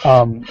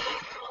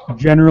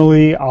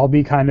 generally, I'll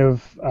be kind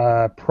of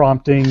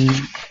prompting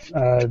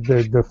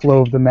the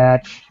flow of the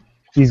match.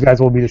 These guys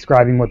will be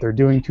describing what they're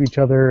doing to each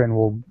other, and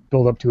we'll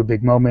build up to a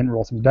big moment,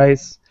 roll some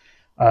dice.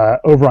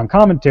 Over on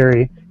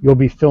commentary, you'll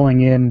be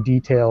filling in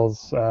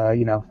details,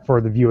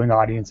 for the viewing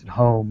audience at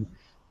home,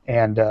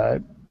 and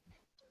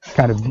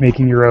kind of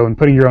putting your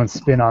own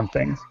spin on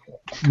things.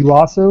 You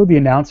also, the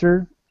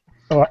announcer,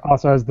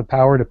 also has the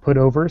power to put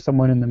over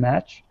someone in the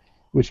match,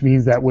 which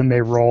means that when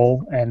they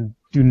roll and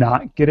do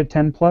not get a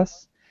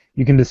 10+,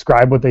 you can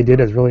describe what they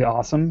did as really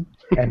awesome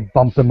and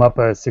bump them up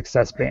a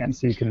success band.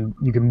 So you can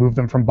move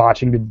them from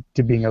botching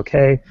to being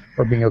okay,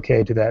 or being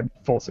okay to that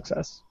full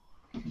success.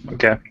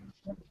 Okay.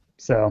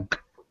 So,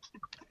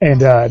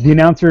 and the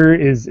announcer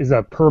is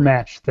a per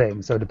match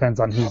thing, so it depends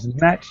on who's in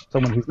the match.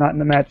 Someone who's not in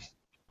the match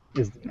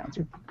is the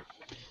announcer,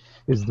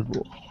 is the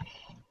rule.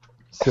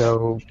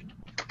 So,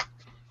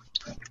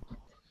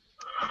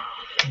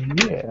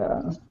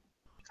 yeah.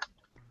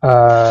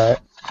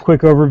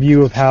 Quick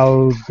overview of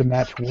how the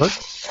match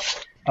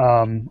works.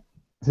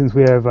 Since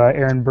we have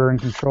Aaron Burr in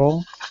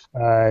control,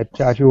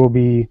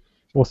 Chachi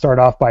will start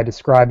off by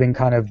describing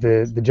kind of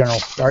the general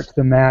start to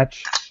the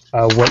match,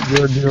 what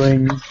you're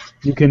doing.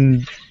 You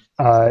can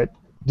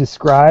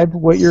describe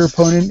what your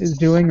opponent is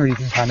doing, or you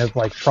can kind of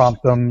like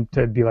prompt them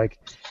to be like,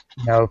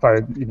 if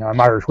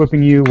I'm Irish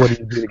whipping you, what do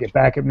you do to get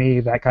back at me?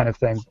 That kind of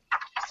thing. So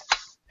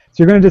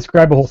you're going to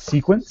describe a whole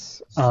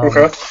sequence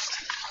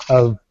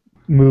of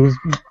moves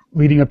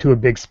leading up to a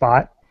big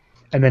spot,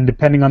 and then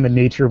depending on the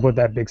nature of what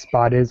that big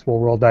spot is, we'll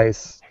roll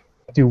dice,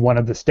 do one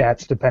of the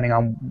stats depending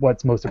on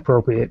what's most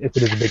appropriate. If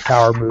it is a big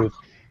power move,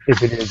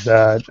 if it is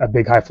a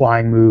big high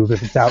flying move,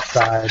 if it's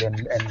outside and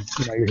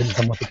you're hitting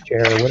someone with a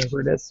chair or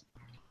whatever it is.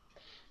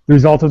 The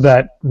result of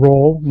that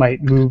roll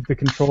might move the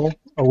control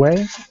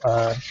away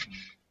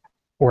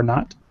or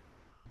not,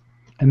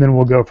 and then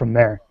we'll go from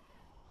there.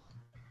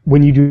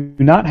 When you do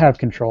not have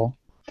control,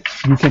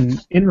 you can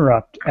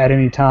interrupt at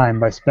any time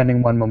by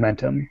spending one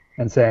momentum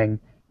and saying,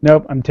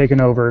 nope, I'm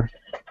taking over,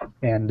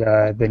 and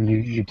then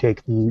you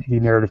take the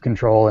narrative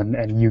control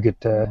and you get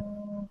to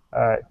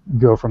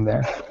go from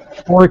there.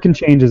 Or it can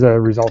change as a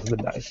result of the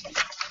dice.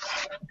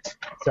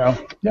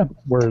 So, yeah,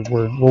 we're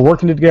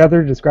working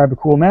together to describe a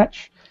cool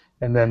match,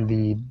 and then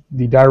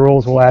the die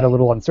rolls will add a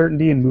little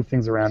uncertainty and move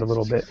things around a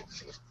little bit.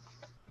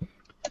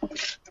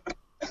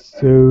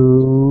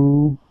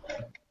 So,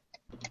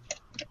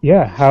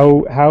 yeah,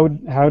 how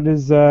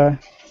does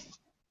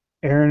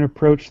Aaron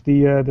approach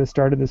the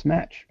start of this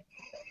match?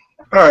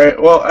 All right.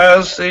 Well,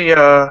 as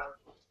the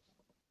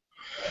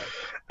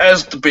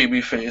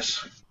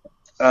babyface,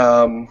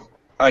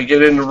 I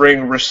get in the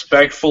ring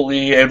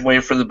respectfully and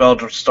wait for the bell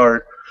to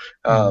start,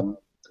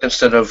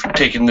 instead of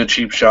taking the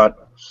cheap shot.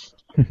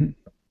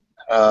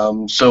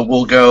 So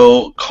we'll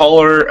go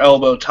collar,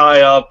 elbow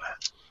tie up,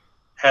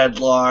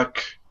 headlock,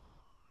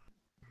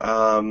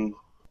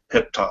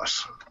 hip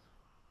toss.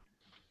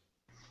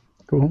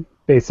 Cool.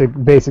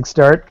 Basic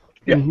start.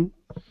 Yeah. Mm-hmm.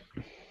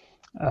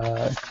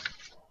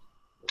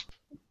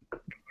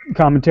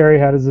 Commentary.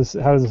 How does this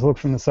look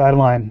from the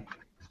sideline?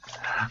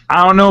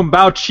 I don't know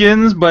about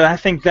chins, but I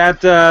think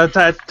that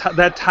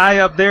that tie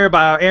up there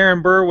by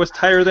Aaron Burr was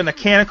tighter than a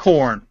can of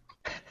corn.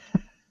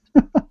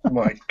 Oh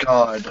my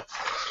God.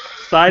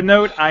 Side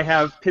note, I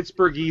have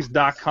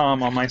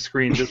PittsburghEast.com on my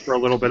screen just for a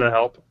little bit of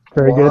help.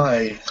 Very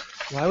Why? good.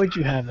 Why would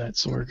you have that,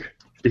 Sorg?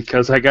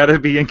 Because I gotta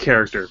be in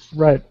character.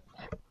 Right.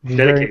 He's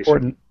very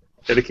important.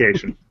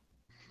 Dedication.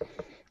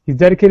 He's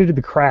dedicated to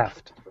the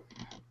craft.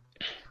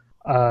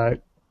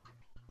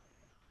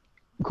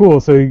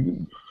 Cool. So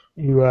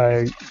you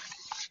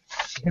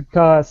hip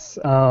toss.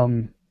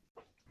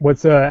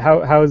 How's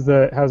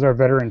our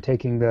veteran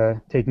taking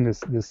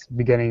this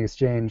beginning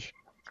exchange?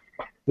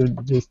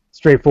 Just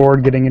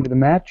straightforward getting into the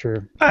match,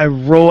 or I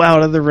roll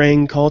out of the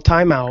ring, call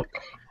timeout,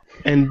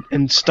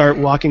 and start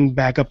walking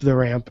back up the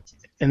ramp,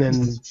 and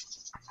then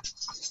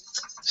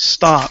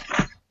stop,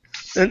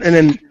 and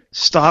then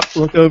stop,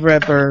 look over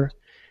at Burr,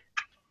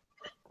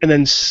 and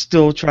then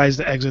still tries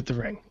to exit the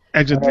ring.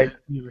 Exit the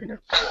arena.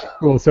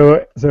 Cool.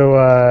 So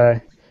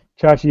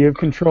Chachi, you have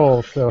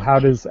control. So how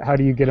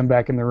do you get him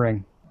back in the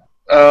ring?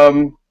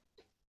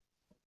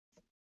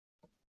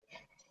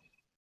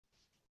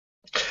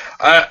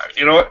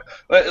 You know what?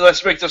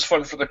 Let's make this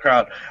fun for the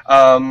crowd.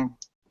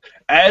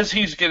 As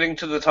he's getting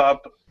to the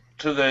top,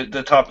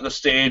 the top of the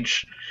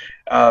stage,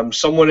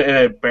 someone in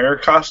a bear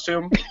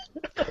costume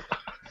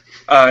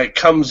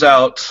comes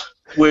out,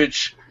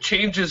 which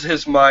changes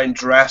his mind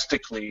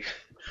drastically,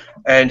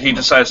 and he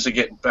decides to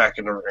get back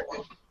in the ring.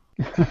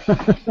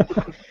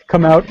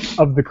 Come out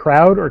of the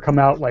crowd, or come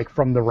out like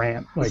from the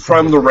ramp? Like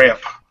from the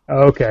ramp.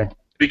 Oh, okay.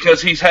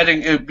 Because he's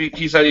heading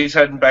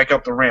back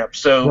up the ramp.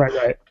 So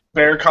Right.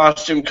 bear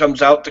costume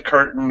comes out the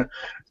curtain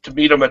to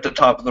meet him at the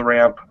top of the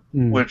ramp,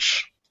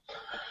 which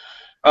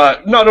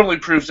not only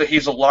proves that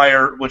he's a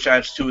liar, which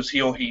adds to his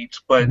heel heat,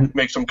 but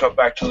makes him come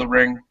back to the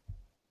ring.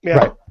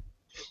 Yeah.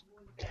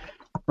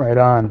 Right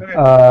on.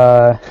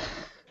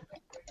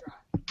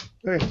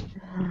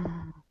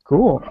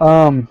 Cool.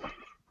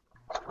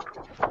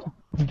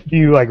 Do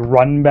you like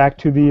run back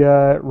to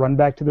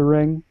the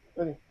ring?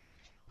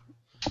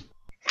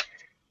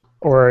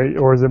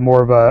 Or is it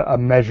more of a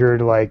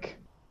measured, like,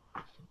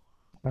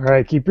 all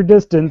right, keep your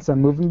distance,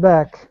 I'm moving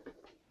back?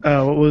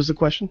 What was the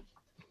question?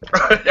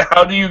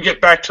 How do you get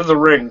back to the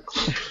ring?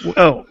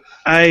 Oh,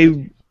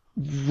 I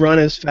run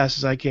as fast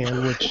as I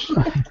can, which,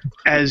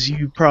 as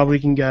you probably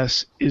can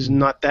guess, is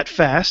not that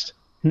fast.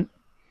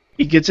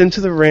 He gets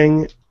into the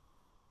ring,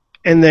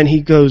 and then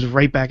he goes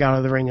right back out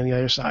of the ring on the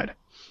other side.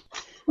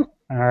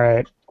 All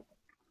right.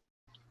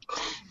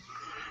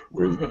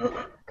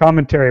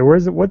 Commentary.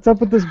 What's up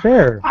with this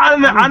bear?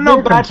 I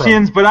know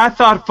Batchians, but I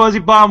thought Fuzzy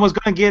Bottom was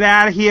gonna get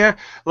out of here.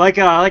 Like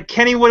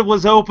Kennywood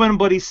was open,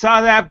 but he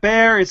saw that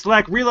bear. It's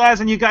like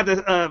realizing you got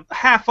the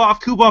half off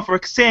coupon for a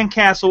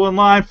sandcastle in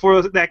line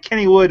for that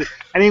Kennywood,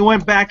 and he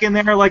went back in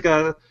there like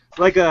a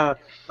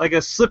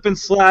slip and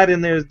slide.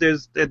 And there's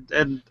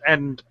the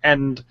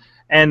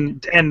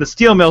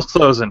steel mill's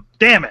closing.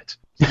 Damn it!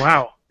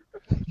 Wow.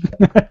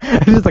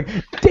 Just like,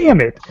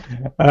 damn it!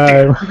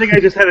 I think I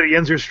just had a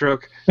Yenzer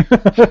stroke.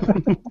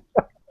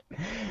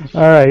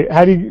 All right,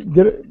 how do you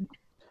get it?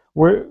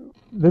 Where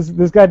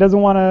this guy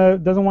doesn't want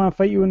to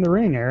fight you in the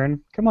ring,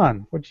 Aaron? Come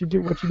on, what you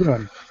doing?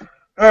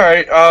 All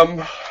right,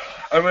 I'm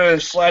gonna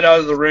slide out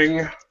of the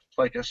ring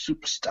like a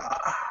superstar.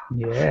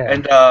 Yeah.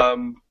 And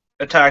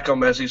attack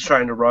him as he's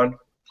trying to run.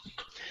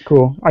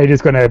 Cool. Are you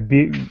just gonna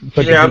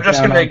I'm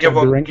just gonna give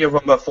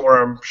him a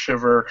forearm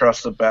shiver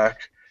across the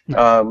back.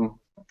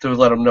 To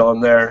let him know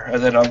I'm there,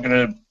 and then I'm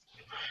gonna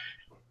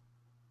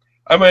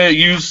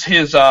use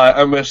his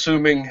I'm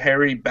assuming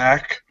hairy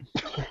back,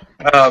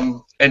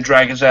 and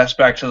drag his ass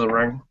back to the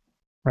ring.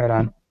 Right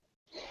on.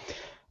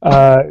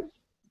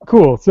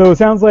 Cool. So it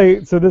sounds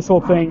like this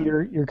whole thing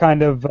you're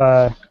kind of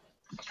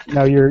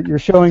you're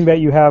showing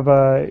that you have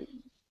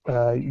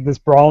this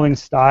brawling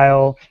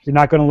style. You're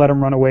not going to let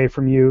him run away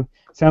from you.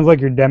 Sounds like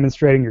you're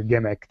demonstrating your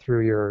gimmick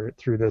through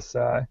this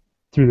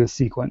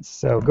sequence.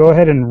 So go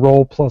ahead and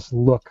roll plus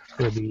look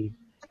for the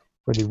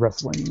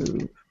wrestling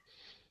move.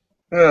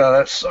 Yeah,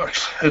 that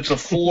sucks. It's a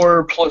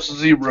 4 plus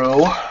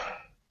 0.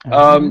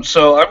 Uh-huh.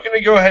 So I'm going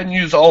to go ahead and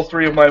use all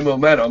 3 of my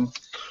momentum,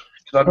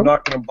 because I'm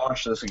not going to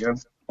botch this again.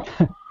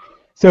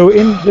 So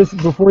in this,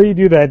 before you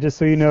do that, just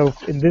so you know,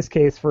 in this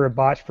case, for a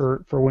botch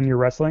for when you're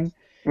wrestling,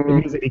 it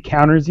means that he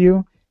counters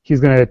you. He's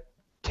going to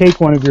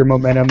take one of your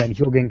momentum, and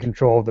he'll gain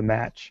control of the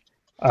match.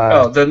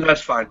 Then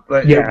that's fine.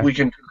 Yeah. We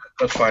can.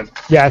 That's fine.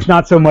 Yeah, it's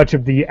not so much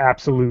of the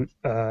absolute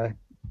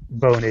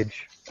bonage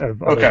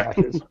of other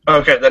matches.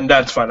 Okay, then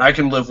that's fine. I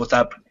can live with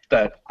that.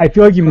 I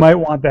feel like you might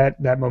want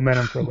that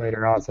momentum for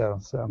later also.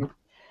 So,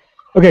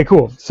 okay,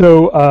 cool.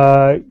 So,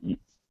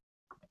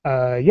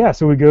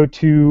 so we go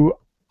to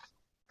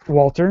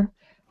Walter.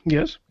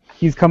 Yes.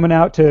 He's coming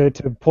out to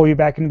pull you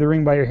back into the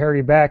ring by your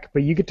hairy back,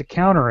 but you get to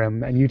counter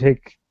him, and you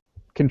take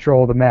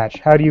control of the match.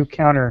 How do you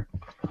counter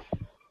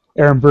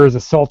Aaron Burr's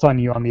assault on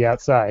you on the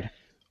outside?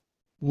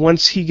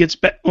 Once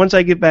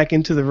I get back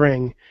into the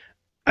ring,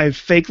 I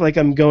fake like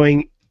I'm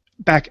going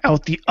back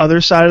out the other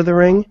side of the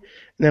ring, and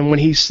then when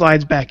he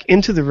slides back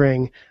into the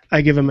ring, I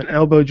give him an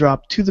elbow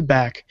drop to the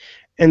back,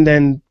 and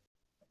then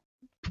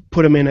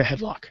put him in a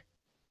headlock.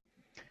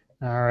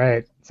 All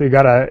right. So you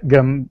gotta get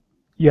him.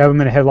 You have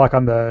him in a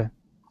headlock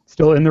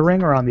still in the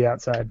ring or on the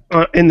outside?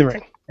 In the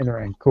ring. In the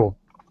ring. Cool.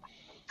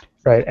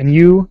 Right, and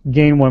you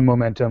gain 1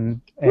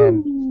 momentum,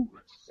 and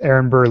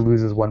Aaron Burr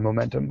loses 1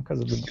 momentum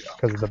because of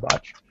the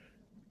botch.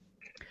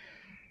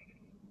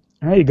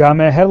 All right, you got him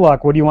in a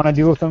headlock. What do you want to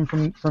do with him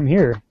from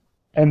here?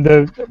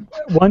 And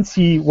once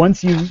you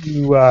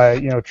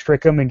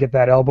trick him and get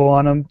that elbow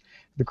on him,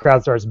 the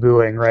crowd starts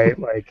booing, right?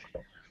 Like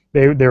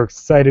they're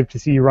excited to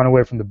see you run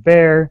away from the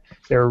bear.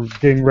 They're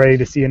getting ready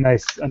to see a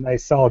nice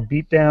solid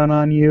beatdown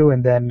on you,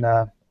 and then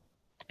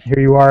here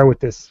you are with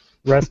this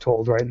rest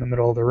hold right in the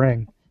middle of the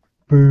ring.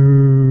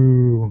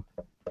 Boo!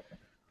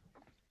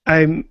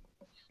 I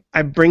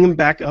bring him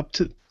back up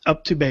to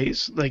up to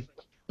base, like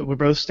we're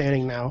both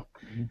standing now,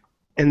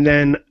 and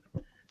then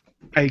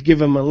I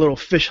give him a little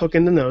fish hook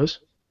in the nose,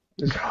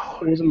 just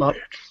pulls him up,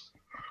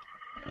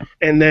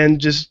 and then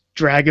just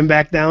drag him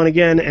back down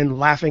again and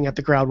laughing at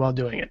the crowd while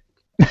doing it.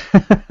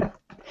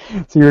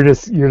 So you're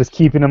just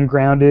keeping him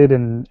grounded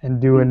and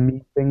doing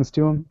meat things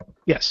to him?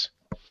 Yes.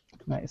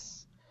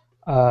 Nice.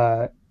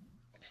 All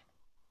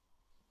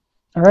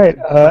right.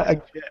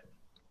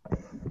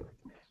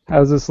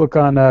 How's this look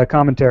on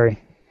commentary?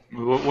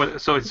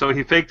 So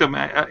he faked them.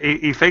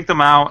 He faked them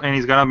out, and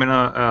he's got him in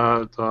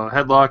a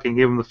headlock and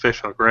gave him the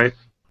fish hook, right?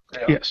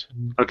 Yeah. Yes.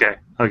 Okay.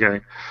 I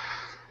don't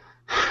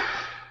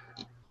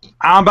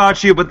know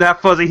about you, but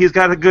that Fuzzy, he's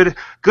got a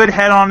good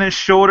head on his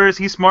shoulders.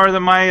 He's smarter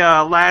than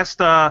my last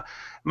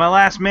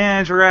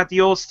manager at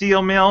the old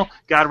steel mill.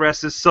 God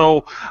rest his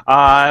soul.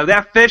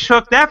 That fish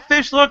hook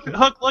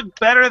looked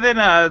better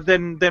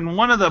than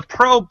one of the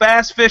pro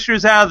bass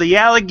fishers out of the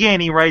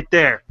Allegheny right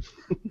there.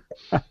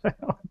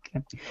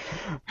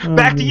 Okay.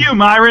 Back to you,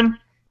 Myron.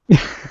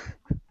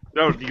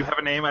 No, do you have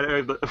a name?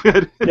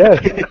 Yeah,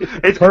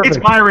 it's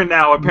Myron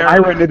now. Apparently,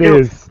 Myron it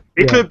is.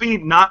 It could be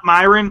not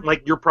Myron,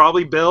 like you're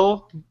probably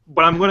Bill,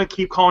 but I'm going to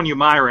keep calling you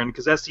Myron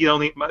because that's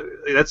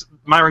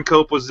Myron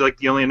Cope was like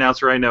the only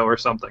announcer I know or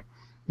something.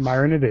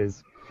 Myron it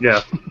is.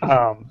 Yeah.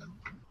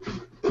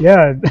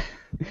 Yeah.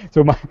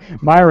 So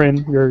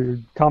Myron, your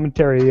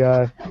commentary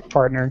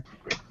partner,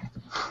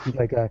 he's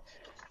like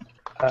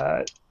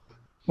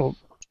well,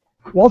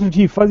 Walter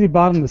T. Fuzzy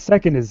Bottom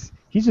II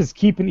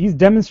he's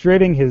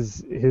demonstrating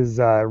his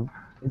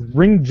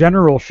ring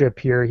generalship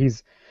here.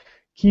 He's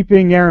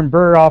keeping Aaron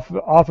Burr off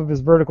of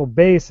his vertical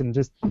base and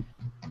just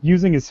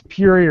using his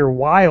superior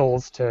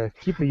wiles to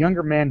keep the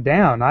younger man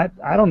down. I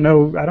don't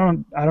know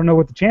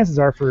what the chances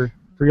are for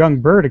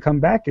young Burr to come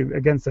back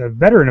against a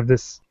veteran of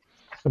this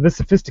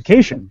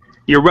sophistication.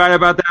 You're right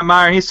about that,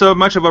 Myron. He's so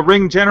much of a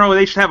ring general,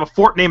 they should have a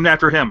fort named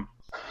after him.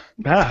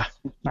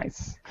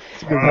 Nice.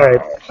 All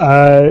right.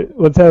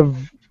 Let's have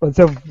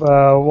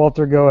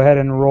Walter go ahead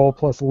and roll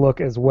plus look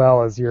as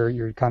well as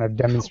you're kind of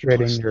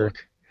demonstrating your.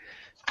 Look.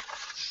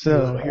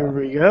 So here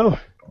we go.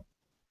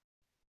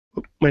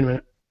 Oh, wait a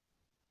minute.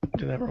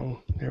 Did that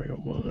wrong? There we go.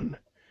 1.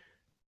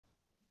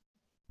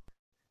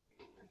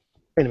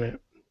 Wait a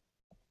minute.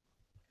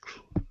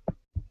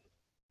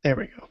 There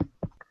we go.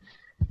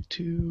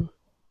 2.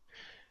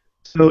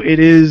 So it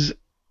is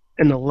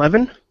an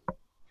 11.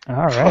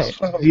 All right.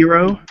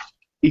 0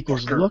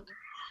 equals look.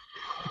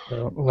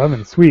 So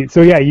 11, sweet.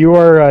 So yeah, you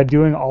are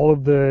doing all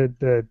of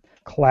the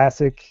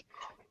classic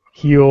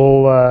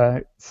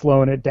heel,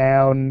 slowing it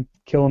down,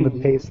 killing the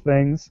pace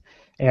things,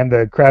 and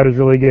the crowd is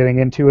really getting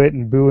into it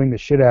and booing the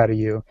shit out of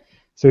you.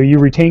 So you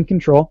retain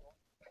control,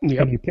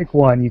 and you pick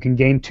one. You can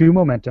gain 2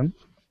 momentum,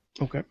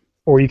 okay,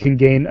 or you can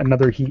gain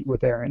another heat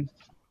with Aaron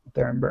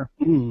Burr.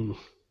 I'm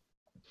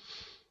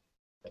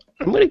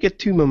gonna get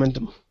 2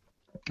 momentum.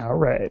 All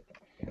right.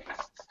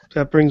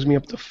 That brings me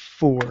up to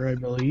 4, I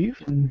believe.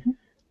 Mm-hmm.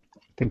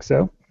 Think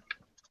so.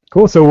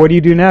 Cool. So what do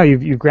you do now?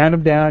 You've ground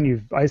him down.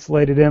 You've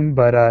isolated him,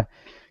 but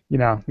you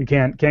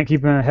can't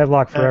keep him in a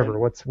headlock forever.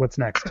 What's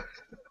next?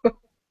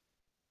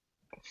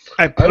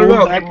 I don't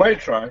know. I might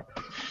try.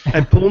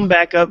 I pull him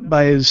back up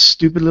by his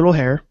stupid little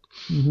hair,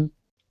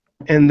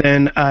 and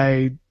then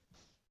I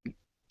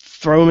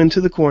throw him into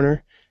the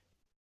corner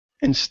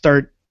and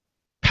start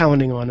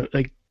pounding on it.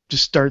 Like,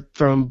 just start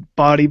throwing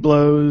body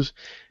blows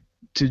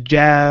to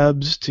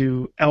jabs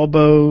to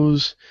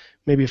elbows,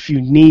 maybe a few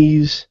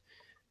knees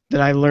that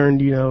I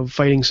learned,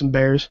 fighting some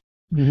bears.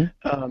 And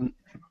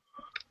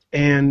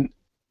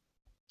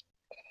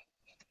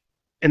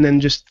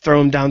then just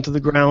throw him down to the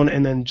ground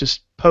and then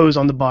just pose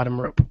on the bottom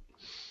rope.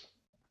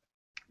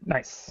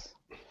 Nice.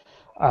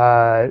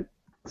 So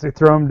you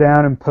throw him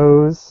down and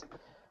pose,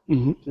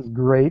 which is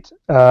great.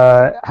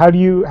 How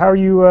are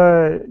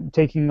you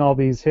taking all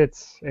these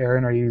hits,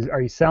 Aaron? Are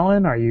you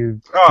selling? Are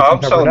you? Oh,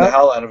 I'm selling the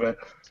hell out of it.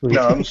 Sweet.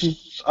 No,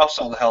 I'll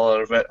sell the hell out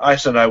of it. I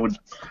said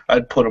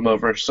I'd put him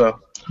over, so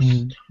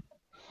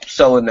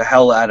selling the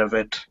hell out of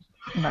it.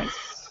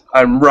 Nice.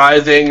 I'm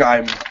writhing.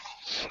 I'm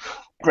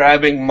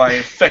grabbing my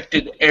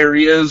affected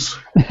areas.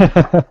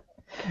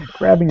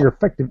 Grabbing your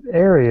affected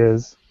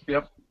areas.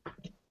 Yep.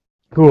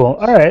 Cool.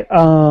 All right.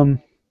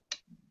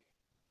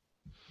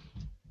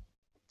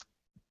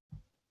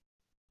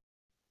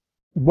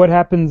 What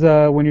happens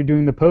when you're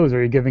doing the pose?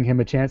 Are you giving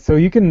him a chance? So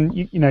you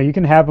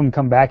can have him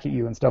come back at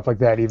you and stuff like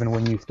that, even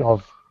when you still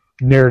have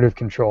narrative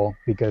control,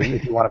 because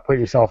if you want to put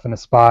yourself in a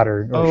spot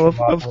or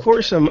of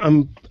course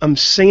I'm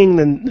singing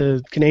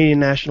the Canadian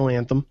national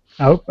anthem.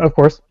 Oh, of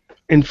course.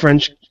 In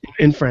French,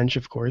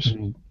 of course.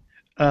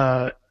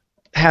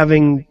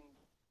 Having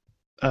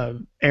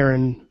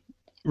Aaron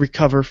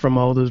recover from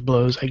all those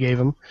blows I gave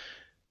him,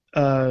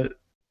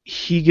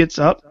 he gets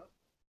up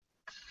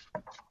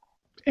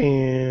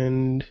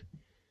and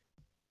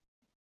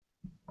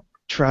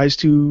tries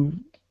to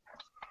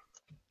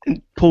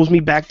and pulls me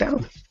back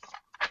down.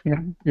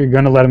 Yeah, you're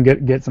gonna let him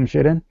get some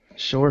shit in?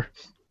 Sure.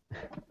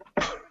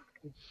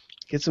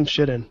 Get some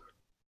shit in.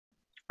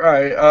 All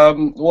right.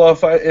 Well,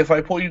 if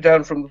I pull you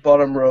down from the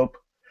bottom rope,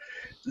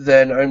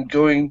 then I'm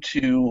going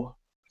to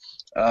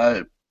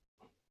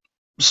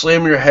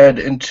slam your head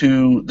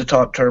into the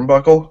top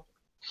turnbuckle,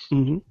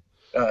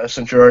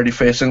 since you're already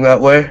facing that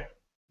way.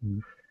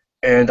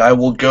 And I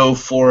will go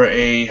for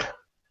a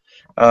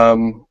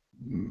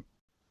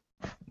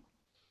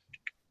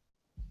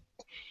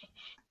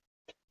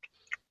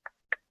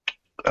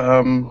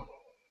you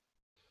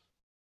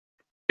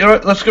know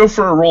what? Let's go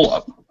for a roll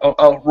up.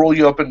 I'll roll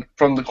you up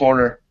from the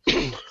corner.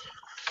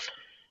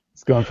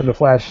 It's going for the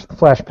flash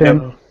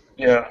pin.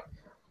 Yeah.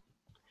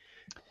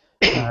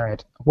 All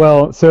right.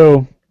 Well,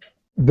 so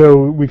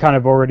though we kind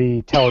of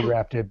already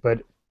telegraphed it, but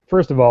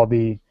first of all,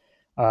 the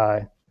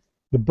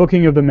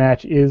booking of the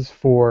match is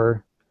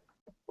for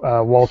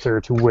Walter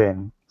to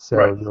win. So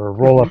Right. your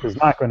roll up is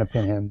not going to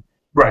pin him.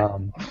 Right.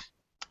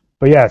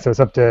 But yeah, so it's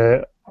up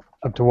to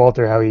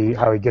Walter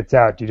how he gets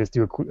out. Do you just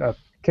do a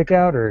kick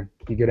out, or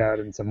do you get out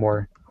in some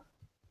more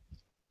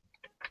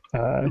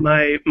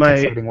My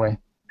exciting way?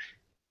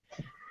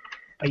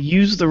 I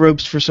use the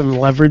ropes for some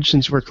leverage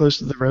since we're close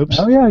to the ropes.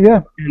 Oh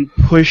yeah. And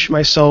push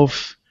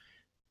myself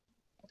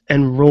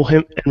and roll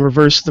him and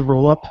reverse the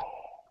roll up.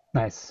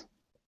 Nice.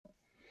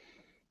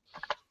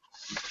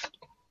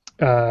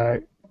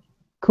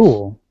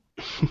 Cool.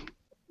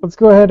 Let's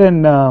go ahead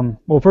and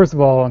well, first of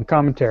all, on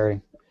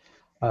commentary,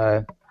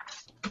 like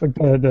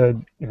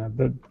the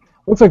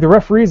looks like the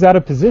referee's out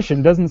of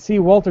position. Doesn't see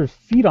Walter's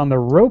feet on the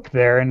rope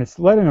there, and it's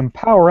letting him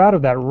power out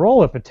of that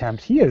roll-up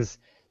attempt. He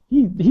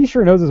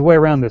sure knows his way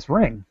around this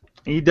ring.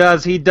 He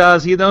does. He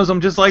knows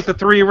them just like the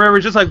Three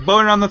Rivers, just like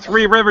Boner on the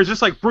Three Rivers,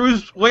 just like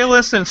Bruce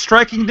Willis in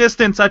Striking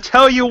Distance. I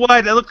tell you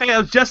what, it looked like that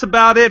was just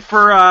about it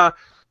for our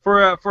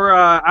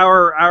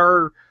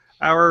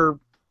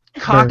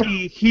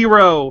cocky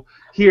hero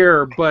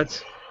here.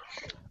 But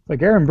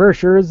like Aaron Burr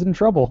sure is in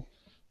trouble.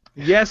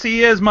 Yes,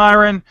 he is,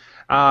 Myron.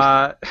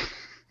 That's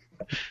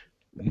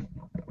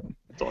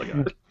all I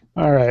got.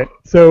 All right,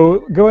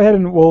 so go ahead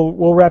and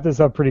we'll wrap this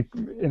up pretty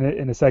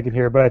in a second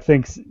here. But I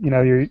think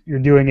you're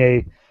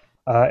doing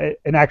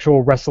an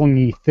actual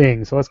wrestling-y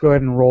thing. So let's go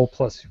ahead and roll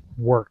plus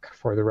work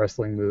for the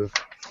wrestling move.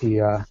 See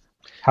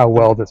how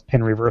well this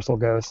pin reversal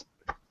goes.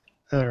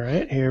 All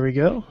right, here we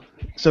go.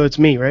 So it's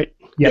me, right?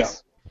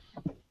 Yes.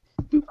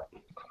 Yeah.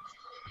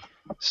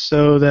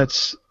 So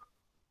that's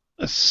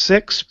a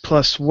 6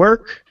 plus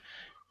work.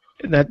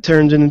 And that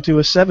turns into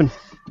a 7.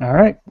 All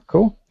right,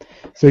 cool.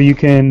 So you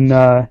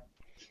can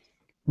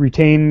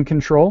retain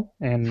control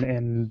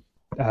and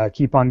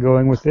keep on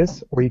going with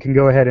this, or you can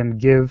go ahead and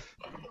give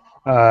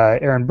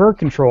Aaron Burr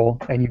control,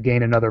 and you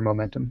gain another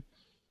momentum.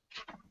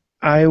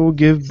 I will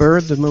give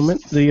Burr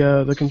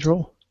the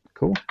control.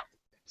 Cool.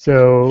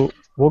 So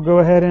we'll go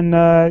ahead and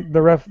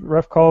the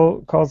ref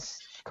calls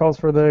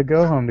for the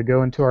go home to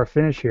go into our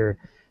finish here.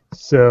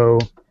 So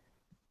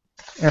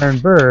Aaron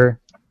Burr,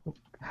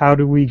 how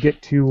do we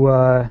get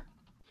to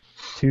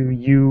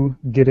you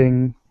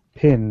getting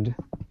pinned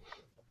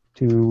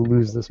to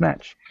lose this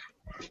match?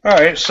 All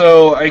right,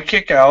 so I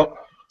kick out,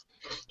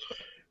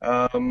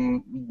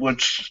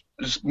 which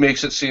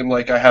makes it seem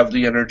like I have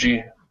the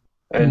energy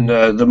and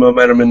the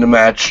momentum in the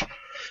match.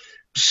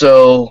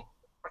 So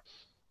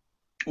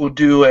we'll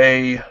do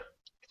a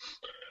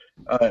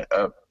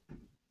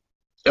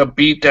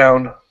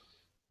beatdown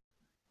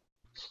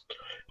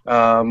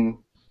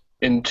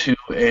into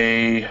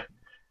a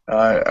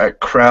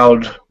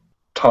crowd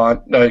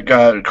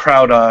taunt,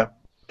 crowd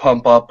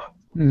pump up.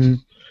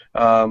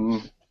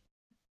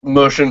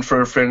 Motion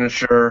for a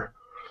finisher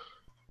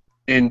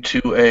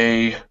into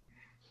a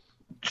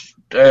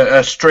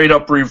straight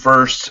up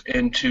reverse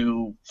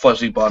into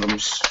Fuzzy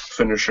Bottom's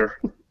finisher.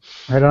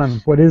 Right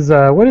on. What is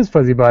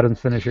Fuzzy Bottom's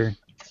finisher?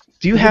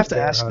 Do you have to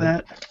ask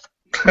that?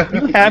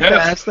 You have to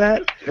ask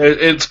that?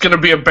 It's going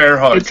to be a bear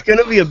hug. It's going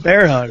to be a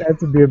bear hug.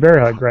 That would be a bear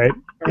hug, right?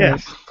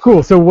 Yes.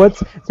 Cool. So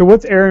what's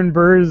Aaron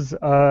Burr's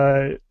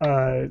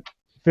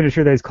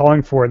finisher that he's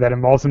calling for that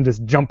involves him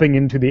just jumping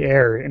into the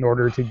air in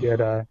order to get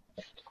a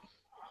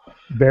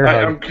bear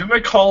hug? I'm going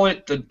to call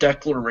it the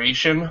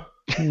Declaration,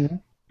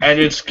 and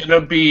it's going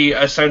to be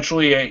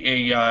essentially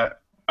a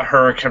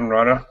Hurricane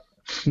Rana.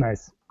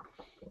 Nice.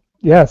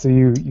 Yeah. So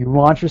you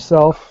launch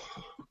yourself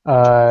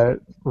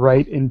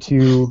right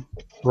into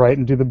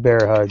the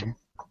bear hug.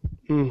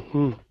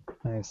 Mm-hmm.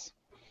 Nice.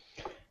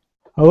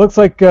 Well, it looks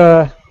like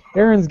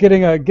Aaron's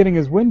getting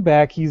his win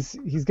back. He's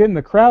getting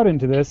the crowd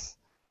into this.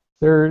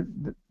 They're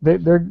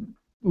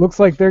looks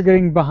like they're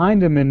getting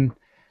behind him, and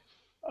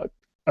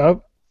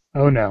oh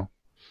no.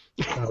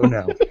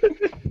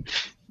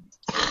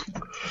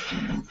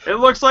 It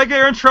looks like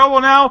they're in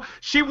trouble now.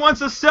 She wants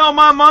to sell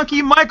my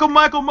monkey, Michael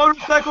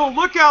Motorcycle.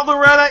 Look out,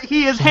 Loretta.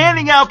 He is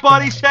handing out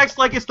body checks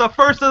like it's the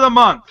first of the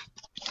month.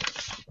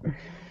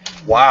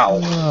 Wow.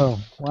 Oh,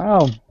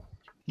 wow.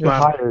 You're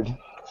hired.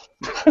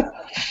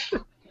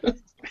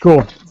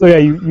 Cool. So yeah,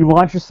 you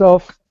launch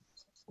yourself.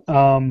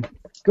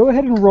 Go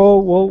ahead and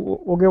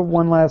roll. We'll get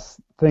one last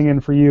thing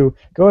in for you.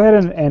 Go ahead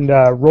and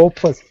roll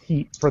plus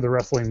heat for the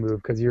wrestling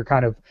move, because you're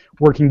kind of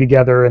working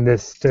together in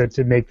this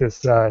to make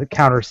this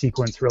counter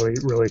sequence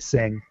really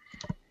sing.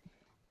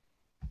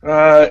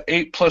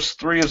 8 plus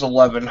 3 is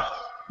 11.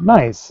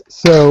 Nice.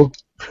 So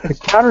the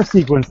counter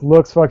sequence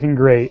looks fucking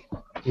great,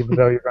 even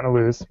though you're going to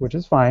lose, which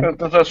is fine.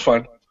 That's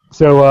fine.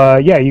 So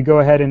yeah, you go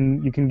ahead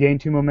and you can gain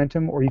 2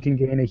 momentum, or you can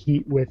gain a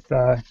heat with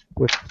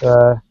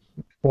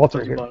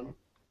Walter here.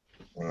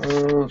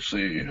 Let's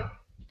see.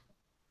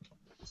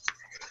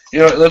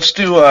 Let's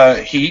do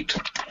heat.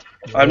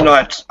 I'm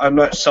not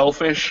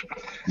selfish,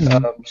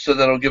 so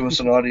that'll give us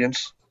an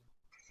audience.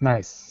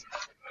 Nice.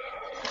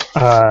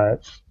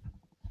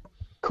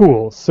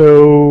 Cool.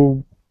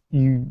 So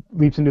you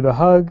leaps into the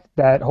hug.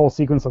 That whole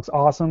sequence looks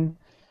awesome.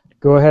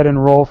 Go ahead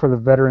and roll for the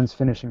veteran's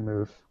finishing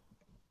move,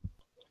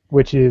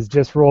 which is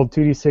just rolled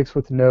 2d6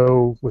 with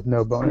no bonus.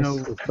 No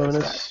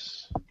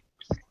bonus.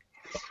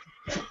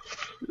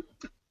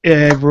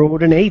 I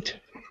rolled an 8.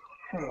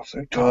 Oh,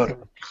 thank God.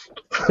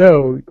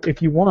 So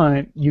if you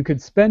want, you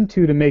could spend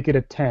 2 to make it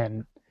a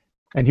 10.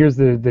 And here's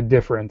the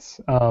difference.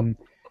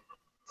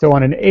 So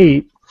on an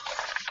 8,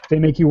 they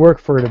make you work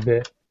for it a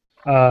bit.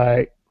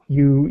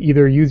 You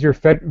either use your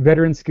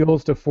veteran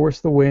skills to force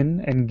the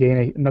win and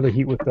gain another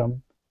heat with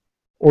them,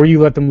 or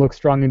you let them look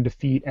strong in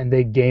defeat and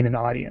they gain an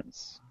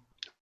audience.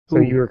 So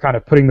you're kind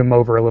of putting them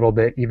over a little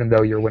bit, even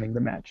though you're winning the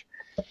match.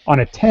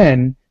 On a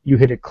 10, you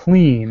hit it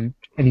clean,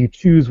 and you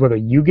choose whether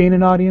you gain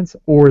an audience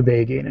or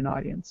they gain an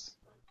audience.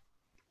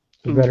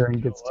 The veteran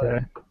gets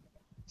to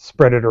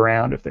spread it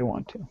around if they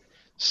want to.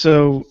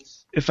 So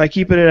if I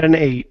keep it at an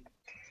 8,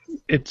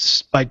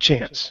 it's by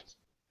chance.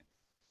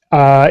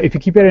 If you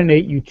keep it at an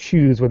 8, you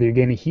choose whether you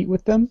gain a heat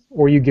with them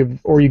or you give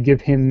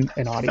him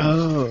an audience.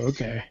 Oh,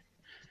 okay.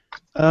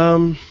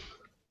 I'm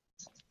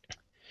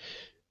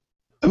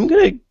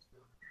gonna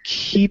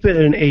keep it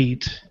at an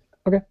 8.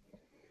 Okay.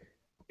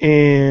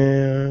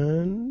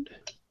 And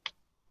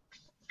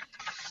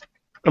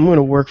I'm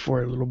gonna work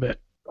for it a little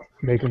bit.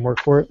 Make him work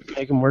for it.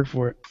 Make him work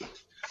for it.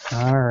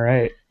 All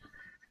right.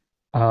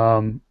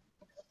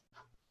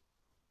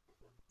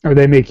 Or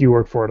they make you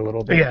work for it a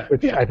little bit,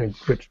 I think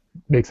which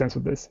makes sense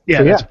with this.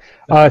 Yeah.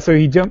 So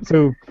he jumps.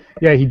 So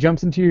yeah, he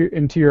jumps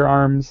into your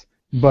arms,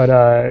 but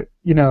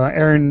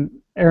Aaron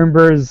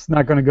Burr's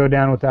not going to go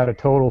down without a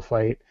total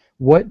fight.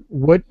 What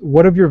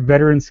of your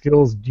veteran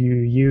skills do you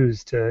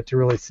use to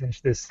really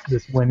cinch this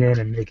win in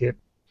and make it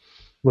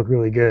look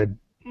really good?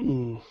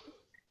 Do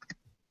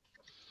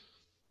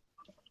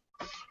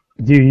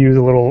you use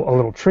a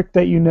little trick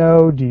that you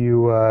know? Do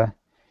you?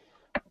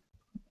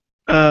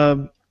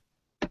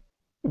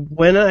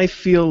 When I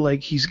feel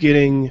like he's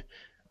getting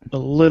a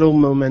little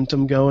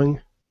momentum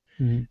going,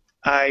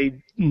 I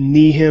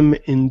knee him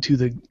into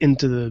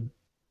the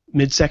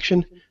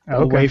midsection,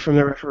 away from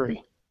the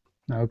referee.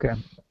 Okay.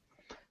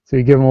 So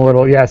you give him a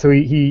little, so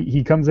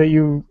he comes at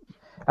you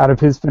out of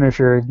his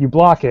finisher. You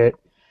block it.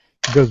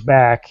 He goes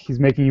back. He's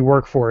making you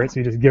work for it. So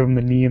you just give him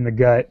the knee in the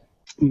gut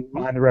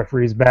behind the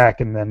referee's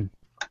back, and then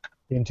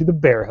into the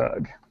bear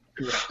hug.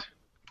 Correct.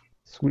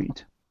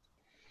 Sweet.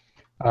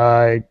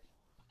 And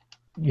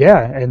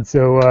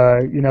so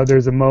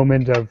there's a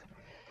moment of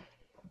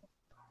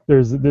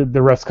there's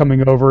the ref's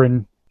coming over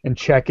and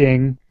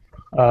checking,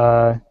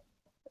 and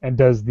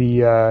does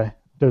the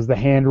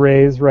hand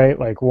raise, right?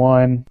 Like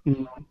 1,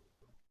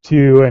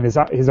 2, and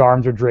his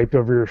arms are draped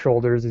over your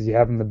shoulders as you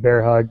have him the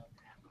bear hug.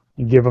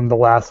 You give him the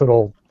last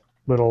little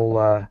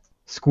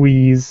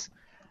squeeze,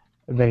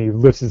 and then he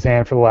lifts his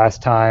hand for the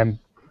last time.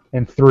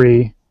 And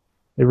 3,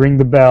 they ring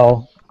the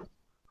bell.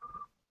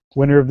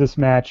 Winner of this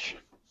match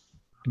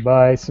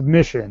by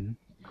submission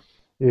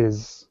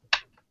is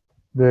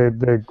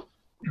the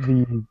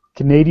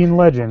Canadian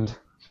legend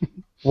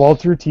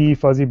Walter T.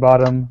 Fuzzy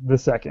Bottom II.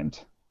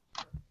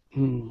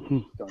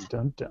 Dun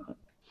dun dun.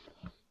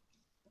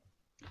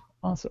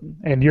 Awesome,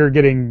 and you're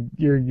getting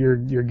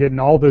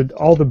all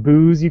the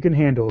boos you can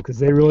handle because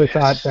they really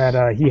thought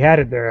that he had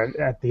it there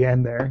at the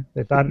end there.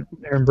 They thought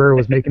Aaron Burr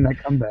was making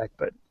that comeback,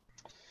 but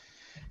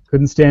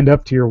couldn't stand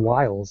up to your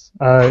wiles.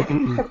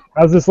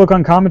 How's this look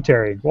on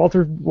commentary?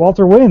 Walter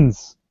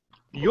wins.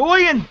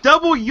 Yoy and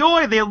double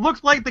yoy! They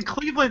look like the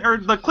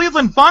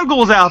Cleveland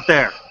Bungles out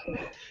there.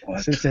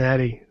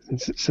 Cincinnati.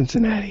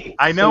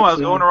 I know I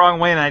was going the wrong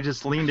way and I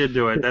just leaned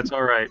into it. That's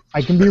all right.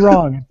 I can be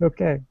wrong. It's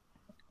okay.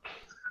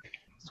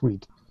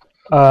 Sweet.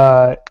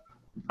 I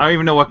don't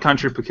even know what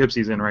country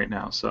Poughkeepsie's in right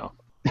now. So.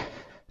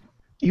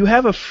 You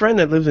have a friend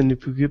that lives in New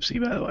Poughkeepsie,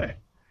 by the way.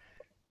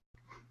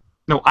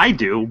 No, I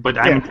do, but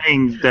I'm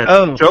saying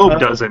that Job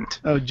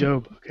doesn't. Oh,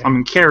 Job. Okay. I'm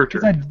in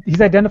character. He's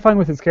identifying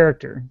with his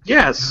character.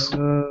 Yes.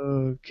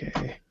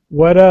 Okay.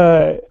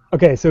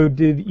 Okay, so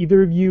did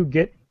either of you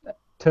get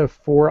to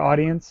 4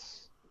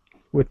 audience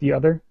with the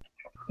other?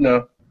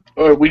 No.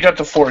 Or we got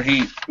to 4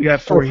 heat. We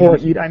got 4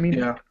 heat, I mean.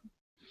 Yeah.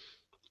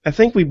 I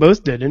think we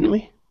both did, didn't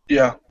we?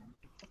 Yeah.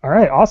 All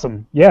right,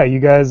 awesome. Yeah, you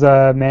guys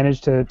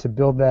managed to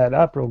build that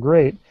up real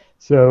great.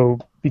 So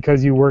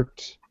because you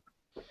worked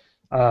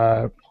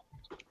a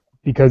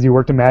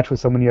match with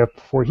someone you have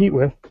 4 heat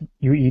with,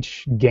 you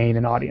each gain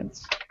an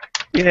audience.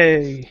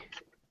 Yay!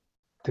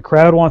 The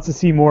crowd wants to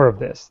see more of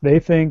this. They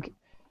think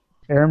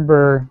Aaron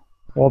Burr,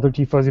 Walter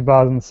T. Fuzzy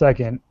Bottom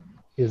II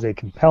is a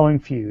compelling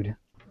feud.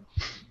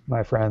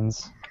 my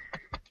friends,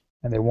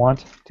 and they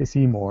want to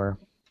see more.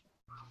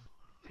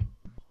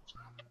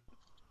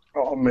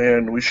 Oh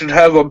man, we should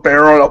have a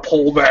bear on a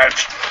pole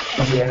match.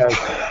 Yeah.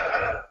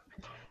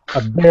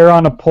 A bear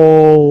on a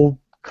pole,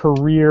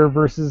 career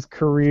versus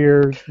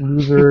career,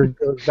 loser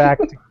goes back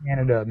to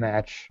Canada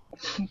match.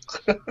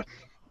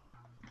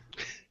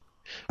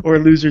 Or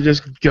loser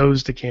just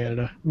goes to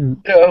Canada.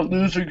 Yeah,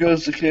 loser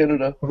goes to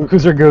Canada.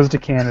 Loser goes to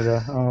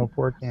Canada. Oh,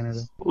 poor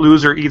Canada.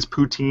 Loser eats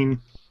poutine.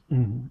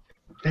 Mm-hmm.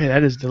 Hey,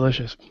 that is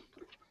delicious.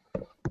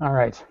 All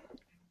right.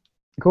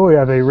 Cool. You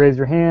have a raise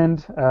your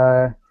hand.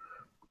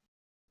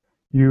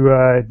 Do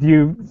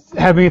you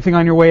have anything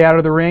on your way out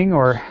of the ring,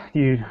 or are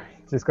you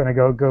just gonna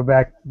go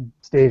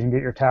backstage and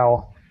get your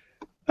towel?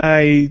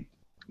 I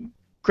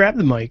grab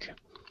the mic.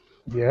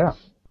 Yeah,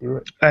 do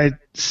it. I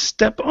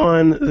step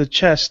on the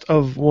chest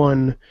of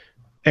one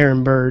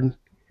Aaron Bird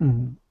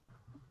and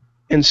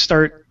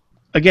start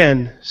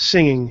again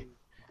singing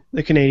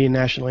the Canadian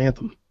national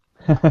anthem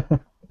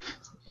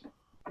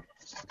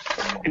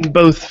in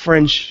both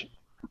French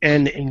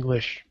and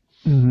English.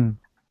 Mm-hmm.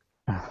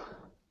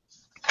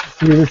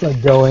 You're just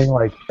like going,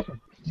 like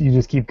you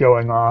just keep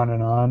going on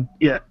and on.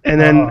 Yeah,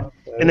 and then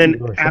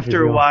You are such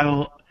after a hero.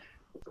 while,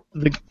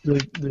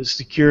 the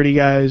security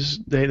guys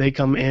they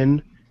come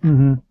in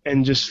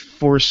and just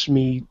force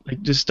me,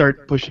 like just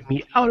start pushing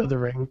me out of the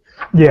ring.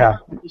 Yeah,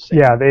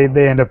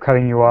 they end up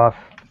cutting you off.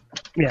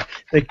 Yeah,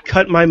 they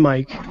cut my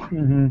mic,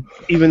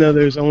 even though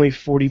there's only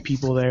 40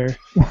 people there.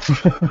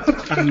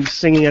 I'm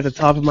singing at the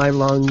top of my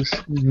lungs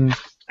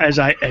as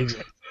I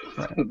exit.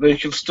 They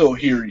can still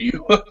hear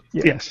you.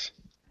 Yes.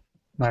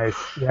 Nice.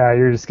 Yeah,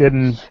 you're just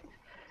getting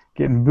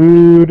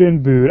booed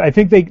and booed. I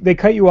think they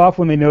cut you off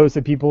when they notice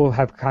that people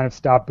have kind of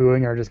stopped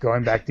booing or just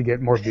going back to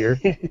get more beer.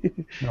 They're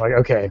like,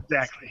 okay,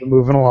 Exactly. keep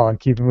moving along,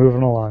 keep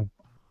moving along.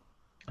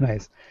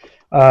 Nice.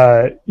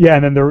 Yeah,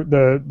 and then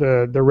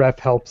the ref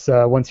helps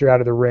once you're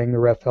out of the ring. The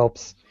ref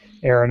helps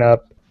Aaron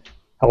up,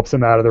 helps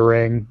him out of the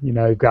ring. You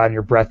know, you've gotten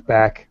your breath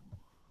back,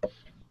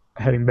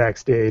 heading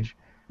backstage.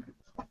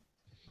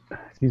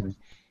 Excuse me.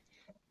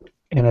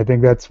 And I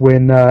think that's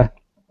when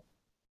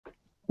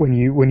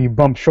you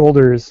bump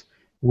shoulders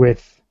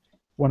with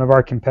one of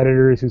our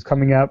competitors who's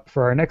coming up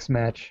for our next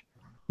match,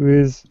 who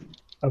is,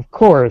 of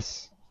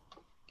course,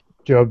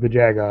 Job the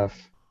Jagoff,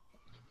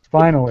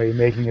 finally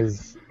making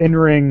his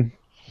in-ring,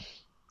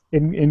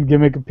 in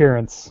gimmick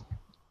appearance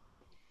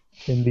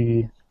in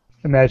the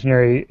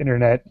imaginary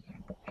Internet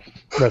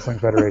Wrestling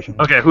Federation.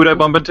 Okay, who'd I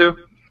bump into?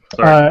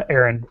 Sorry.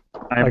 Aaron.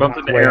 I like, bumped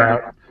on into the way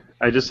Aaron. out.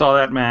 I just saw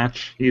that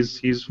match. He's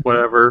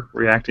whatever,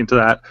 reacting to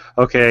that.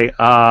 Okay,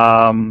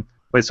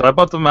 wait, so I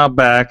bumped him out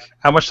back.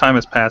 How much time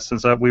has passed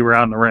since we were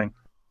out in the ring?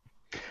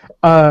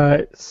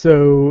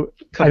 So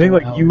I think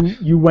like hours.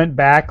 you went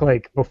back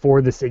like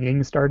before the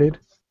singing started,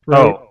 right?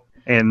 Oh,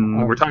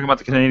 and we're talking about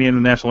the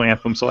Canadian national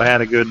anthem, so I had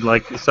a good,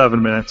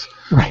 7 minutes.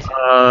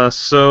 Right.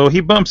 So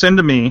he bumps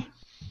into me,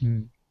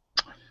 Hmm.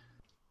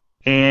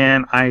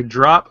 and I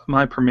drop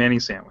my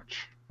permani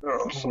sandwich.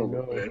 Oh, son of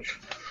a bitch.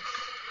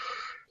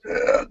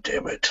 Yeah,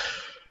 damn it.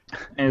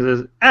 And he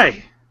says,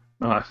 hey!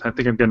 Oh, I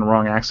think I'm getting the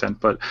wrong accent,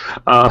 but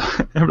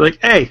I'm like,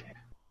 hey!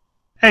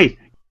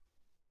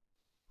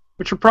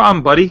 What's your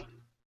problem, buddy?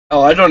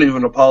 Oh, I don't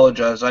even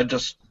apologize. I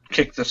just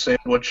kicked the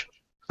sandwich.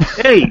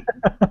 Hey!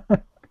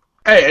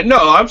 Hey, no,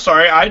 I'm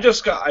sorry. I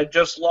just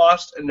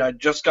lost and I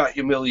just got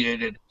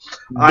humiliated.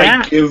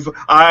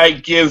 I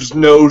gives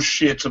no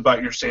shits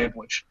about your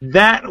sandwich.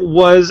 That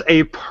was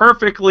a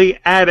perfectly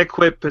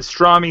adequate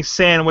pastrami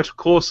sandwich with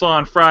coleslaw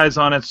and fries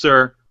on it,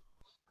 sir.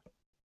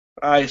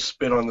 I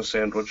spit on the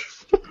sandwich.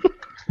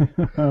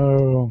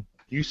 Oh.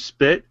 You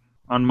spit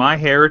on my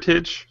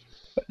heritage?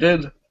 I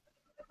did.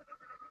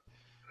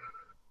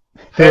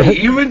 Hey,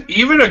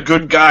 even a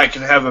good guy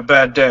can have a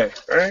bad day,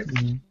 right?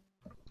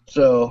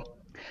 So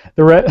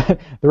The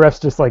ref's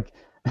just like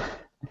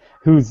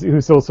who's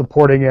still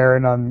supporting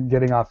Aaron on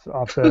getting off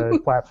the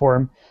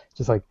platform,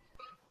 just like,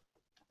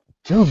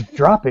 Joe,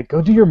 drop it,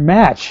 go do your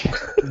match.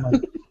 And,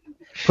 like,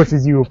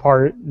 pushes you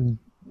apart. And,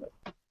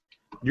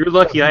 You're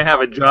lucky I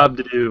have a job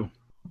to do.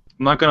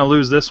 I'm not going to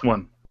lose this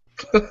one.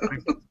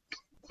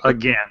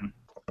 Again.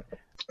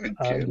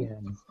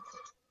 again.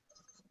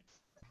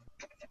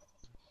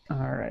 All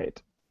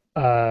right.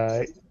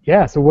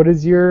 Yeah. So what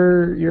is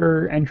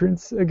your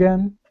entrance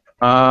again?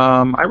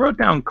 I wrote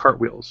down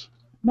cartwheels.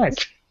 Nice.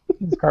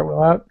 Just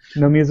cartwheel out.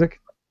 No music.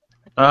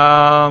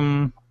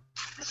 Can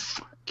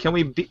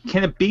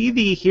it be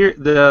the Here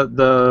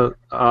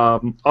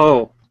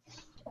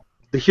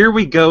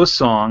We Go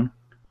song?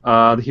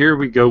 The Here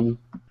We Go,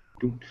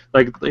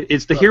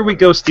 it's the Here We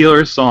Go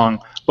Steelers song,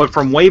 but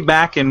from way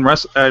back in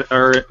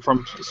or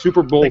from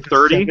Super Bowl Like the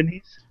 30.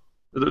 70s?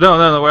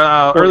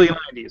 No, early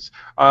 90s.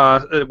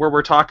 Where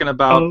we're talking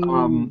about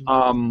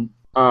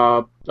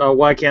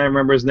why can't I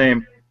remember his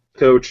name?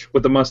 Coach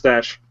with the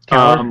mustache.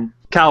 Cowler?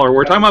 Cowler.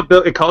 We're talking about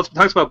Bill. It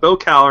talks about Bill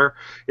Cowler.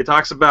 It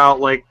talks about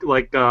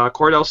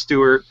Cordell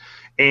Stewart,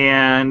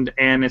 and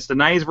it's the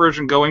 '90s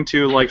version going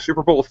to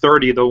Super Bowl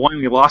 30, the one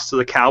we lost to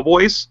the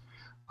Cowboys,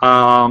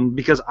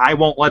 because I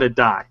won't let it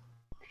die.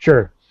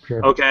 Sure.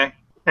 Okay,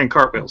 and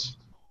cartwheels.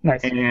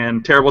 Nice.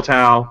 And Terrible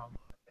Towel,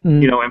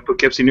 Mm. in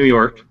Poughkeepsie, New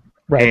York.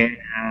 Right.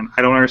 And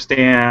I don't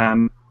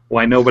understand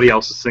why nobody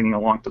else is singing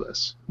along to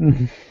this.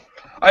 Mhm.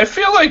 I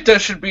feel like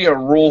that should be a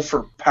rule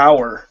for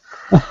power.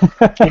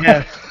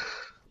 Yeah.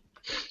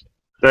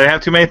 Do I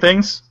have too many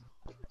things?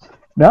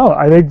 No,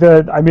 I think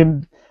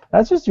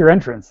that's just your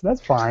entrance.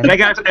 That's fine. And I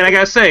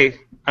gotta say,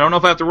 I don't know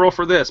if I have to roll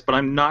for this, but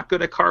I'm not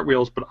good at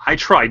cartwheels. But I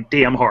tried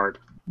damn hard.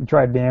 You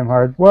tried damn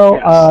hard. Well,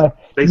 Yes.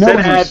 They you know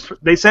said what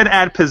they said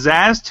add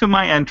pizzazz to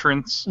my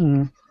entrance,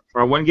 Mm.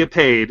 or I wouldn't get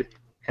paid,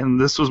 and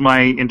this was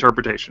my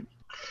interpretation.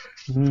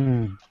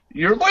 Mm.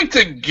 You're like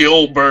the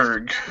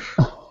Gilbert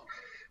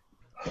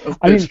of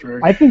I mean,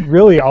 Pittsburgh. I think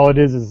really all it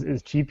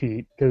is cheap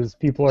heat because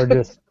people are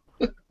just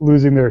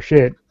losing their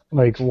shit.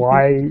 Like,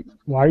 why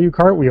are you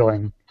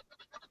cartwheeling?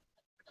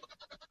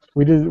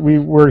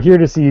 We're here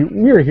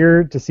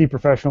to see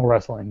professional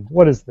wrestling.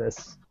 What is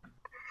this?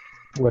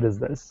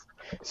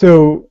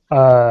 So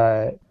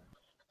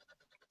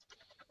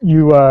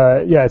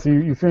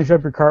you finish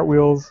up your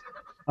cartwheels.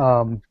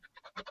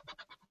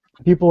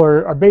 People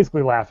are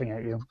basically laughing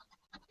at you.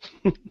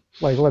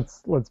 Like,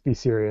 let's be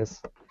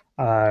serious.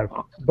 But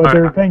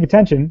they're paying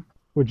attention,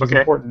 which is Okay.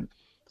 important.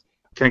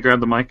 Can I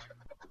grab the mic?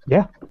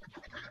 Yeah.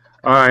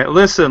 All right,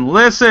 listen.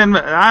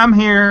 I'm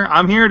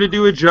here to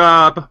do a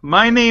job.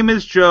 My name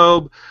is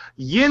Job.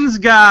 Yin's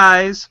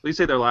guys. You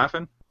say they're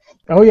laughing?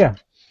 Oh yeah.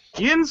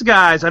 Yin's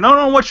guys. I don't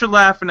know what you're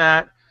laughing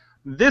at.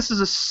 This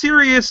is a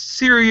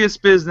serious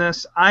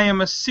business. I am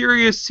a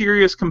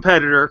serious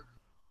competitor.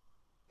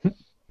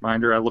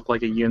 Reminder, I look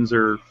like a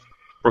Yinzer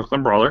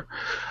Brooklyn Brawler.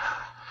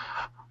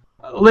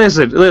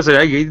 Listen.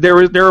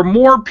 There are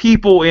more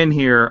people in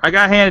here. I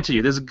gotta hand it to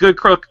you. There's a good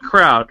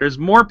crowd. There's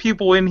more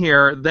people in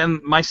here than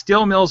my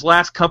Steel Mill's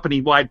last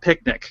company-wide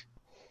picnic.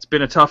 It's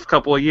been a tough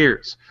couple of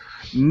years,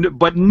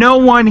 but no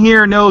one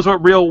here knows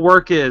what real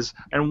work is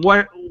and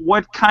what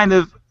kind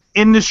of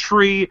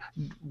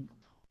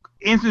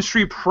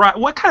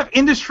what kind of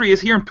industry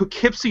is here in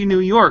Poughkeepsie,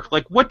 New York?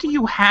 Like, what do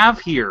you have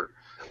here?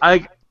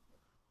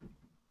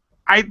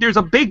 There's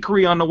a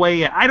bakery on the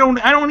way in. I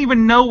don't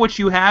even know what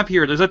you have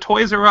here. There's a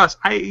Toys R Us.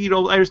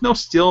 There's no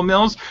steel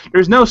mills.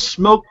 There's no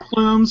smoke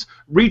plumes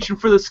reaching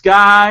for the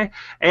sky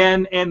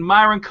and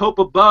Myron Cope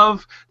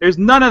above. There's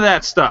none of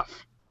that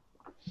stuff.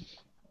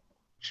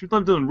 She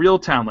lived in real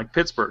town like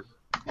Pittsburgh.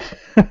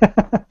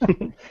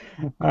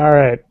 All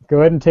right.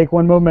 Go ahead and take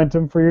one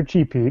momentum for your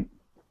cheap heat.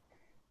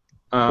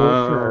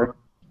 For sure.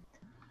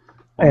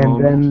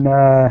 And then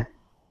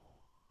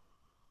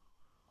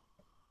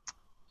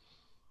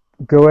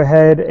go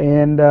ahead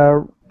and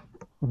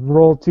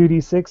roll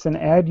 2d6 and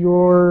add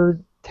your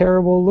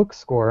terrible look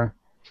score.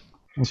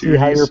 And see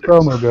how your 2d6.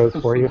 promo goes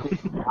for you.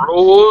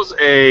 Rolls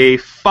a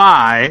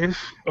 5.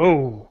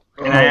 Oh.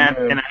 And I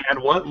add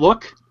what?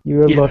 Look? You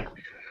would look.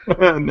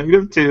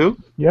 -2.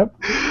 Yep.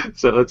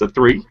 So that's a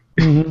 3.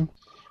 Mm-hmm.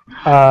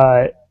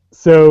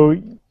 So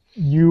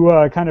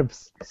you kind of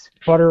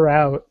sputter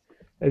out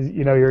as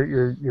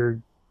you're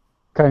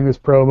cutting this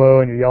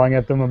promo and you're yelling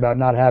at them about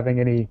not having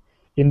any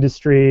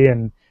industry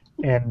and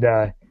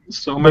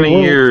so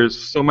many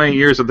years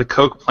at the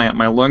Coke plant,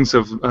 my lungs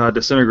have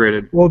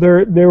disintegrated. Well,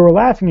 they were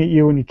laughing at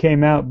you when you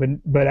came out,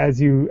 but as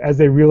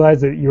they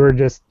realized that you were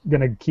just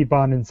gonna keep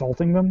on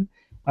insulting them,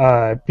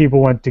 people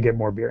went to get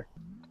more beer.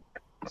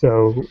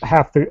 So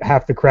half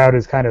the crowd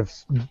is kind of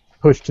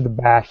pushed to the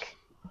back,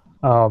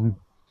 and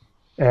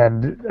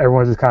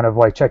everyone's just kind of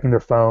like checking their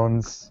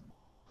phones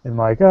and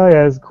like, oh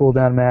yeah, it's a cool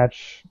down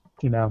match.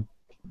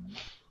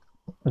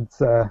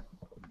 It's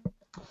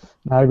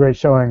not a great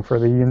showing for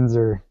the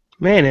Yinzer.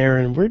 Man,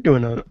 Aaron, we're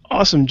doing an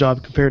awesome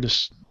job compared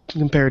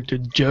to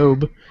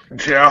Job.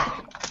 Yeah.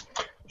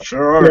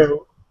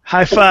 Sure.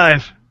 High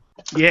five.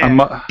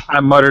 Yeah. I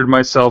muttered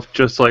myself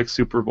just like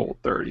Super Bowl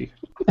 30.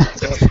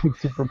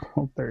 Super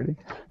Bowl 30.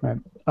 Right.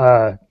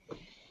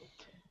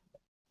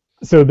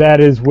 So that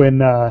is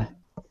when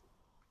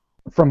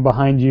from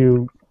behind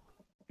you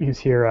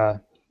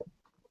hear,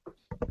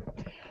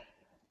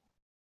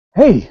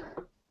 Hey,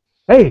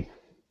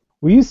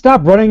 will you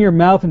stop running your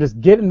mouth and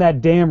just get in that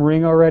damn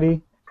ring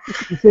already?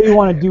 You say you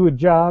want to do a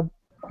job?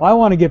 Well, I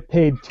want to get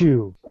paid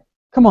too.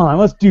 Come on,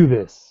 let's do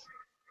this.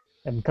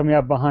 And coming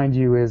up behind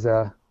you is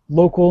a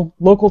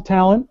local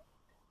talent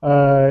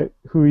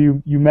who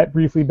you met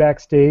briefly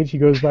backstage. He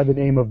goes by the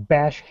name of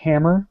Bash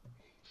Hammer.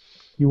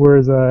 He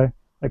wears a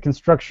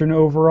construction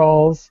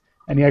overalls,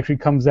 and he actually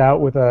comes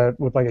out with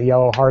like a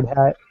yellow hard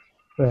hat.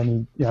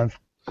 And he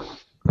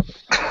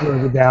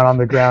throws it down on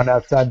the ground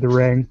outside the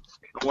ring.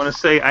 I want to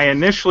say I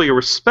initially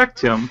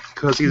respect him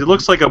because he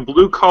looks like a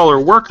blue-collar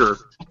worker.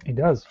 He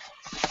does.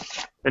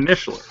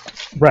 Initially.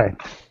 Right.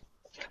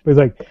 But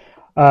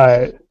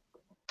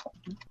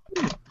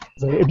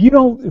if you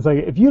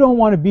don't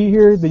want to be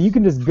here, then you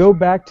can just go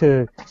back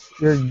to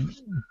your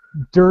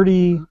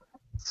dirty,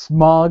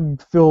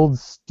 smog-filled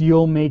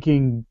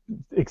steel-making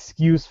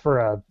excuse for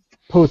a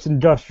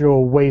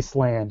post-industrial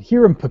wasteland.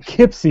 Here in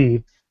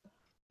Poughkeepsie,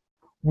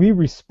 we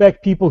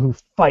respect people who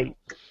fight.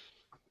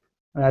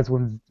 And that's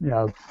when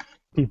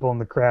people in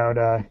the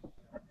crowd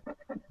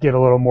get a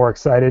little more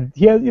excited.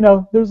 He has,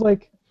 there's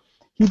like,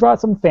 he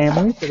brought some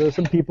family, so there's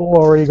some people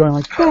already going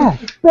like,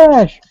 bash,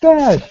 bash,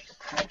 bash.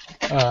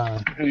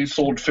 He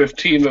sold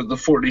 15 of the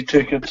 40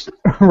 tickets.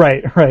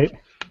 Right.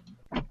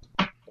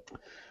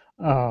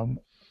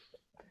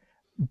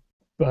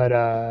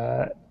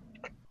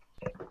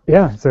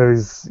 Yeah, so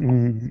he's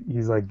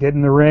like, get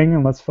in the ring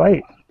and let's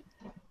fight.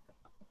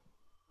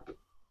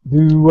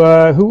 Who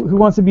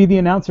wants to be the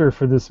announcer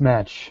for this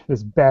match?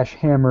 This Bash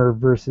Hammer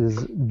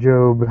versus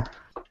Job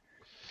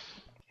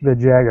the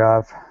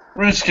Jagoff.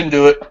 Riz can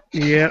do it.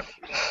 Yeah.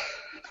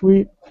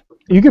 Sweet.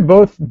 You could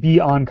both be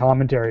on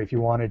commentary if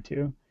you wanted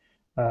to.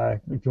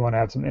 If you want to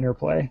have some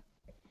interplay.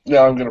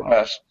 No, I'm gonna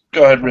pass.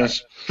 Go ahead,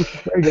 Riz.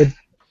 Very good.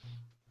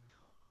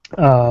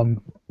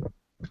 I'm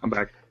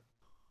back.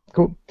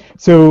 Cool.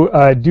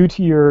 So due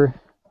to your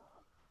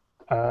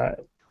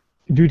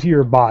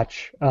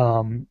botch,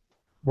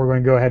 we're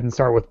going to go ahead and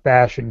start with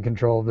Bash in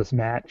control of this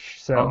match.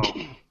 So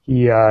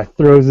he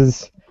throws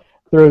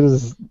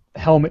his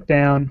helmet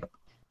down,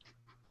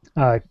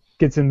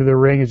 gets into the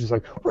ring, is just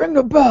like, ring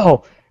the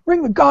bell,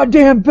 ring the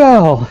goddamn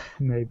bell,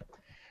 and they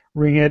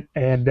ring it,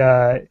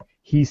 and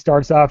he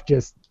starts off,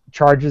 just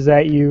charges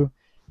at you,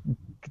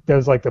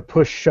 does like the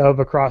push shove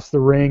across the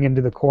ring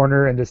into the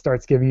corner, and just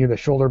starts giving you the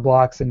shoulder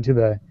blocks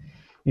into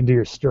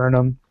your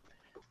sternum.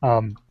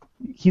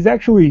 He's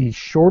actually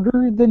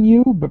shorter than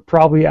you, but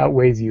probably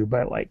outweighs you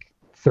by like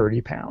 30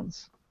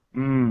 pounds.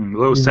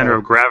 Low center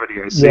of gravity,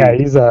 I see. Yeah,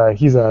 he's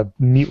a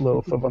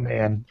meatloaf of a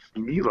man.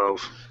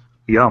 Meatloaf.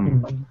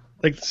 Yum.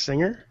 Like the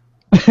singer?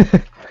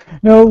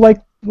 No,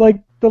 like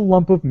the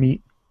lump of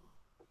meat.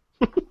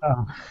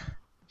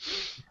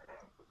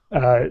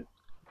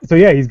 So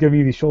yeah, he's giving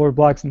you these shoulder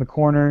blocks in the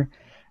corner,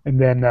 and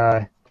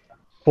then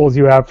pulls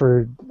you out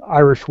for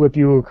Irish whip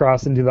you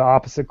across into the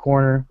opposite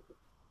corner,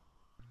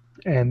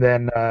 and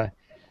then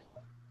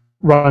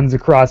runs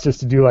across just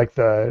to do like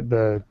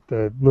the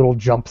little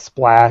jump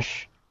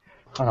splash,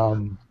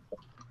 and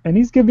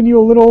he's giving you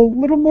a little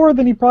more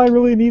than he probably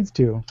really needs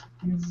to.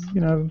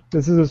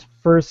 This is his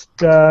first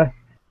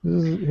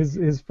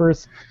his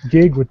first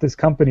gig with this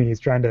company. He's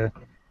trying to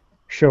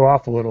show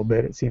off a little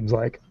bit, it seems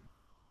like.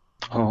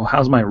 Oh,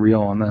 how's my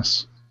reel on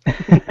this?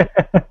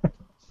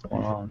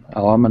 Oh,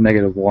 I'm a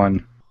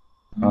 -1.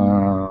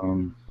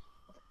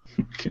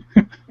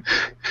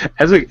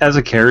 As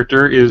a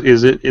character,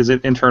 is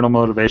it internal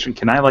motivation?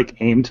 Can I like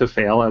aim to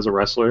fail as a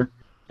wrestler?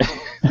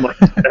 Like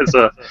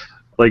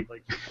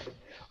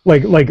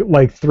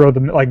throw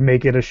them, like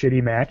make it a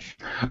shitty match.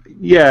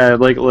 Yeah,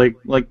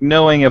 like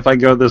knowing if I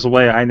go this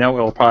way, I know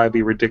it'll probably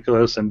be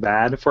ridiculous and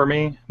bad for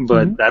me,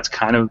 but that's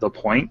kind of the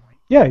point.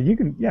 Yeah, you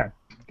can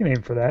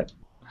aim for that.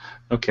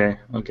 Okay.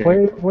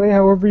 Play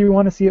however you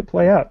want to see it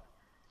play out.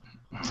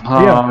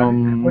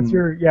 What's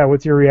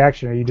your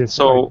reaction? Are you just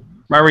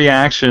my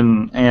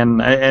reaction,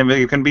 and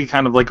it can be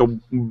kind of like a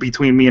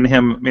between me and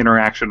him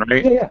interaction,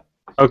 right? Yeah.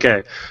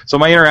 Okay, so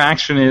my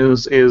interaction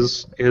is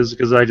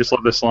because I just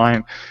love this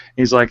line.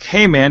 He's like,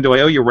 "Hey man, do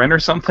I owe you rent or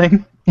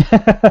something?"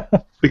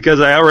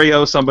 Because I already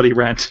owe somebody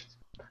rent.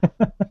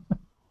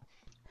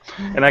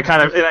 and I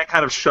kind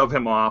of shove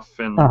him off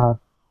and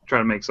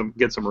try to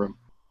get some room.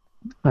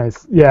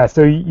 Nice. Yeah.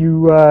 So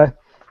you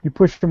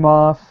pushed him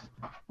off.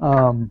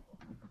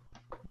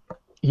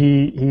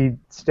 He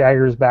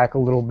staggers back a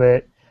little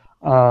bit,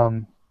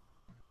 and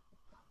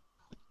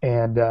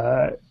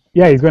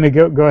he's going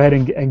to go ahead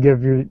and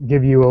give you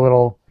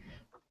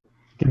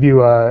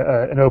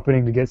an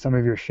opening to get some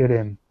of your shit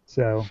in.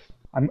 So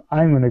I'm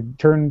going to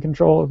turn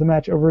control of the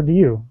match over to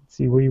you.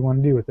 See what you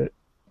want to do with it.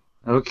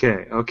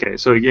 Okay.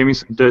 So he gave me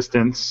some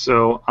distance,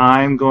 so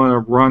I'm going to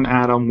run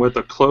at him with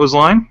a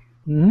clothesline.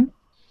 Mm-hmm.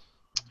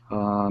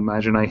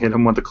 Imagine I hit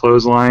him with a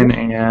clothesline,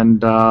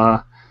 and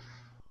the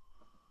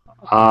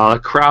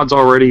crowd's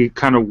already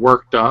kind of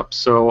worked up,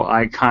 so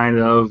I kind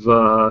of,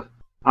 I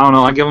don't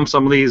know, I give him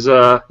some of these,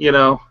 the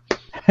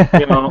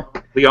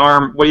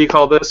arm, what do you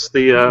call this?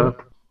 The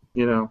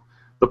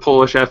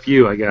Polish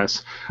FU, I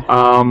guess.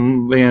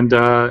 And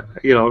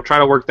try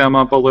to work them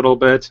up a little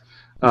bit.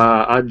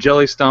 I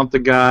jelly stomp the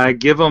guy. I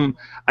give him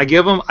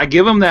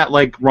that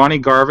like Ronnie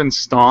Garvin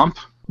stomp.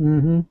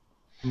 Mm-hmm.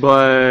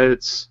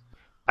 But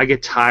I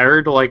get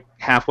tired like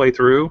halfway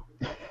through.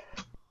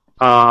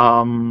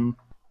 And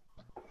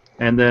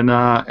then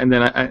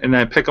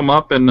I pick him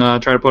up and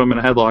try to put him in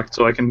a headlock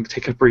so I can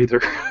take a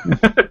breather.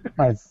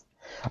 Nice.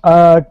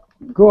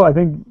 Cool. I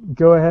think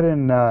go ahead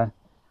and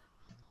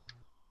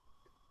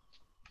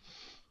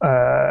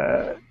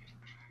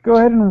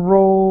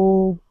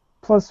roll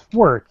plus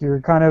work. You're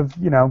kind of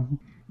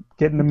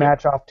getting the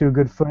match off to a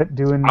good foot.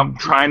 I'm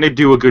trying to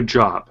do a good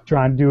job.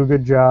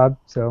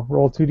 So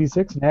roll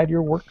 2d6 and add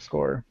your work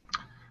score.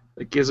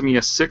 It gives me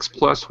a 6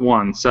 +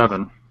 1,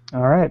 7.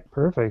 All right,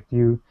 perfect.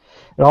 It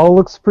all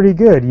looks pretty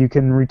good. You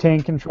can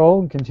retain control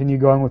and continue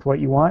going with what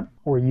you want,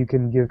 or you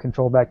can give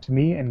control back to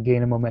me and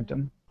gain a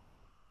momentum.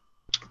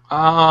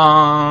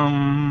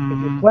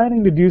 If you're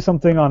planning to do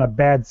something on a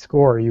bad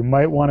score, you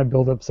might want to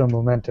build up some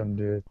momentum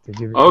to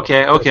give.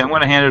 Okay. I'm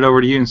going to hand it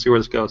over to you and see where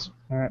this goes.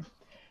 All right.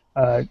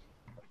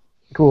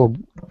 Cool.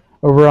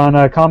 Over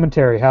on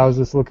commentary, how is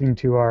this looking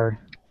to our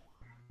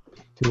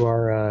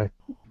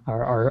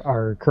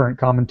current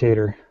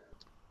commentator?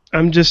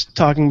 I'm just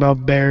talking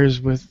about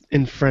bears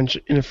in a French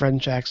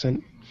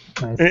accent,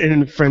 Nice.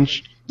 in a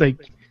French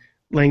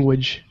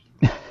language.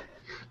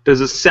 Does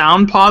it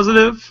sound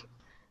positive?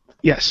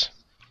 Yes.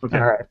 Okay.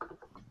 All right.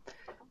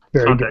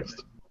 Very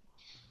Context.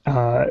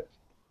 good.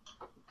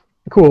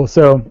 Cool.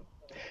 So,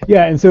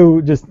 yeah, and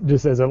so just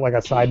as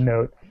a side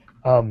note,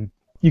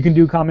 you can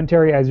do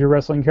commentary as your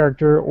wrestling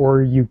character,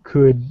 or you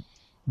could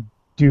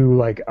do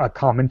like a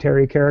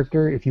commentary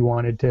character if you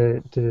wanted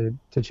to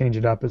change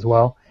it up as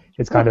well.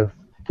 It's kind of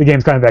the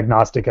game's kind of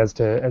agnostic as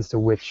to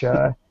which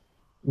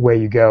way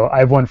you go. I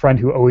have one friend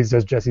who always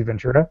does Jesse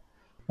Ventura.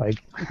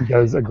 Like he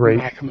does a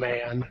great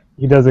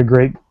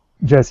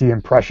Jesse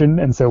impression,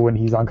 and so when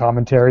he's on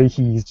commentary,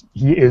 he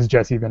is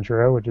Jesse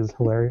Ventura, which is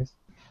hilarious.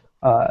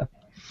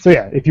 So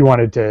yeah, if you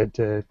wanted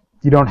to,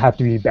 you don't have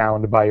to be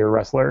bound by your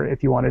wrestler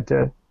if you wanted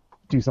to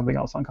do something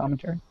else on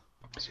commentary.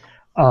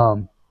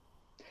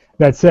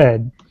 That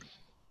said,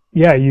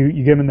 yeah, you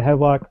get him in the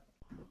headlock,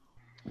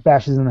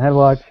 bashes in the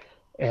headlock,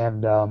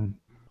 and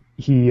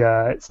he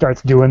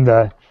starts doing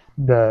the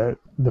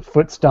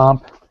foot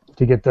stomp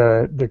to get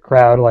the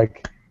crowd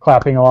like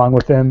clapping along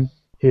with him.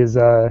 His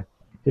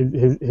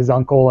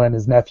uncle and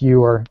his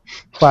nephew are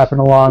clapping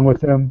along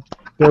with him.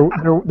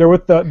 They're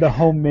with the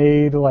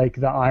homemade like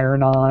the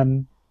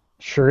iron-on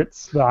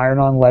shirts, the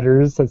iron-on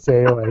letters that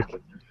say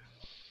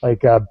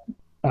like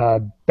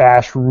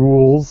bash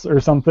rules or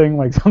something,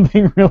 like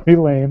something really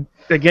lame.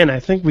 Again,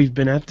 I think we've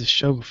been at this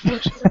show before.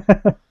 So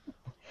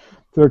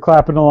they're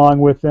clapping along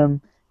with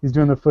him. He's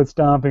doing the foot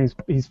stomp and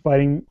he's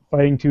fighting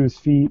to his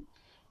feet.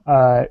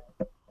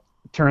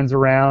 Turns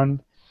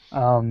around,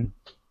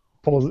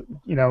 pulls,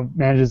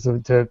 manages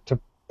to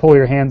pull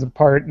your hands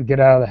apart and get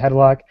out of the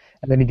headlock,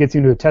 and then he gets you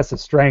into a test of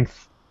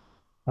strength.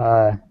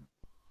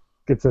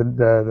 Gets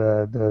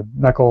the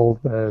knuckle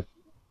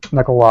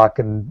lock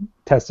and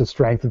test of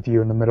strength with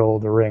you in the middle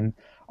of the ring.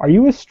 Are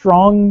you a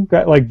strong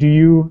guy? Like,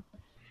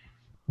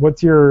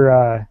 what's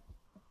your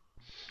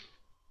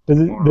does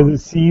it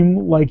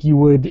seem like you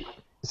would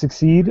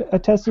succeed a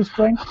test of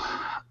strength?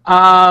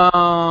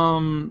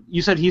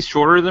 You said he's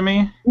shorter than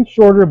me? He's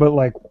shorter, but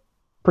like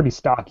pretty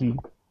stocky.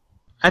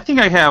 I think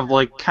I have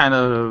like kind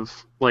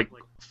of like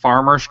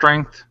farmer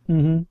strength.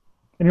 Mm-hmm.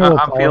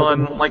 I'm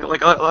feeling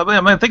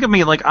I mean, think of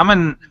me like I'm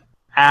an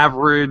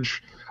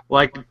average.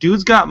 Like,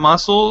 dude's got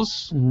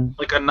muscles,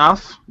 like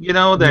enough,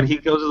 that he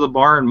goes to the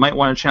bar and might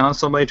want to challenge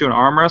somebody to an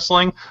arm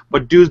wrestling,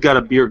 but dude's got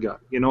a beer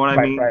gut. You know what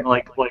I mean? Right.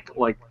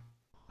 Like,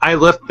 I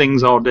lift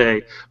things all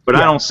day, but I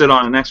don't sit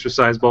on an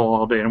exercise ball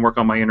all day and work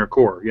on my inner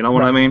core. You know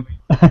what I mean?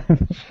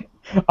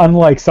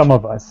 Unlike some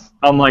of us.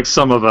 Right.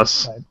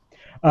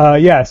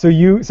 So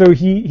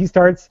he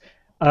starts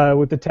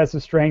with the test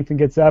of strength and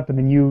gets up, and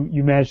then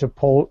you manage to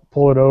pull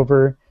it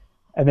over,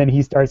 and then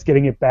he starts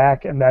getting it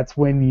back, and that's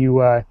when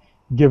you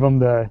give him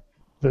the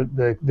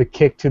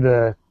kick to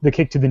the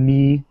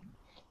knee,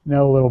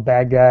 a little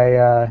bad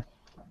guy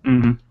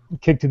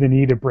kick to the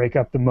knee to break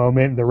up the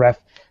moment. And the ref,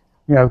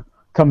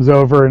 comes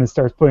over and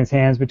starts putting his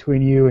hands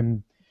between you,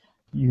 and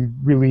you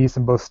release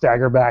and both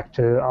stagger back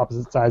to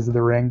opposite sides of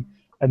the ring.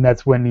 And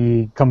that's when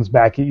he comes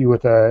back at you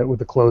with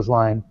a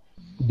clothesline.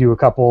 You do a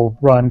couple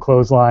run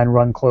clothesline,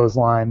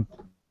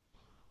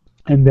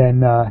 and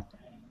then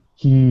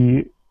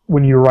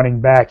when you're running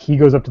back, he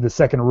goes up to the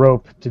second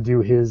rope to do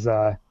his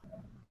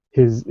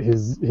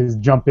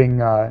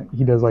jumping.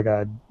 He does like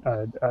a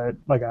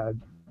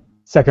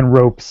second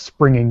rope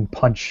springing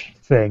punch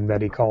thing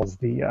that he calls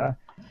the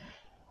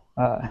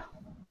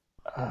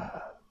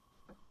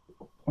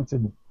what's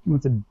a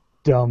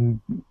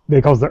dumb,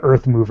 they calls the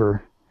earth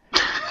mover.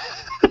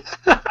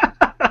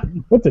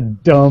 What's a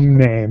dumb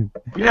name?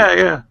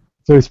 Yeah.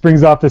 So he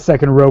springs off the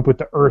second rope with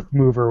the earth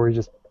mover, where he's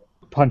just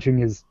punching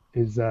his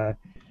kind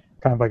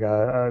of like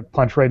a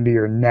punch right into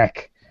your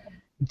neck,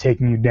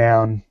 taking you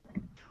down.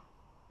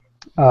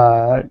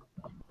 And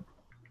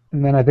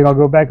then I think I'll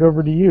go back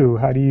over to you.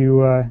 How do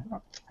you are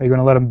you going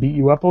to let him beat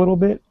you up a little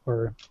bit,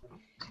 or?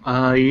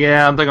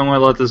 Yeah, I think I'm going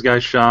to let this guy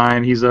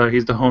shine. He's the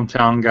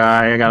hometown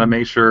guy. I got to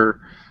make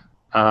sure.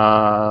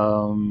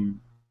 Oh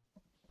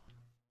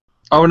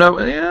no,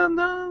 yeah,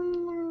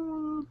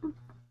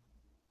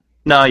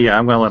 no, yeah,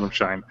 I'm going to let him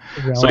shine.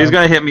 So he's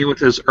going to hit me with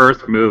his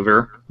earth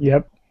mover.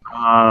 Yep.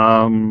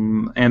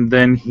 And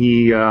then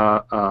he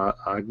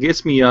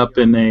gets me up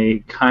in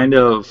a kind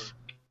of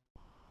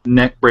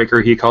neck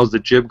breaker he calls the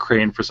jib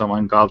crane for some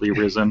ungodly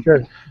reason. Sure.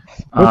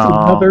 What's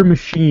another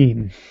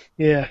machine?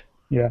 Yeah.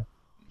 He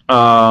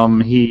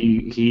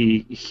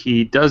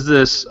does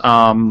this.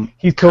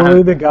 He's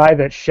totally the guy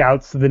that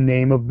shouts the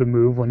name of the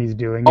move when he's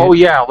doing it. Oh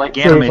yeah, like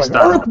anime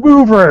style. Earth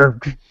mover,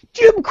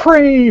 jib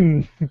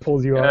crane. He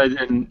pulls you up.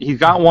 And he's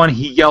got one.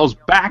 He yells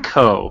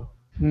backhoe.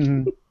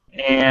 Mm-hmm.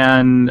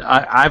 And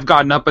I've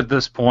gotten up at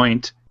this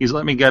point. He's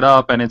let me get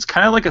up, and it's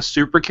kind of like a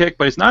super kick,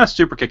 but it's not a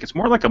super kick. It's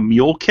more like a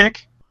mule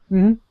kick.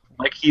 Mm-hmm.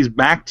 Like he's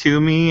back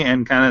to me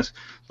and kind of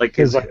like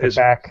his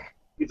back.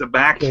 he's a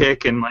back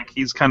kick and like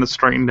he's kind of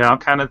straightened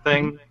out kind of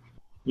thing.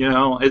 You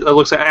know, it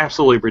looks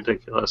absolutely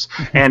ridiculous.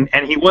 And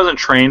he wasn't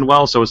trained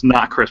well, so it's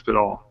not crisp at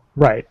all.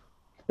 Right.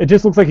 It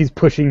just looks like he's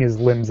pushing his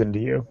limbs into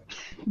you.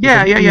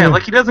 Yeah.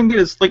 Like he doesn't get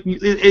his like.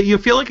 You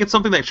feel like it's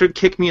something that should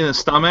kick me in the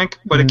stomach,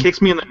 but it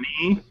kicks me in the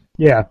knee.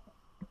 Yeah.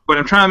 But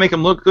I'm trying to make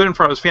him look good in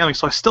front of his family,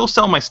 so I still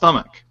sell my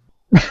stomach.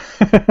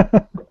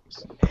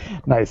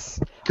 Nice.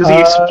 Because he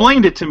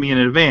explained it to me in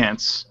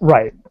advance.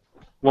 Right.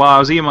 While I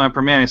was eating my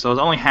permane, so I was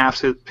only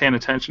half paying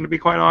attention, to be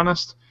quite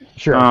honest.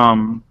 Sure.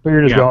 But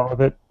you're just going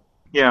with it.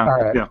 Yeah.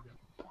 All right. Yeah.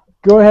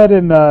 Go ahead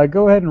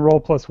and roll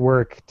plus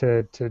work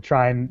to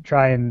try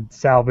and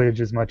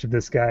salvage as much of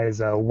this guy's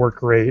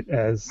work rate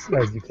as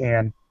you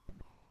can.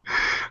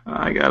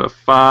 I got a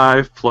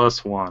 5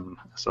 plus 1,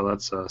 so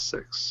that's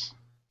 6.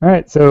 All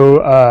right.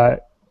 So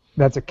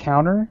that's a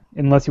counter,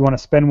 unless you want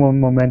to spend 1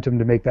 momentum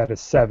to make that a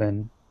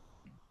 7.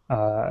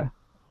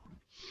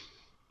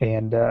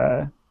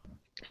 And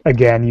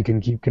again, you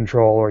can keep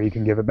control, or you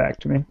can give it back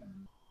to me.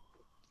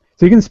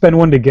 So you can spend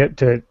 1 to get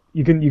to.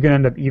 You can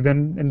end up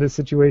even in this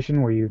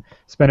situation where you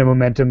spend a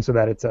momentum so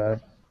that so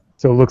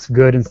it looks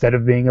good instead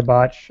of being a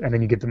botch, and then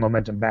you get the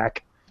momentum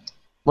back.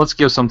 Let's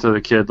give some to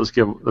the kid. Let's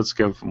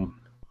give him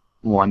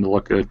 1 to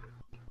look good.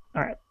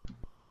 All right.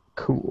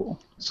 Cool.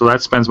 So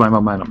that spends my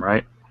momentum,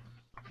 right?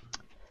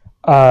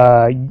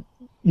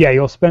 Yeah,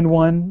 you'll spend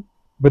 1,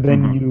 but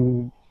then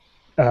you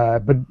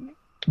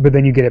but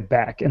then you get it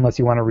back unless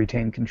you want to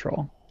retain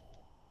control.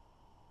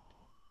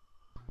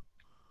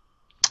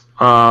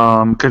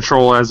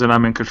 Control as in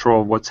I'm in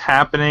control of what's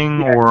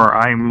happening, or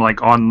I'm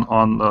like on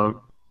the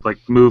like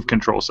move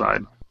control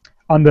side.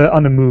 On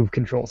the move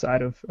control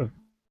side of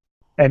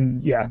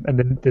and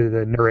then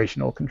the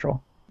narrational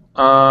control.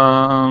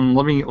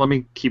 Let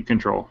me keep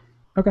control.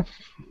 Okay.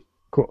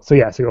 Cool. So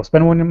you'll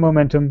spend 1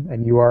 momentum,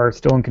 and you are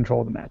still in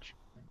control of the match.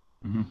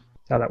 Mm-hmm.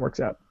 That's how that works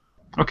out.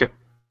 Okay.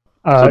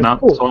 Cool. So now,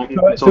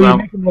 you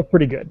make him look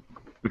pretty good.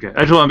 Okay.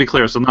 I just want to be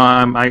clear. So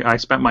now I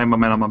spent my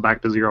momentum. I'm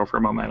back to 0 for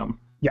momentum.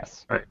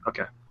 Yes. Right.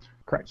 Okay.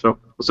 Correct. So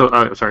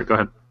sorry. Go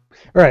ahead.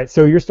 All right.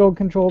 So you're still in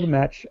control of the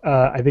match.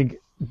 I think,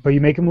 but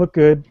you make him look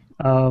good.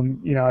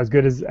 As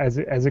good as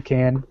it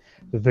can.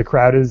 The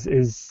crowd is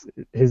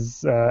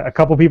a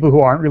couple people who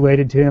aren't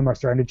related to him are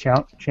starting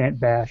to chant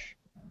bash.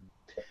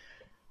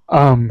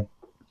 So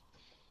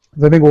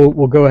I think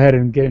we'll go ahead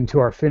and get into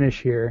our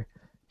finish here.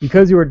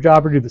 Because you are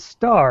jobber to the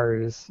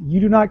stars, you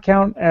do not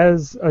count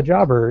as a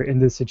jobber in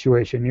this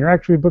situation. You're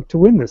actually booked to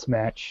win this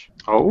match.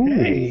 Oh.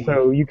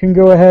 So you can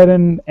go ahead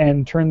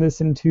and turn this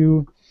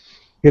into,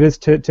 get us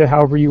to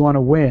however you want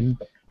to win.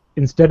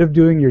 Instead of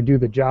doing your do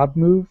the job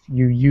move,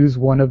 you use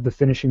one of the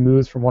finishing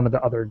moves from one of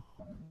the other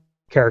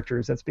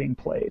characters that's being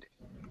played.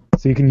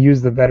 So you can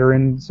use the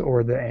veterans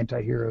or the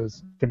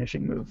anti-heroes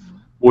finishing move.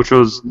 Which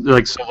was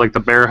like the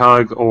bear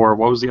hug, or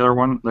what was the other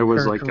one? There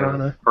was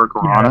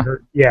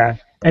Hurricanrana. Yeah.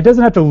 It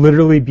doesn't have to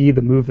literally be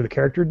the move that the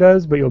character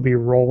does, but you'll be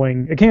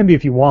rolling. It can be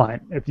if you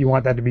want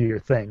that to be your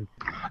thing.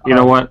 You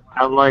know what?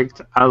 I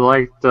liked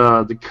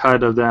the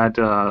cut of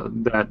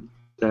that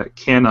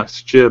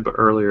Canucks jib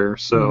earlier,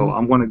 so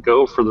I'm going to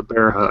go for the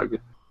bear hug.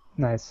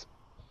 Nice.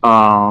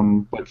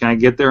 But can I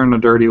get there in a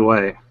dirty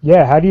way?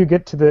 Yeah. How do you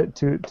get to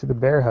the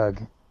bear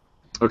hug?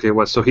 Okay,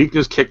 what? So he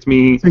just kicked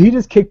me. So he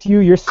just kicked you.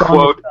 You're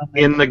quote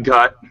in the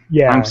gut.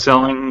 Yeah.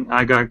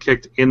 I got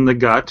kicked in the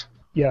gut.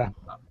 Yeah.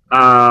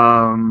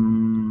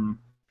 I'm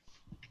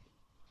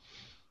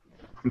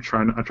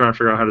trying to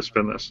figure out how to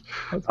spin this.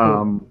 That's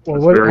cool.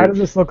 How does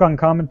this look on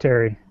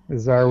commentary?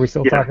 Are we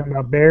still talking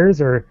about bears,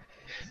 or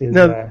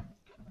no?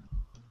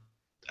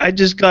 I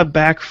just got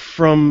back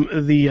from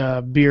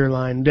the beer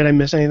line. Did I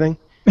miss anything?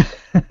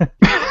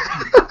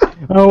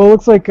 Oh, it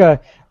looks like the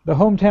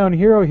hometown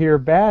hero here,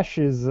 Bash,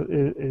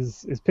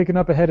 is picking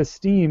up a head of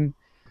steam.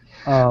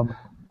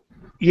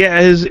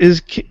 Yeah,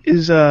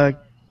 his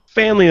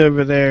family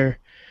over there,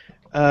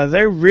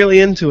 they're really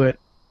into it.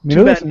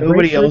 Too bad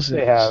nobody else is.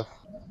 They have.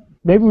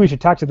 Maybe we should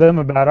talk to them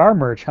about our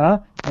merch, huh?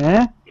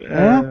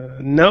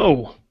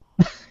 No.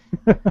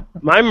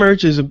 My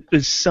merch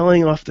is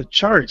selling off the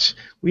charts.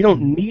 We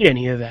don't need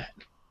any of that.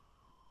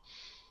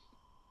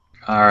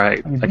 All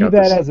right. Be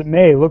that as it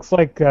may, looks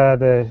like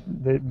the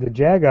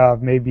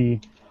Jagov may be.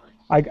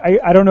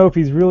 I don't know if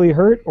he's really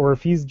hurt or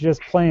if he's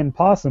just playing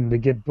possum to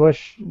get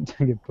Bash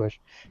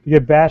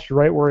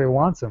right where he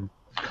wants him.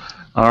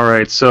 All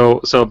right, so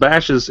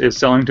Bash is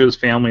selling to his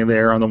family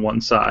there on the one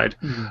side,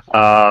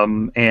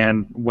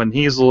 and when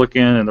he's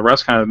looking, and the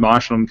ref's kind of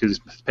moshing him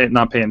because he's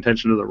not paying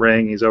attention to the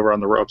ring, he's over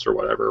on the ropes or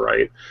whatever,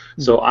 right?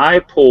 So I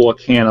pull a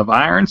can of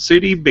Iron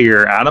City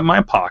beer out of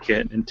my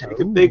pocket and take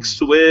a big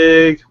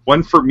swig,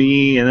 one for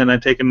me, and then I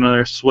take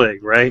another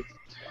swig, right?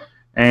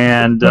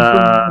 And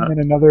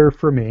another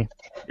for me.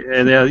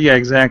 Yeah,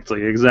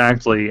 exactly.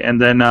 And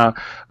then the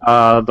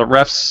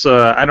refs,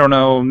 I don't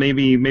know,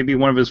 maybe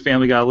one of his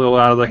family got a little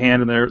out of the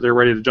hand and they're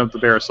ready to jump the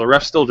bear. So the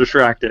ref's still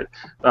distracted.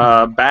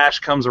 Bash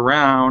comes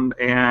around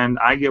and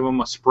I give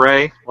him a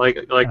spray,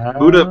 like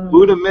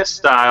Buddha Mist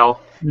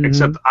style,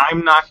 except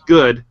I'm not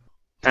good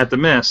at the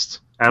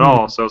mist at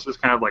all. So it's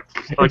just kind of like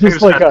It's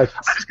just like I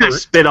just kind of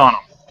spit on him,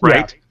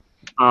 right?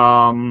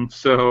 Yeah.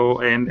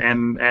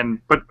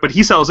 But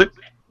he sells it.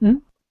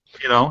 Mhm.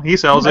 You know, he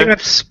sells I it,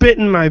 got spit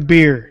in my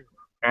beer.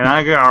 and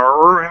I got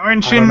I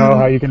wrenching. don't know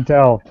how you can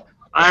tell.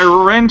 I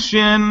wrench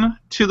in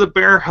to the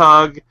bear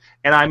hug,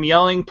 and I'm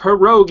yelling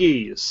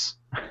pierogies.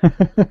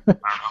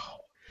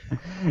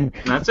 And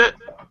that's it.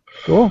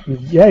 Cool.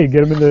 Yeah, you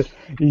get him in the.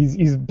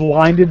 He's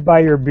blinded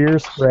by your beer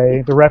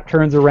spray. The ref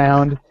turns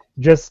around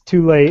just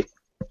too late.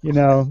 You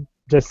know,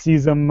 just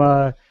sees him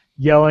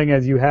yelling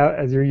as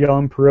you're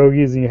yelling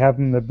pierogies, and you have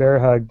him in the bear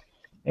hug,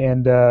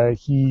 and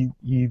he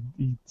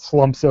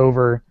slumps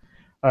over.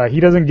 He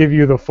doesn't give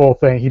you the full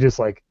thing. He just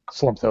like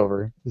slumps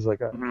over. He's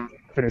like,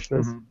 finish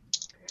this. Mhm.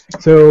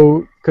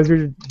 So, because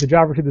you're the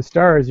jobber to the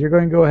stars, you're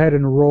going to go ahead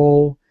and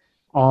roll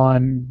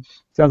on.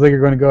 Sounds like you're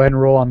going to go ahead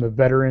and roll on the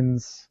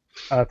veterans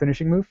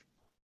finishing move.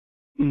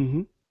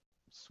 Mm-hmm.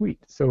 Sweet.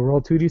 So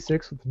roll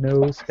 2d6 with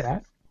no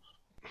stat.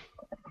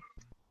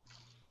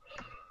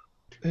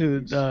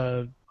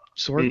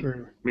 Sorg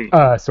or Me.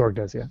 Sorg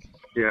does, yeah.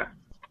 Yeah.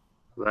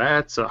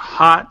 That's a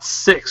hot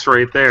 6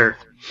 right there.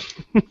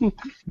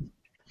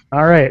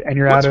 All right, and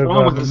you're What's out of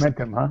wrong with this?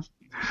 momentum, huh?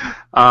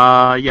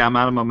 Yeah, I'm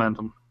out of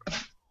momentum.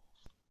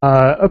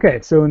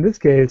 Okay, so in this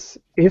case,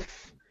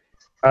 if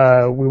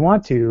we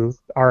want to,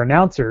 our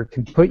announcer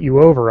can put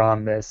you over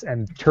on this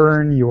and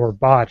turn your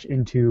botch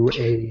into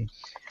a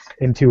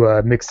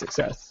mixed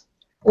success.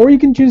 Or you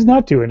can choose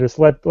not to and just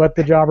let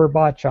the jobber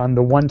botch on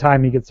the one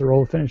time he gets to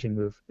roll a finishing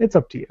move. It's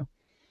up to you.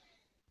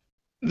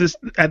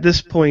 At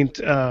this point,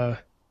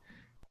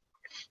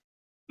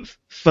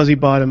 Fuzzy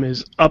Bottom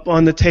is up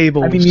on the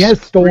table. I mean, he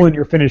has stolen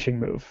your finishing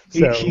move.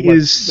 So He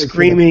is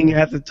screaming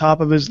at the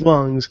top of his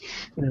lungs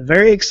in a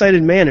very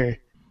excited manner.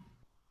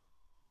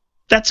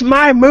 That's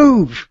my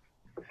move!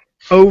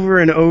 Over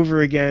and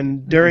over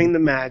again during the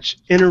match,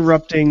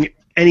 interrupting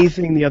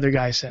anything the other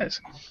guy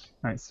says.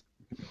 Nice.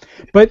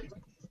 But,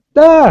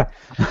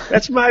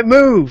 That's my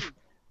move!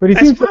 But he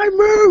That's seems my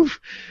move!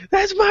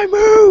 That's my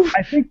move!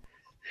 I think,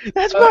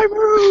 That's my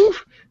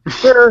move!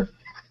 sure.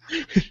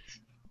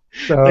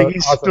 So, Like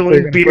he's awesome. So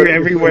you're spilling gonna beer put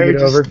everywhere,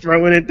 it over. just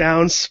throwing it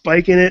down,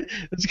 spiking it.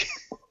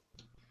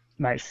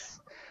 Nice.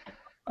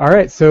 All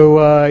right,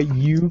 so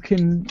you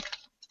can.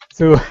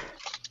 So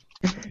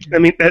I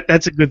mean,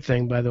 that's a good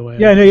thing, by the way.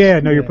 no,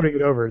 you're putting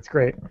it over. It's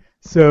great.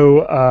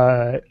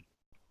 So,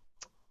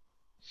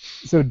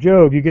 so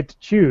Job, you get to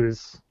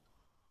choose.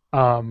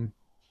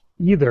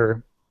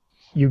 Either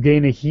you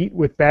gain a heat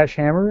with Bash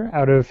Hammer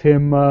out of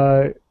him,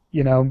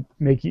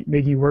 make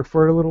you work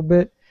for it a little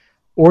bit,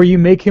 or you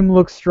make him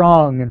look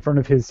strong in front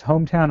of his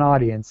hometown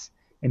audience,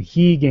 and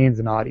he gains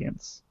an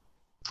audience.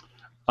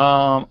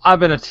 I've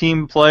been a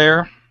team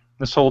player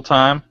this whole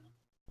time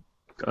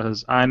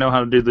because I know how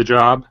to do the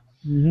job,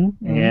 and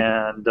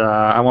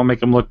I want to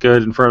make him look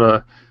good in front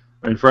of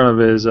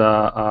his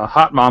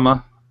hot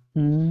mama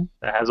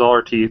that has all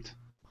her teeth,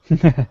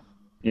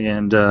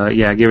 and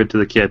give it to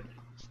the kid.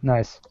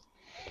 Nice.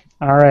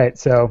 All right,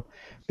 so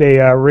they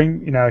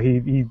ring.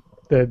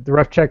 The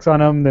ref checks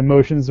on him, then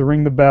motions to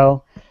ring the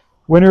bell.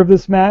 Winner of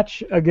this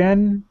match,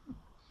 again,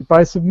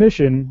 by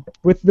submission,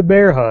 with the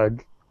bear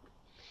hug,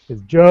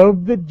 is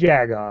Job the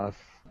Jagoff.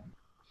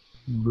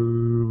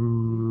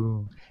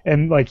 Boo.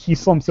 And like he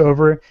slumps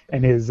over,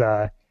 and his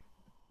and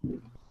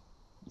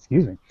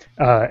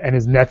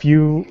his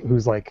nephew,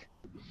 who's like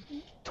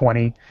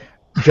 20,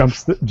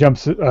 jumps.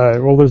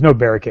 Well, there's no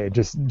barricade,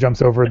 just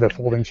jumps over the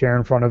folding chair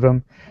in front of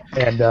him,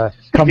 and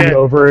comes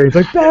over. He's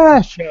like,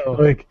 Bash!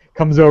 Like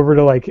comes over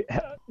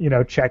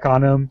to check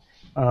on him.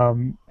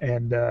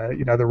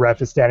 The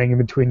ref is standing in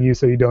between you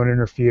so you don't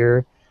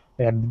interfere,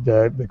 and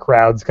the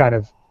crowd's kind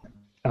of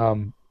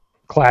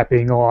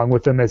clapping along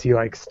with him as he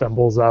like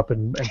stumbles up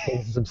and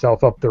pulls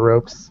himself up the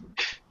ropes.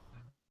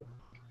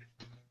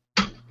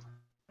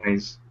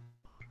 Nice.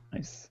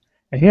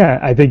 And yeah,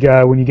 I think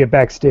when you get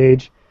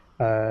backstage,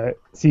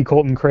 C.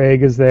 Colton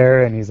Craig is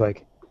there, and he's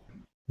like,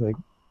 I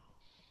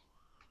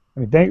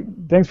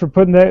mean, thanks for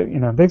putting that,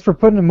 thanks for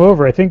putting him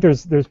over. I think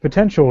there's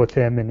potential with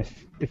him, and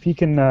if he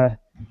can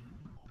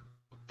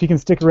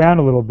stick around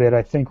a little bit,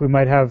 I think we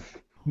might be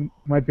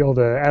able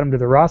to add him to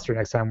the roster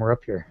next time we're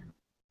up here.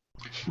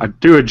 I'd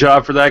do a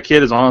job for that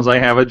kid as long as I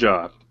have a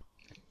job.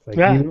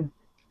 Like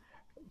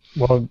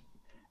well,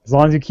 as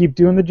long as you keep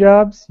doing the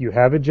jobs, you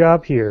have a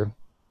job here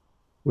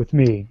with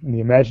me in the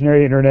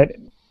Imaginary Internet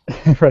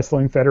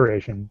Wrestling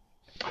Federation.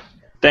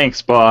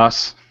 Thanks,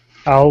 boss.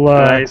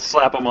 I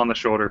slap him on the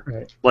shoulder,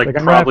 right. like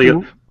probably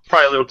a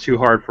little too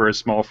hard for his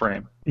small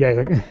frame.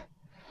 Yeah,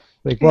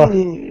 like well.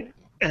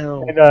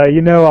 Ow. And I'll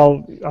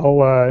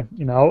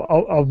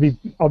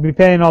be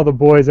paying all the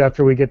boys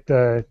after we get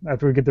the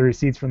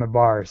receipts from the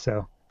bar.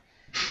 So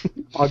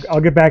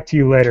I'll get back to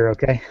you later,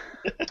 okay?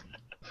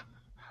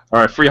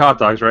 All right, free hot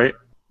dogs, right?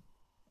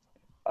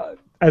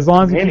 As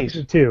long as you keep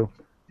it two.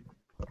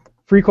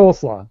 Free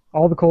coleslaw,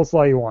 all the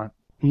coleslaw you want.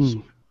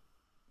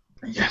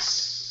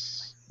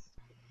 Yes.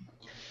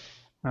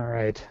 All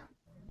right.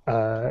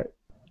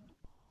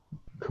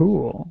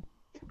 Cool.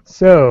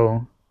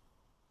 So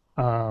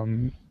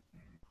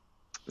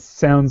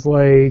Sounds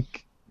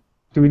like.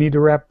 Do we need to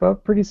wrap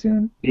up pretty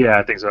soon? Yeah,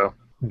 I think so.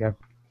 Okay.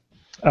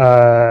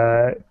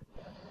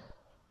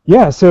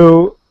 Yeah.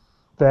 So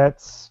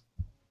that's.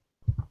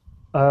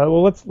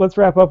 Well, let's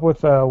wrap up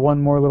with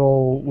one more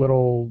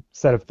little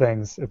set of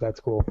things, if that's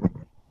cool.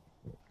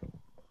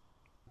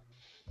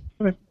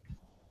 Okay.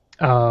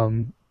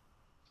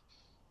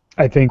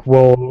 I think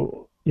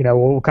we'll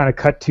kind of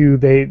cut to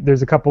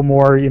there's a couple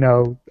more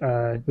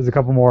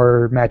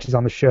matches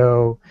on the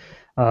show.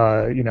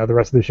 The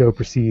rest of the show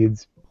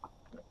proceeds,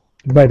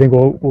 but I think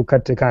we'll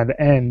cut to kind of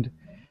the end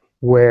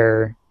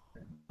where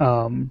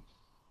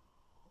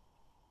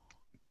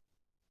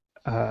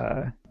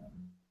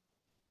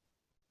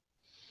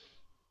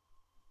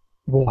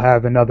we'll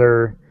have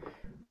another.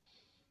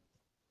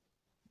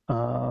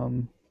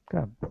 God,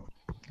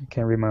 I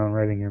can't read my own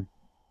writing here.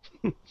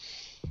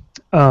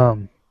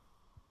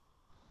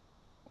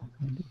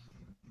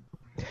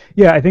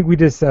 Yeah, I think we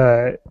just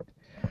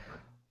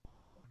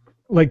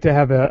like to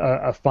have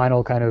a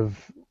final kind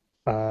of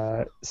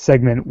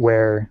segment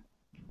where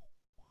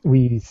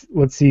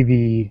let's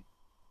see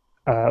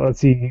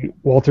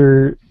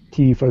Walter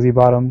T.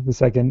 Fuzzybottom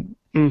II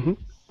Mm-hmm.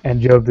 and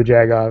Job the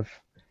Jagoff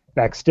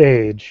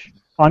backstage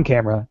on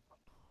camera.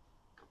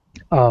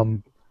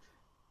 I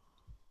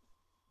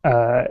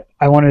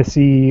want to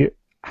see,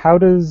 how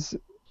does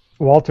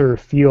Walter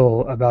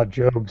feel about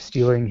Job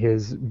stealing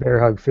his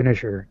bear hug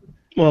finisher?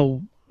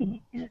 Well,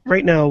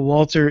 right now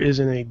Walter is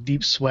in a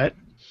deep sweat.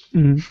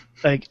 Mm-hmm.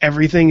 Like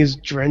everything is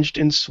drenched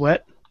in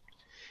sweat,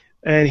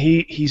 and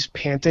he's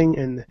panting,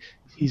 and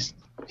he's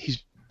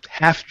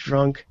half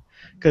drunk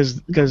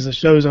because the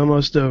show's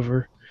almost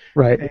over.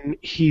 Right. And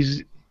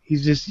he's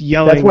just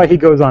yelling. That's why he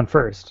goes on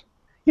first.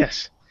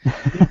 Yes.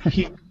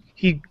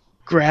 he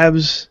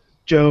grabs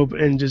Job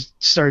and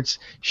just starts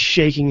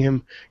shaking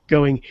him,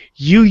 going,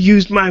 "You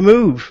used my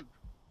move.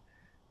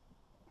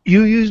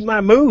 You used my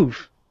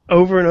move,"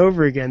 over and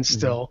over again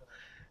still.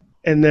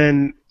 Mm-hmm. And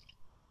then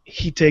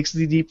he takes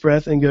the deep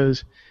breath and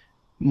goes,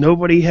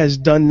 "Nobody has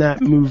done that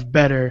move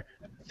better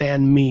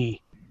than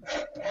me."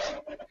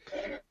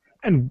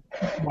 And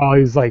while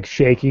he's like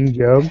shaking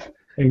Job,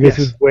 and this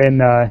is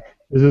when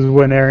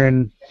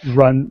Aaron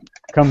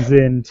comes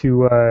in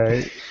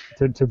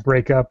to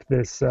break up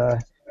this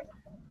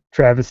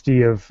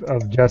travesty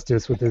of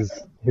justice with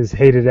his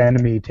hated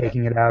enemy,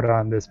 taking it out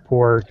on this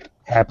poor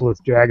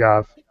hapless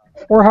Jagoff,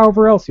 or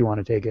however else you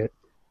want to take it.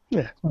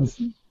 Yeah.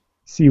 Let's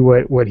see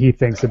what he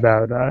thinks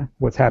about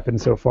what's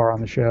happened so far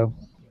on the show.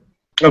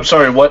 I'm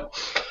sorry, what?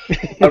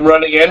 I'm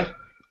running in?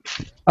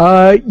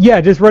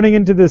 Yeah, just running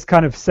into this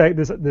kind of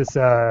this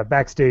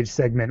backstage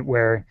segment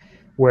where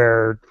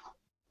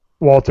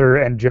Walter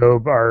and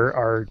Job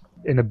are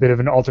in a bit of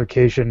an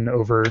altercation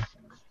over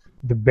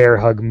the bear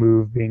hug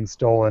move being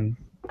stolen.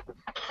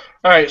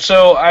 All right,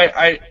 so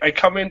I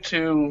come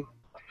into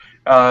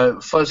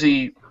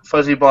Fuzzy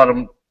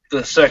Bottom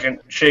the second,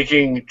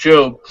 shaking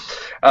Job,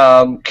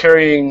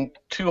 carrying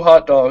 2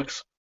 hot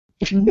dogs.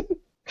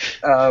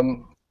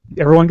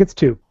 Everyone gets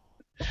 2.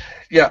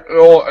 Yeah,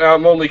 well,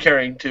 I'm only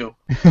carrying 2.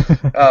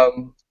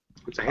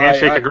 It's a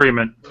handshake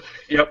agreement.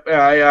 Yep.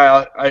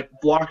 I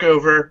walk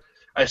over.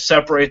 I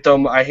separate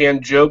them. I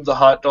hand Job the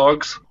hot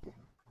dogs.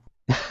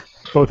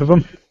 Both of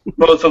them.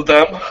 Both of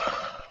them.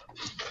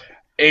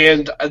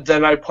 And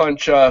then I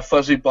punch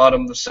Fuzzy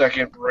Bottom the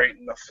second right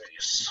in the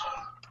face.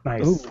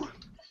 Nice. Ooh.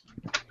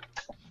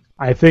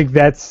 I think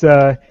that's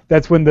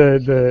when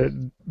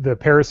the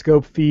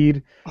Periscope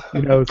feed,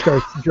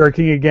 starts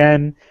jerking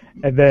again,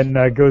 and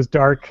then goes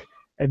dark,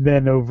 and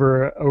then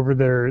over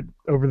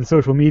the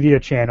social media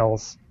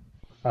channels,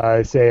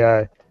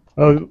 say,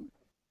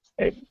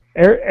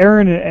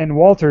 Aaron and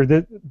Walter,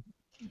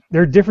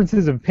 their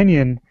differences of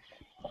opinion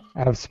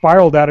have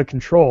spiraled out of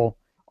control.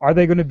 Are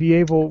they going to be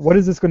able? What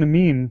is this going to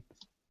mean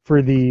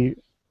for the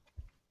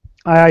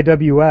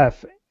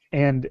IIWF,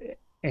 and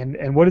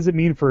what does it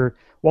mean for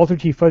Walter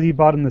T.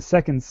 Fuzzybottom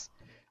II's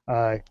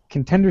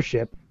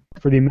contendership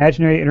for the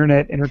imaginary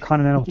Internet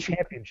Intercontinental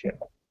Championship?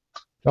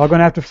 We're all going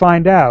to have to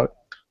find out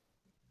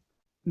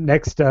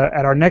next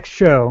at our next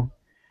show,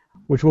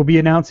 which we'll be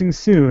announcing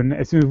soon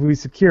as we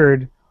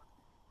secured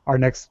our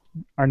next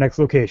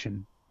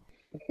location.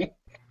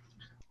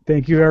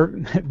 Thank you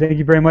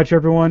very much,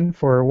 everyone,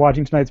 for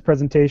watching tonight's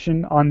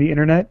presentation on the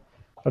Internet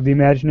of the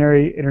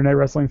Imaginary Internet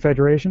Wrestling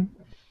Federation,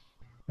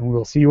 and we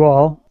will see you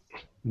all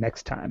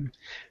next time.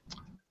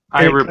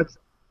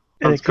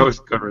 Let's go,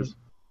 Covers.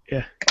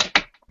 Yeah.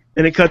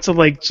 And it cuts to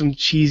like some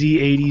cheesy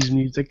 80s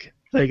music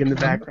like in the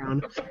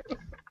background.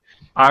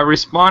 I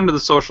respond to the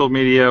social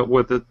media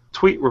with a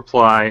tweet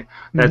reply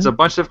that's a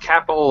bunch of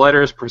capital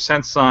letters,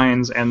 percent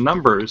signs, and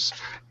numbers,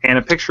 and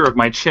a picture of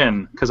my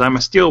chin, because I'm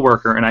a steel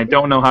worker and I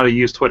don't know how to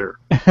use Twitter.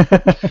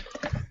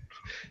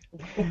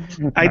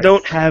 I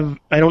don't have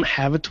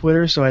a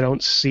Twitter, so I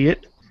don't see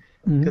it,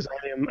 because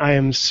I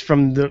am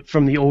from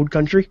the old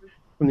country,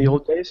 from the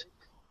old days.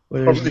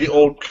 From the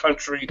old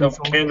country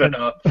of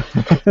Canada.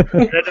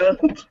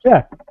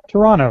 Yeah,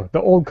 Toronto,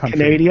 the old country.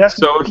 Canada.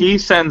 So he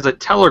sends a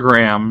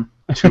telegram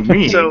to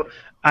me. So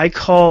I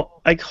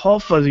call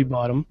Fuzzy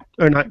Bottom,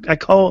 or not. I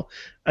call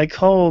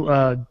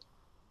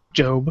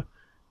Job,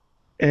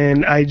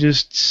 and I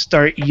just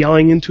start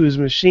yelling into his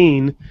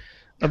machine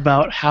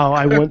about how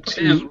I want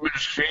to. His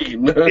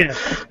machine. Yeah,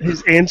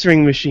 his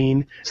answering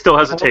machine. Still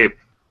has a tape.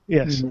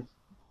 Yes. Mm-hmm.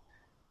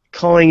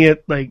 Calling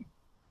it like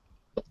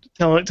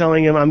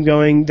telling him I'm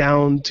going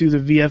down to the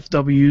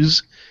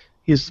VFWs.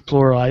 He has to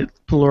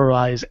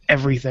pluralize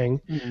everything.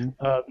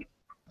 Mm-hmm.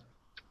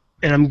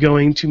 And I'm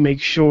going to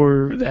make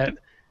sure that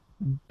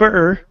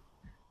Burr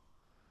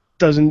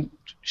doesn't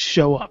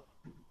show up.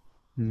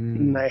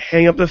 And I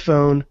hang up the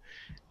phone,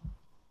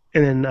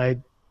 and then I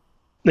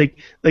like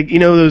you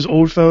know those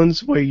old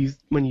phones where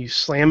when you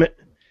slam it,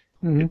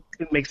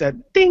 it makes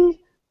that ding.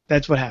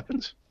 That's what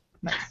happens.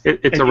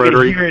 It's And a you can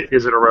rotary. hear it-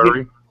 Is it a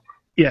rotary?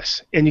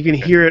 Yes, and you can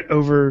hear it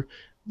over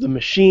the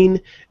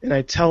machine, and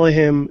I tell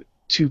him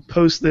to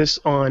post this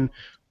on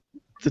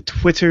the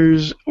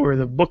Twitters or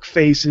the book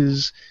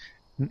faces.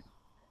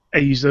 I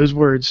use those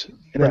words,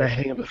 and then I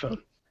hang up the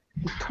phone.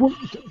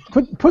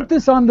 Put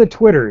this on the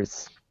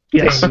Twitters.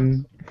 Yes.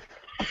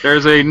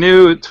 There's a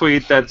new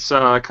tweet that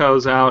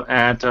goes out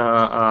at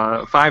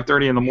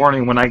 5:30 in the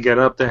morning when I get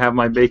up to have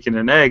my bacon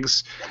and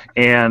eggs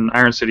and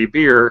Iron City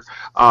beer.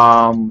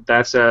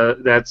 That's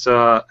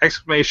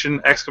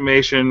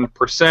exclamation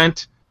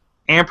percent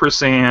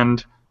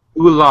ampersand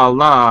ooh la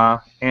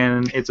la,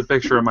 and it's a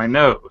picture of my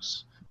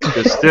nose.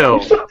 But still,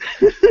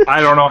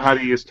 I don't know how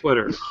to use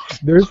Twitter.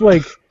 There's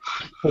like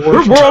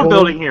We're world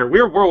building here.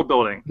 We're world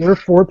building. There are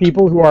 4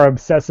 people who are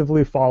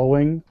obsessively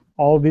following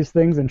all of these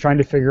things and trying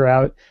to figure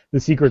out the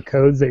secret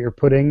codes that you're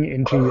putting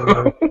into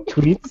your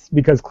tweets,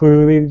 because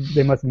clearly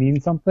they must mean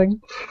something.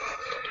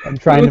 I'm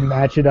trying to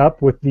match it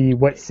up with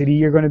what city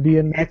you're going to be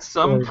in next. It's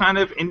some kind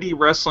of indie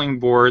wrestling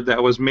board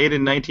that was made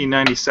in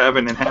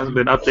 1997 and hasn't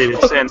been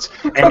updated since.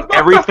 And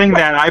everything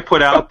that I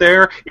put out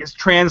there is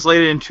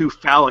translated into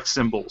phallic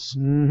symbols.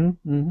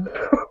 Mm-hmm.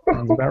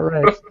 Sounds about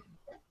right.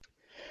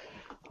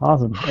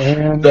 Awesome.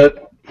 And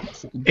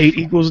 8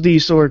 equals D,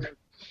 Sorg.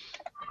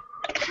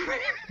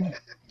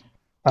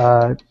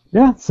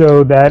 yeah,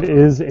 so that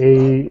is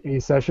a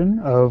session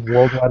of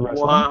Worldwide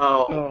Wrestling.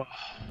 Wow.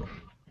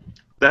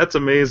 That's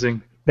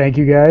amazing. Thank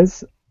you,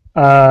 guys.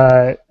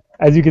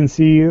 As you can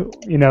see,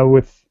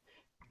 with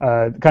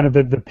kind of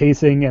the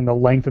pacing and the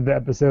length of the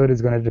episode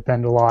is going to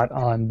depend a lot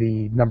on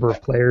the number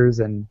of players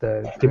and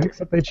the gimmicks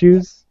that they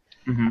choose.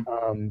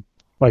 Mm-hmm.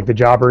 Like the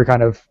jobber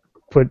kind of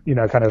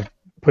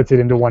puts it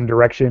into one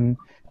direction.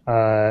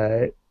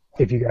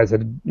 If you guys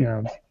had,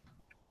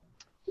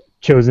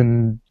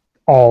 chosen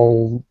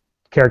all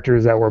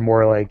characters that were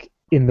more like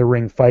in the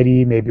ring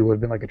fighty, maybe it would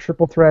have been like a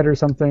triple threat or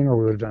something, or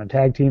we would have done a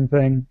tag team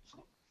thing.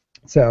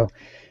 So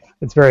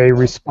it's very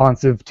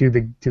responsive to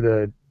the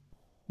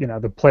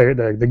the player,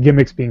 the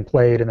gimmicks being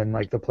played, and then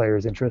like the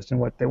player's interest in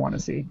what they want to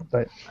see.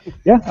 But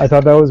yeah, I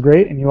thought that was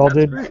great, and you all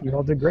did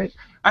great.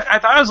 I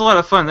thought it was a lot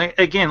of fun.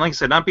 Again, like I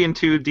said, not being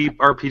too deep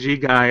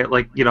RPG guy,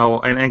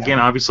 and again,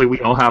 obviously we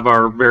all have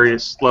our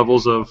various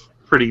levels of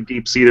pretty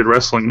deep-seated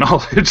wrestling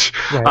knowledge.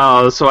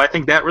 Right. So I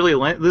think that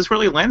this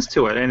really lends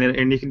to it,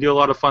 and you can do a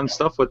lot of fun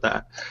stuff with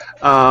that.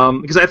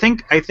 Because I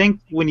think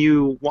when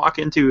you walk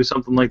into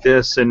something like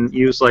this and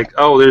use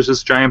there's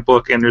this giant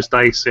book and there's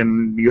dice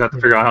and you have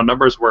to figure out how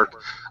numbers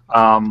work,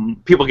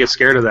 people get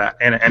scared of that,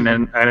 and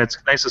it's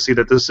nice to see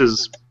that this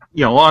is as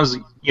long as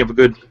you have a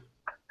good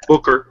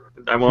booker.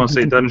 I want to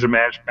say dungeon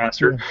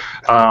master.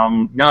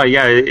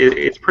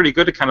 It's pretty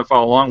good to kind of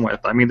follow along with.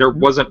 I mean, there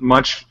wasn't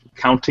much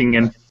counting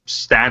and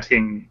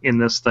statting in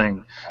this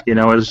thing. It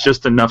was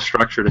just enough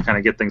structure to kind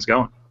of get things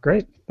going.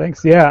 Great,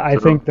 thanks. Yeah, I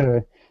think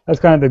that's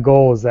kind of the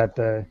goal, is that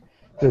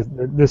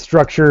the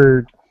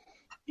structure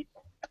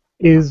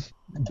is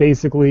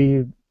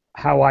basically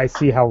how I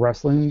see how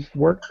wrestling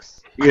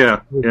works.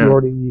 Yeah. If you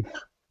already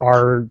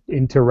are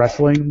into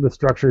wrestling, the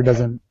structure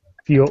doesn't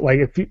feel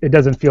like it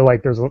doesn't feel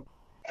like there's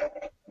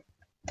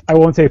I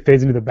won't say it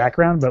fades into the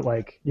background, but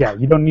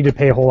you don't need to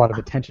pay a whole lot of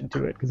attention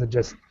to it because it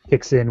just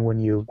kicks in when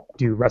you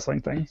do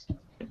wrestling things.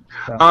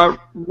 So.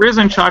 Riz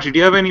and Chachi, do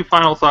you have any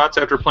final thoughts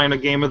after playing a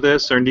game of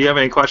this, or do you have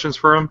any questions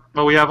for him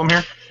while we have him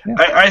here? Yeah.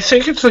 I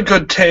think it's a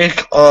good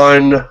take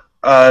on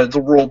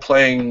the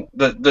role-playing,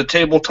 the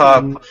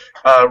tabletop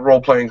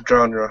role-playing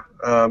genre.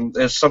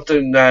 It's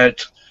something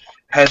that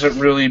hasn't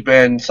really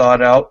been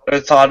thought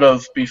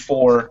of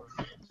before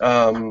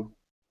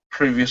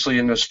previously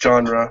in this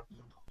genre.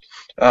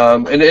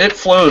 And it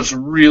flows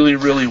really,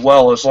 really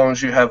well as long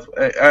as you have,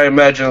 I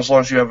imagine, as long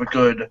as you have a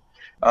good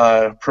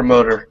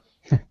promoter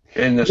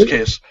in this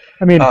case.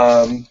 I mean,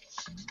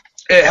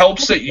 it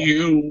helps that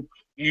you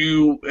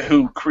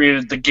who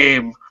created the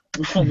game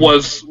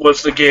was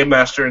the game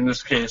master in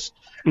this case.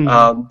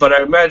 Mm-hmm. But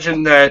I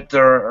imagine that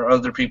there are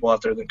other people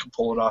out there that can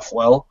pull it off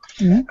well.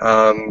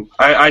 Mm-hmm.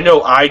 I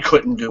know I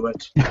couldn't do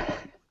it.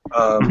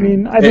 I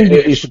mean, I think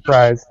you'd be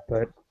surprised,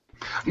 but...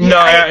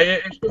 No,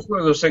 it's just one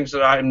of those things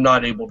that I'm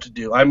not able to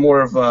do. I'm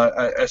more of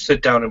a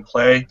sit down and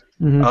play.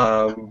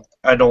 Mm-hmm.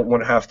 I don't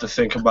want to have to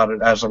think about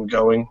it as I'm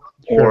going,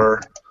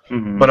 Sure.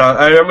 But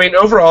I mean,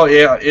 overall,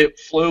 yeah, it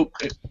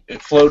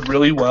flowed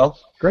really well.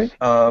 Great.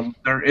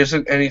 There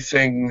isn't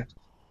anything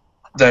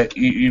that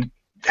you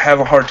have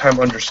a hard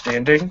time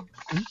understanding.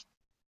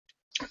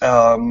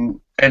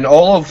 And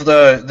all of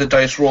the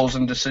dice rolls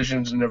and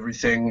decisions and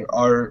everything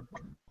are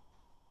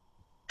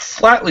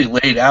flatly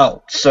laid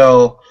out.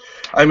 So,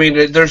 I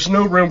mean, there's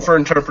no room for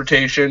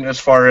interpretation as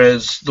far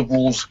as the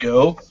rules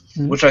go,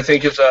 which I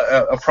think is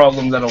a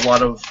problem that a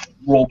lot of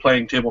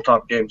role-playing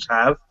tabletop games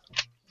have.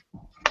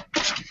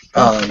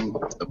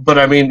 But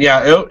I mean,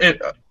 yeah,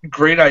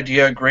 great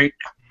idea, great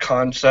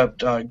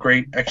concept,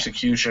 great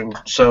execution.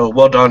 So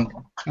well done.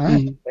 All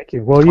right, thank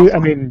you. Well, you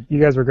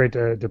guys were great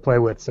to play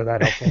with, so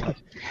that helps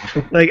a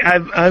lot. Like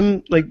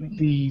I'm like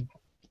the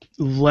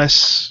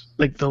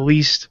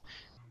least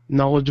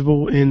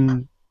knowledgeable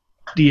in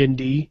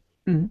D&D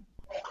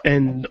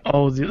and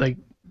all the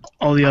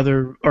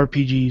other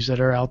RPGs that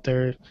are out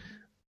there,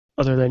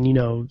 other than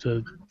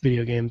the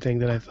video game thing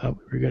that I thought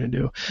we were gonna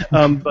do.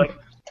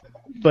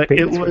 But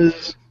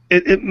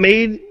it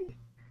made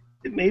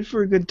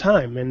for a good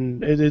time,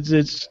 and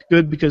it's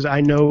good because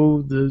I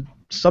know the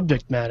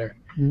subject matter.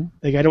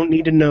 Like I don't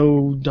need to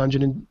know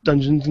Dungeons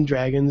and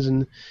Dragons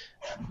and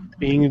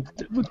being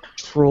with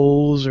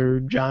trolls or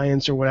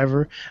giants or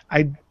whatever.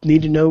 I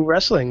need to know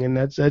wrestling, and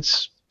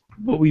that's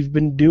what we've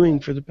been doing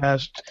for the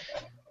past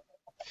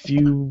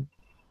few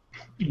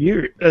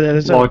years.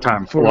 Long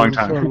time.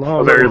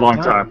 A very long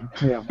time.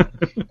 Yeah.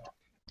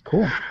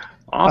 Cool.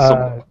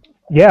 Awesome.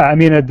 Yeah, I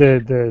mean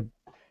the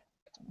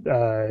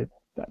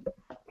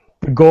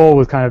goal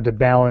was kind of to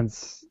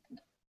balance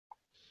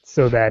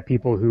so that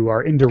people who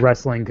are into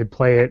wrestling could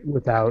play it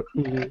without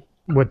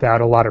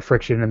a lot of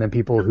friction, and then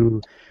people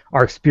who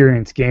are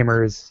experienced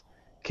gamers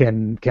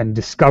can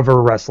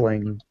discover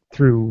wrestling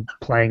through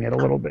playing it a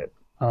little bit.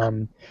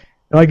 And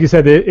like you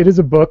said, it is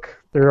a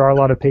book. There are a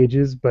lot of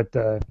pages, but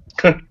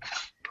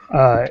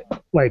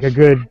like a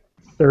good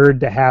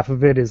third to half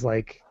of it is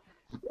like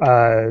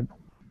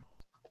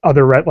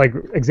other like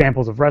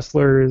examples of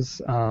wrestlers,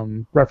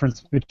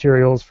 reference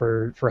materials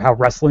for how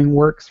wrestling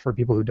works for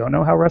people who don't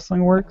know how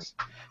wrestling works.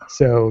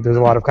 So there's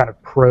a lot of kind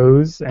of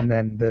prose, and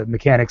then the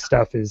mechanic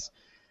stuff is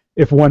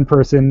if one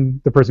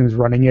person, the person who's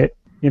running it,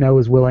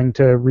 is willing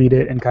to read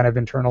it and kind of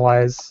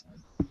internalize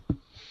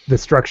the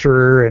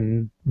structure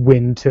and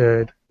when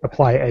to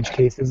apply edge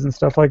cases and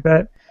stuff like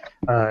that,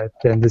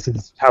 then this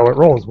is how it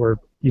rolls, where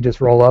you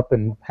just roll up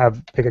and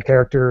pick a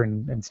character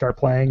and start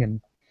playing, and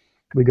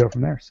we go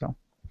from there. So.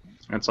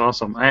 That's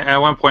awesome. I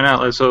want to point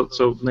out, so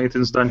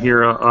Nathan's done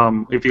here.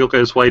 If you look at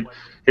his site,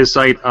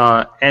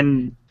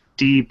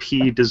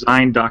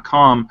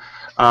 ndpdesign.com,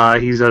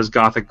 he does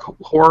gothic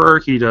horror.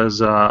 He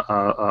does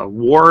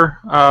war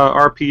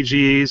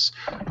RPGs.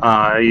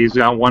 He's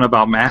got one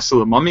about Master of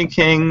the Mummy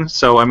King.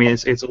 So I mean,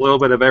 it's a little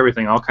bit of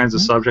everything, all kinds of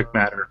subject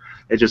matter.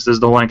 It just is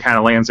the one kind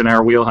of lands in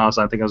our wheelhouse.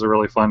 I think it was a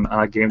really fun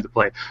game to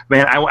play.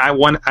 Man, I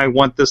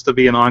want this to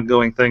be an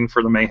ongoing thing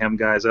for the Mayhem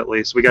guys. At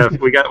least we got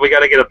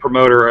to get a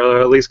promoter,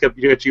 or at least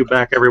get you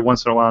back every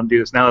once in a while and do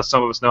this. Now that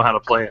some of us know how to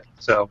play it,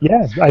 so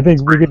yeah, I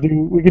think we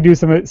could do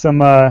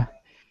some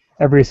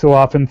every so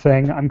often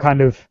thing. I'm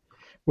kind of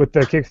with the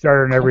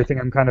Kickstarter and everything.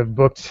 I'm kind of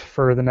booked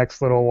for the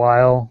next little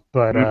while,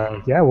 but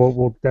yeah,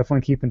 we'll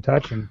definitely keep in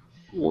touch. And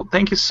well,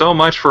 thank you so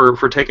much for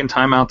taking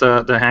time out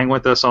to hang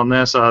with us on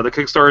this. The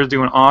Kickstarter is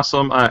doing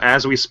awesome.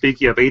 As we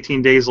speak, you have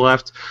 18 days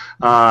left.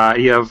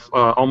 You have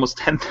almost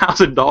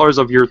 $10,000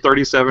 of your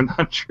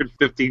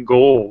 $3,750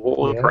 goal.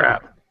 Holy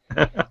crap!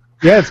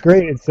 Yeah, it's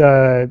great. It's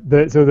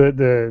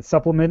the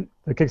supplement.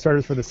 The Kickstarter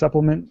is for the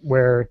supplement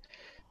where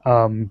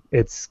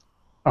it's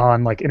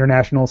on like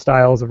international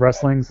styles of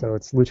wrestling. So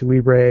it's lucha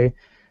libre,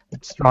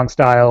 strong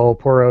style,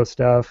 poro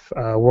stuff,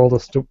 world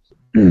of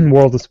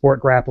sport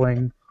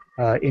grappling.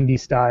 Indie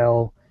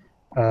style,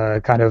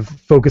 kind of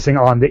focusing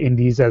on the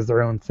indies as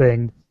their own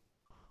thing,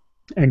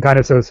 and kind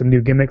of some new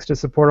gimmicks to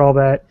support all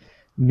that,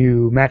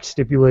 new match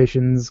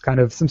stipulations, kind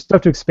of some stuff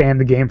to expand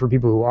the game for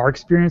people who are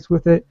experienced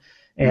with it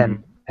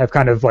and have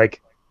kind of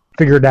like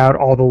figured out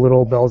all the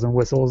little bells and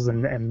whistles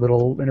and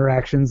little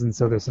interactions, and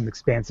so there's some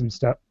expansion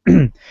stuff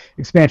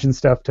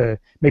to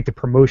make the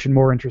promotion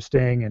more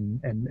interesting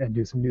and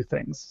do some new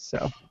things.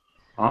 So.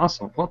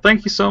 Awesome. Well,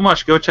 thank you so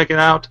much. Go check it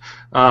out.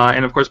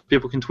 And, of course,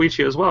 people can tweet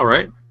you as well,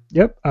 right?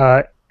 Yep.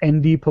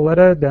 ND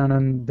Paoletta down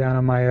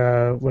on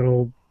my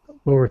little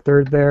lower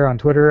third there on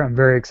Twitter. I'm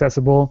very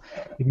accessible.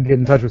 You can get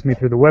in touch with me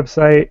through the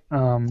website.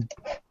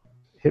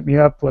 Hit me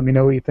up. Let me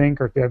know what you think,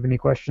 or if you have any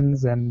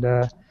questions, and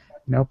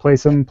play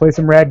some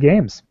rad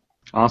games.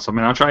 Awesome,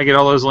 and I'll try to get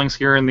all those links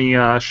here in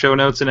the show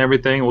notes and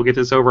everything. We'll get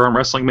this over on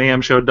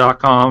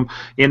WrestlingMayhemShow.com,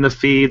 in the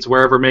feeds,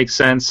 wherever it makes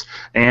sense.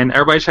 And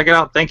everybody check it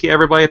out. Thank you,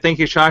 everybody. Thank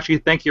you,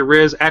 Chachi. Thank you,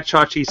 Riz. At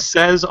Chachi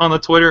Says on the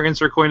Twitter,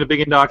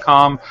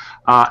 InsertCoinToBegin.com,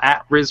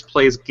 at Riz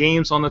Plays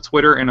Games on the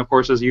Twitter, and, of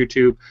course, his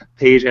YouTube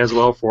page as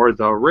well for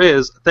the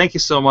Riz. Thank you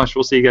so much.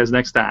 We'll see you guys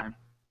next time.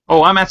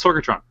 Oh, I'm at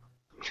Sorgatron.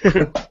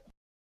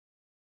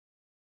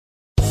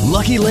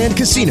 Lucky Land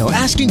Casino,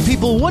 asking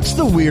people, what's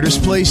the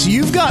weirdest place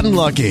you've gotten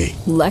lucky?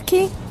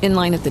 Lucky? In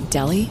line at the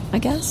deli, I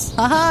guess?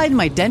 Aha, in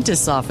my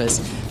dentist's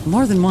office.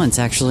 More than once,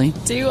 actually.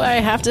 Do I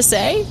have to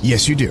say?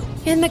 Yes, you do.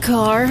 In the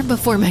car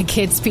before my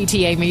kids'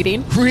 PTA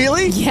meeting.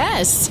 Really?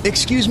 Yes.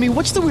 Excuse me,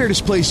 what's the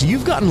weirdest place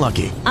you've gotten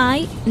lucky?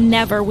 I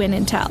never win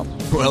and tell.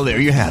 Well, there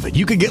you have it.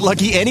 You can get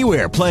lucky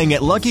anywhere, playing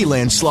at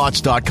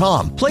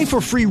LuckyLandSlots.com. Play for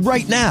free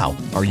right now.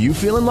 Are you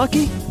feeling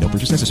lucky? No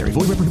purchase necessary.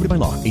 Void where prohibited by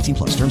law.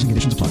 18+. Terms and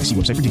conditions apply. See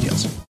website for details.